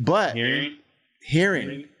chiefed. But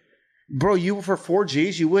hearing. Bro, for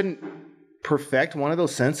 4Gs, you wouldn't perfect one of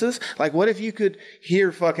those senses? Like, what if you could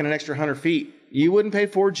hear fucking an extra 100 feet? You wouldn't pay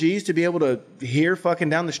 4Gs to be able to hear fucking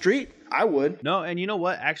down the street? I would. No, and you know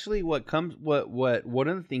what? Actually, one of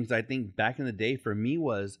the things I think back in the day for me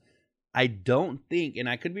was, I don't think, and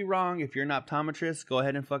I could be wrong, if you're an optometrist, go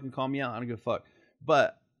ahead and fucking call me out. I don't give a fuck.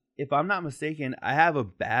 But if I'm not mistaken, I have a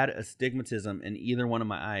bad astigmatism in either one of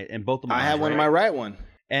my eyes, and both of my eyes. I have one in my right one.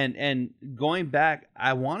 And going back,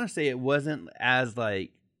 I want to say it wasn't as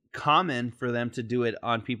like common for them to do it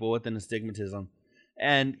on people with an astigmatism.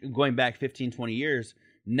 And going back 15, 20 years,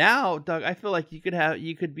 Now, Doug, I feel like you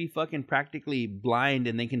could be fucking practically blind,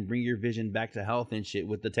 and they can bring your vision back to health and shit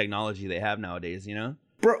with the technology they have nowadays. You know.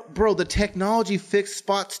 Bro, the technology fixed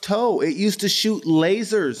Spot's toe. It used to shoot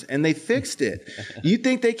lasers, and they fixed it. You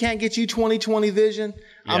think they can't get you 20/20 vision?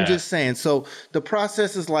 Yeah. I'm just saying. So the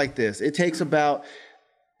process is like this. It takes about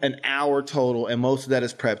an hour total, and most of that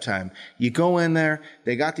is prep time. You go in there.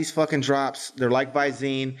 They got these fucking drops. They're like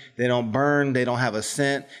Visine. They don't burn. They don't have a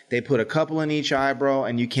scent. They put a couple in each eyebrow,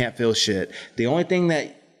 and you can't feel shit. The only thing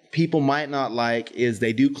that people might not like is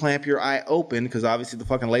they do clamp your eye open, because obviously the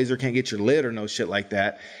fucking laser can't get your lid or no shit like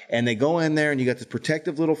that. And they go in there and you got this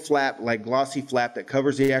protective little flap, like glossy flap that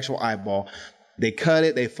covers the actual eyeball. They cut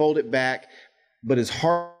it, they fold it back. But as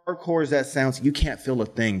hardcore as that sounds, you can't feel a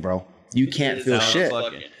thing, bro. You can't feel shit.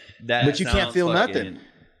 But you can't feel nothing.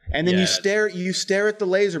 And then you stare at the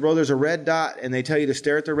laser, bro. There's a red dot, and they tell you to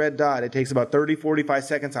stare at the red dot. It takes about 30, 45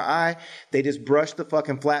 seconds an eye. They just brush the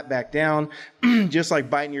fucking flap back down. Just like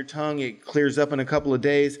biting your tongue, it clears up in a couple of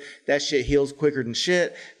days. That shit heals quicker than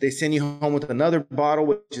shit. They send you home with another bottle,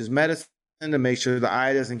 which is medicine, to make sure the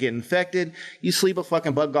eye doesn't get infected. You sleep with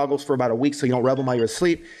fucking bug goggles for about a week so you don't rub them while you're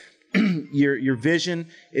asleep. Your vision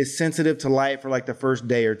is sensitive to light for like the first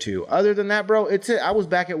day or two. Other than that, bro, it's it. I was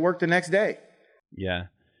back at work the next day. Yeah,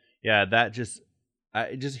 that just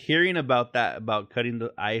hearing about that, about cutting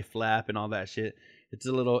the eye flap and all that shit,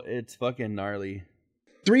 it's fucking gnarly.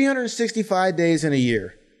 365 days in a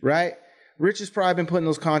year, right? Rich has probably been putting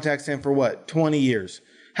those contacts in for what, 20 years?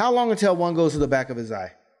 How long until one goes to the back of his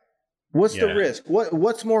eye? What's the risk?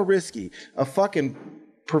 What's more risky? A fucking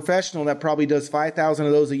professional that probably does 5,000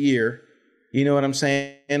 of those a year, you know what I'm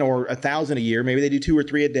saying? Or 1,000 a year. Maybe they do 2 or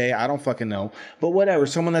 3 a day. I don't fucking know. But whatever.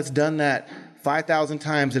 Someone that's done that 5,000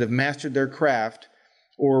 times, that have mastered their craft,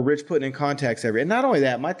 or Rich putting in contacts every. And not only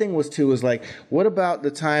that, my thing was like, what about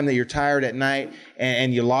the time that you're tired at night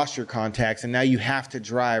and you lost your contacts and now you have to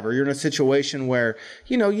drive, or you're in a situation where,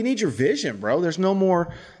 you need your vision, bro. There's no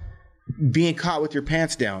more being caught with your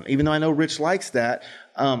pants down, even though I know Rich likes that.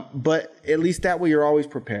 But at least that way you're always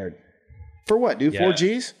prepared. For what, dude? 4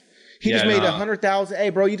 G's? He just made 100,000. Hey,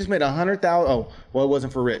 bro, you just made 100,000. Oh, well, it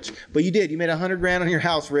wasn't for Rich, but you did. You made 100 grand on your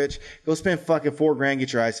house, Rich. Go spend fucking 4 grand,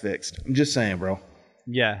 get your eyes fixed. I'm just saying, bro.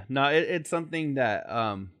 Yeah, no, it's something that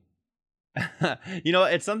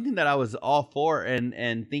it's something that I was all for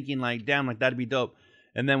and thinking like, damn, like that'd be dope.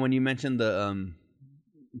 And then when you mentioned the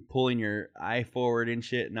pulling your eye forward and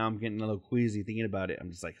shit, now I'm getting a little queasy thinking about it. I'm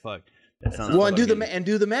just like, fuck. That sounds well, and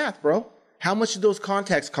do the math, bro. How much did those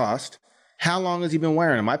contacts cost? How long has he been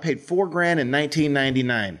wearing them? I paid $4 grand in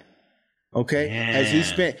 1999. Okay, yeah.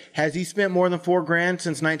 Has he spent more than $4 grand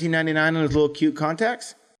since 1999 on his little cute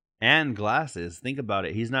contacts and glasses? Think about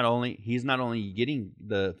it. He's not only getting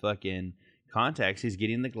the fucking contacts, he's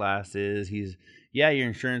getting the glasses. Your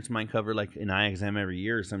insurance might cover like an eye exam every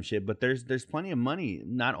year or some shit, but there's plenty of money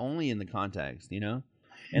not only in the contacts,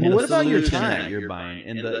 And what about your time that you're buying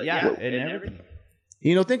and and everything.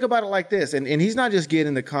 Think about it like this, and he's not just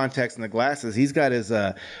getting the contacts and the glasses. He's got his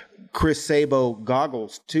Chris Sabo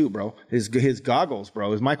goggles too, bro. His goggles,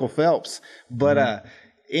 bro. His Michael Phelps. But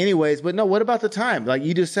anyways, but no. What about the time? Like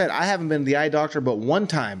you just said, I haven't been to the eye doctor but one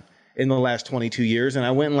time in the last 22 years, and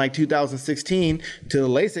I went in like 2016 to the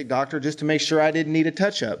LASIK doctor just to make sure I didn't need a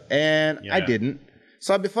touch up, and I didn't.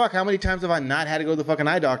 So I'd be how many times have I not had to go to the fucking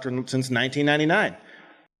eye doctor since 1999?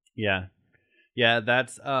 Yeah,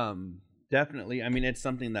 that's definitely. I mean, it's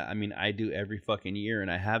something that I do every fucking year, and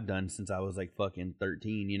I have done since I was like fucking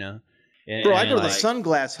 13. Bro, I go to the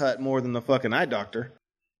Sunglass Hut more than the fucking eye doctor.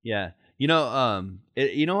 Yeah, you know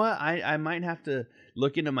what? I might have to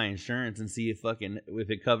look into my insurance and see if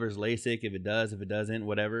it covers LASIK, if it does, if it doesn't,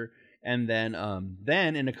 whatever. And then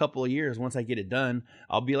in a couple of years, once I get it done,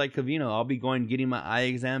 I'll be like Covino. I'll be getting my eye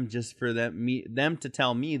exam just for them to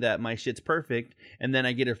tell me that my shit's perfect, and then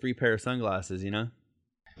I get a free pair of sunglasses.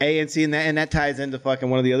 Hey, and that ties into fucking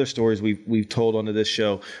one of the other stories we've told onto this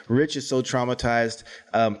show. Rich is so traumatized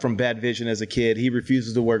from bad vision as a kid, he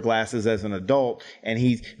refuses to wear glasses as an adult, and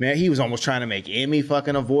he was almost trying to make Emmy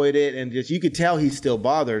fucking avoid it, and just you could tell he's still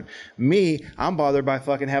bothered. Me, I'm bothered by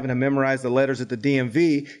fucking having to memorize the letters at the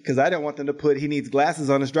DMV because I don't want them to put he needs glasses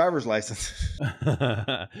on his driver's license.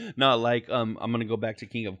 No, like I'm gonna go back to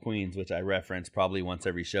King of Queens, which I reference probably once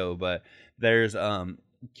every show, but there's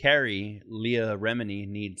Carrie, Leah Remini,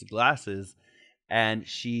 needs glasses, and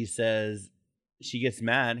she says she gets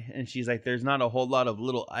mad, and she's like, "There's not a whole lot of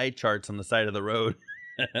little eye charts on the side of the road."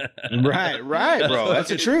 right, bro. That's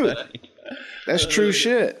the truth. That's true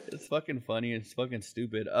shit. It's fucking funny. It's fucking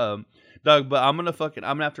stupid. Doug, but I'm gonna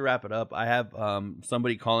have to wrap it up. I have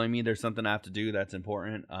somebody calling me. There's something I have to do that's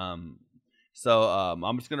important. So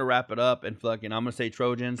I'm just gonna wrap it up and fucking I'm gonna say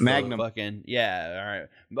Trojans. So Magnum. fucking yeah. All right.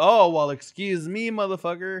 Oh well, excuse me,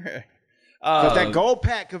 motherfucker. But that gold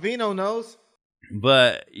pack, Covino knows.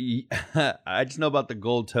 But I just know about the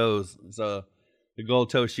gold toes. So the gold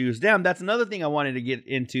toe shoes. Damn, that's another thing I wanted to get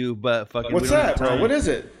into. But fucking What's that, bro? What is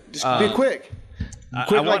it? Just be quick.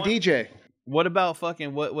 Quick like DJ. What about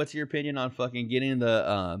fucking what's your opinion on fucking getting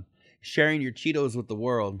the sharing your Cheetos with the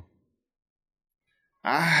world?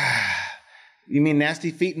 You mean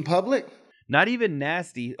nasty feet in public? Not even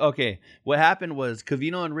nasty. Okay, what happened was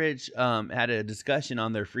Covino and Rich had a discussion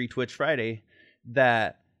on their Free Twitch Friday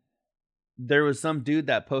that there was some dude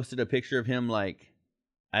that posted a picture of him like,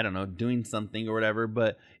 I don't know, doing something or whatever,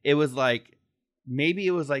 but it was like, maybe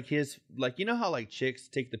it was like his, like, you know how like chicks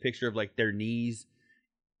take the picture of like their knees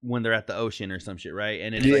when they're at the ocean or some shit, right?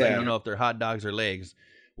 And it's like, you don't know if they're hot dogs or legs.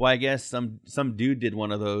 Well, I guess some dude did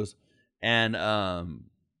one of those and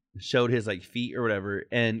showed his like feet or whatever,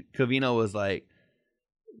 and Covino was like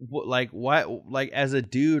why, like as a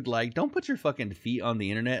dude, like don't put your fucking feet on the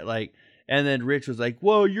internet, like. And then Rich was like,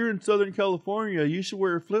 whoa, you're in Southern California, you should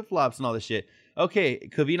wear flip-flops and all this shit. Okay,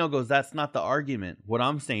 Covino goes, that's not the argument. What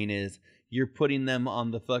I'm saying is you're putting them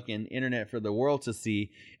on the fucking internet for the world to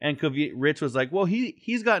see. And Rich was like, well,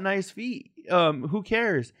 he's got nice feet, who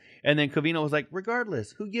cares? And then Covino was like,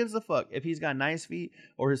 regardless, who gives a fuck if he's got nice feet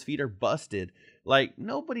or his feet are busted? Like,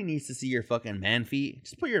 nobody needs to see your fucking man feet.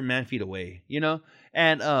 Just put your man feet away, you know?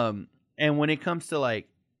 And when it comes to like,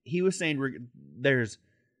 he was saying there's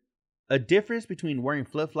a difference between wearing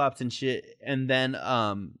flip-flops and shit and then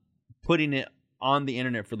putting it on the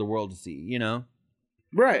internet for the world to see, you know?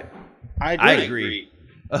 Right. I agree.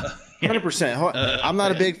 100%. I'm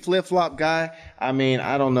not a big flip-flop guy. I mean,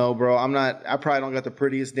 I don't know, bro. I probably don't got the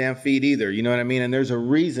prettiest damn feet either. You know what I mean? And there's a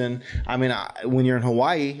reason. I mean, when you're in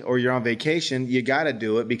Hawaii or you're on vacation, you got to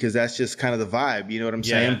do it because that's just kind of the vibe. You know what I'm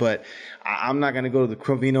saying? But I'm not going to go to the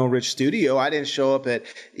Covino Rich studio. I didn't show up at,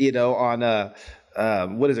 on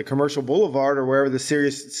what is it, Commercial Boulevard or wherever the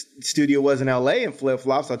Sirius studio was in LA in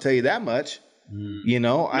flip-flops. I'll tell you that much. You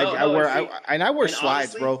know, I wear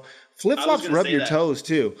slides, honestly, bro. Flip-flops rub your toes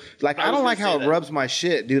too. Like, I don't like how it rubs my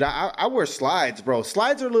shit, dude. I wear slides, bro.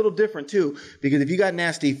 Slides are a little different too because if you got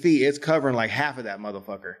nasty feet, it's covering like half of that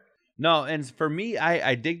motherfucker. No, and for me,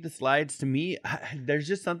 I dig the slides. To me, there's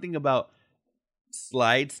just something about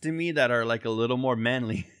slides to me that are like a little more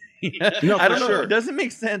manly. No, I don't know. sure. It doesn't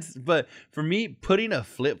make sense, but for me, putting a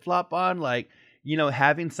flip flop on, like, you know,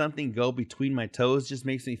 having something go between my toes just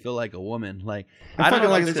makes me feel like a woman. Like, I don't know,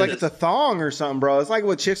 like it's like it's a thong or something, bro. It's like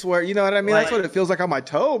what chicks wear. You know what I mean? Like, that's what it feels like on my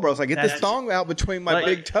toe, bro. It's like, get this thong out between my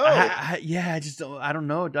big toe. I just don't. I don't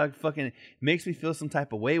know, dog. Fucking makes me feel some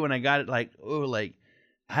type of way when I got it. Like, oh, like.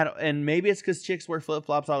 I don't, and maybe it's because chicks wear flip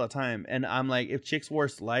flops all the time, and I'm like, if chicks wore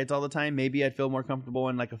slides all the time, maybe I'd feel more comfortable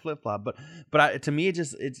in like a flip flop. But to me,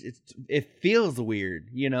 it feels weird,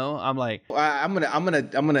 you know. I'm like, I'm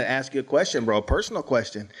gonna ask you a question, bro. A personal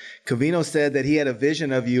question. Covino said that he had a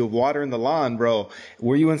vision of you watering the lawn, bro.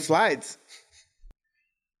 Were you in slides?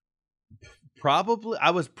 Probably.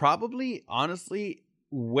 I was probably honestly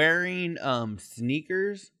wearing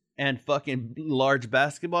sneakers and fucking large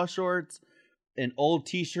basketball shorts. An old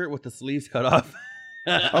T-shirt with the sleeves cut off.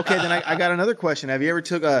 Okay, then I got another question. Have you ever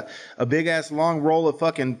took a big ass long roll of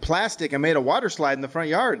fucking plastic and made a water slide in the front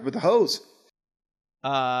yard with a hose?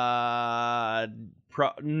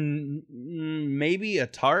 Maybe a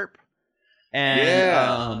tarp.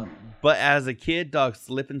 And but as a kid, dog,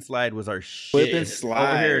 slip and slide was our shit. Slip and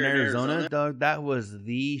slide over here in Arizona, dog. That was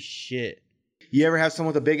the shit. You ever have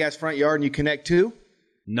someone with a big ass front yard and you connect two?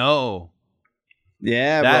 No.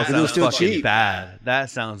 Yeah, that bro. It was still cheap. Bad.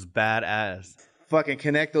 That sounds badass. Fucking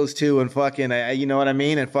connect those two and fucking, you know what I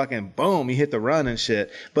mean? And fucking boom, you hit the run and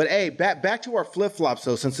shit. But hey, back to our flip flops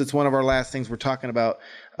though, since it's one of our last things we're talking about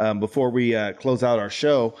before we close out our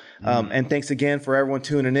show. And thanks again for everyone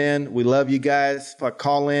tuning in. We love you guys.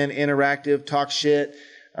 Call in, interactive, talk shit,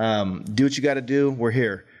 do what you got to do. We're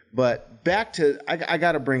here. But back to, I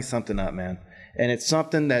got to bring something up, man. And it's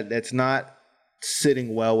something that's not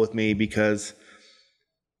sitting well with me because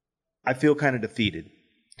I feel kind of defeated.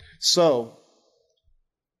 So,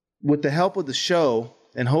 with the help of the show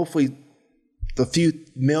and hopefully the few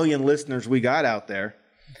million listeners we got out there.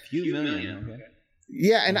 Few million. Okay.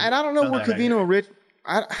 Yeah, and I don't know where Covino Rich,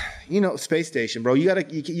 space station, bro. You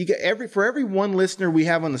get for every one listener we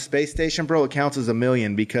have on the space station, bro, it counts as 1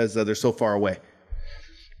 million because they're so far away.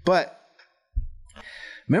 But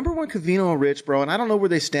remember when Covino and Rich, bro, and I don't know where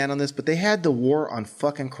they stand on this, but they had the war on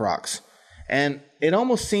fucking Crocs. And it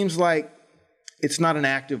almost seems like it's not an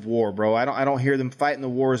active war, bro. I don't hear them fighting the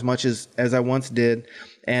war as much as I once did.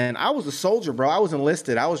 And I was a soldier, bro. I was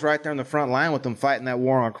enlisted. I was right there in the front line with them fighting that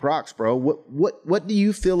war on Crocs, bro. What do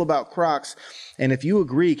you feel about Crocs? And if you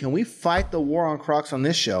agree, can we fight the war on Crocs on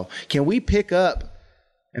this show? Can we pick up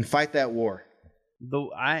and fight that war?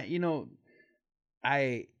 Though I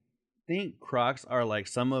think Crocs are like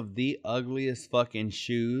some of the ugliest fucking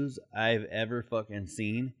shoes I've ever fucking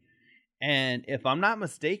seen. And if I'm not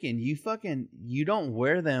mistaken, you don't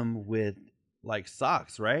wear them with like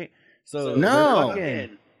socks, right? So no,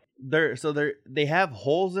 they have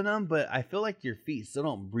holes in them, but I feel like your feet still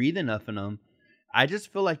don't breathe enough in them. I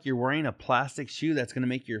just feel like you're wearing a plastic shoe that's gonna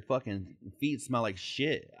make your fucking feet smell like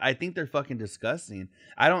shit. I think they're fucking disgusting.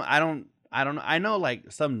 I don't know. I know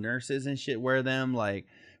like some nurses and shit wear them, like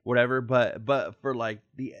whatever, but for like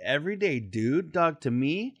the everyday dude, dog, to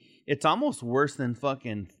me, it's almost worse than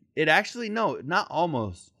fucking. It actually, no, not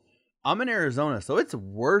almost. I'm in Arizona, so it's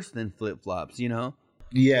worse than flip flops, you know.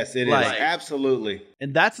 Yes, it is. Absolutely.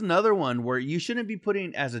 And that's another one where you shouldn't be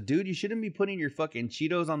putting, as a dude, you shouldn't be putting your fucking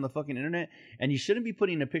Cheetos on the fucking internet, and you shouldn't be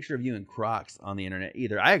putting a picture of you in Crocs on the internet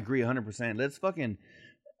either. I agree 100%. Let's fucking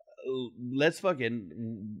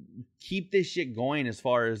keep this shit going as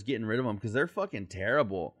far as getting rid of them, because they're fucking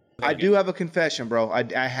terrible. I do have a confession, bro.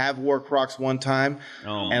 I have wore Crocs one time,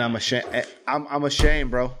 and I'm ashamed. I'm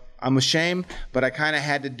ashamed, bro. I'm ashamed, but I kind of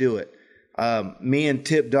had to do it. Me and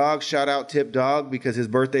Tip Dog, shout out Tip Dog because his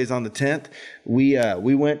birthday's on the 10th.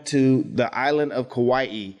 We went to the island of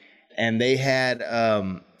Kauai, and they had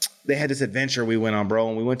this adventure we went on, bro.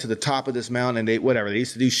 And we went to the top of this mountain, and they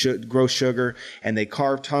used to grow sugar, and they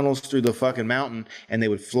carved tunnels through the fucking mountain, and they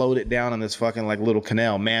would float it down on this fucking like little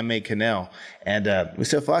canal, man-made canal. And we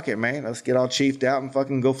said, fuck it, man. Let's get all chiefed out and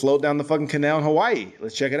fucking go float down the fucking canal in Hawaii.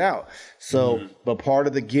 Let's check it out. So, but part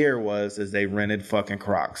of the gear is they rented fucking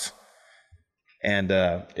Crocs. And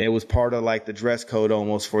it was part of like the dress code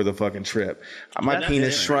almost for the fucking trip. My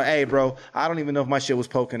penis shrunk. Hey, bro, I don't even know if my shit was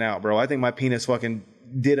poking out, bro. I think my penis fucking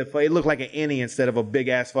it looked like an innie instead of a big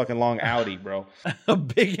ass fucking long Audi, bro. A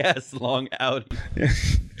big ass long Audi.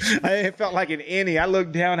 It felt like an innie. I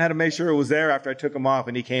looked down, had to make sure it was there after I took him off,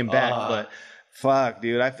 and he came back. But fuck,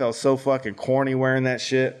 dude, I felt so fucking corny wearing that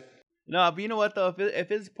shit. No, but you know what though?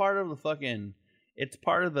 If it's part of the fucking, it's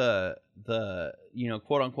part of the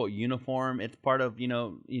quote unquote uniform. It's part of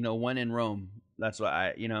when in Rome. That's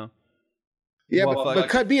what Yeah,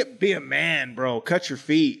 but be a man, bro. Cut your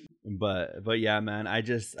feet. But yeah, man, I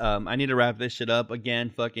just I need to wrap this shit up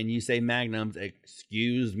again. Fucking you say magnums,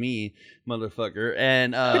 excuse me, motherfucker,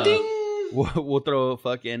 and we'll throw a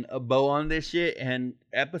fucking bow on this shit. And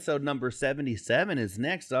episode number 77 is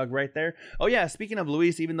next, dog, right there. Oh yeah, speaking of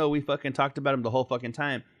Luis, even though we fucking talked about him the whole fucking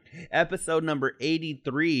time, episode number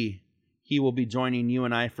 83, he will be joining you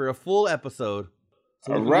and I for a full episode.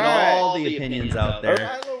 So we can get all the opinions out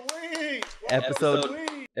there.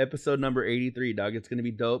 Episode number 83, dog. It's gonna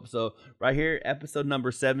be dope. So right here, episode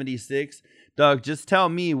number 76, dog. Just tell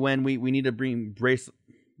me when we need to bring Baseline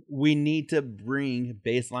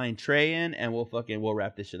Trey in, and we'll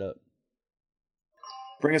wrap this shit up.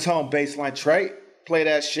 Bring us home, Baseline Trey. Play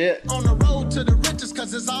that shit. On the road to the riches,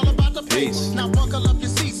 cause it's all about the peace. Now buckle up your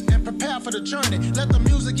seats and prepare for the journey. Let the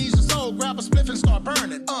music ease your soul, grab a spliff and start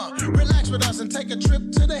burning. Relax with us and take a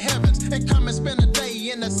trip to the heavens, and come and spend a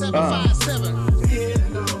day in the 757.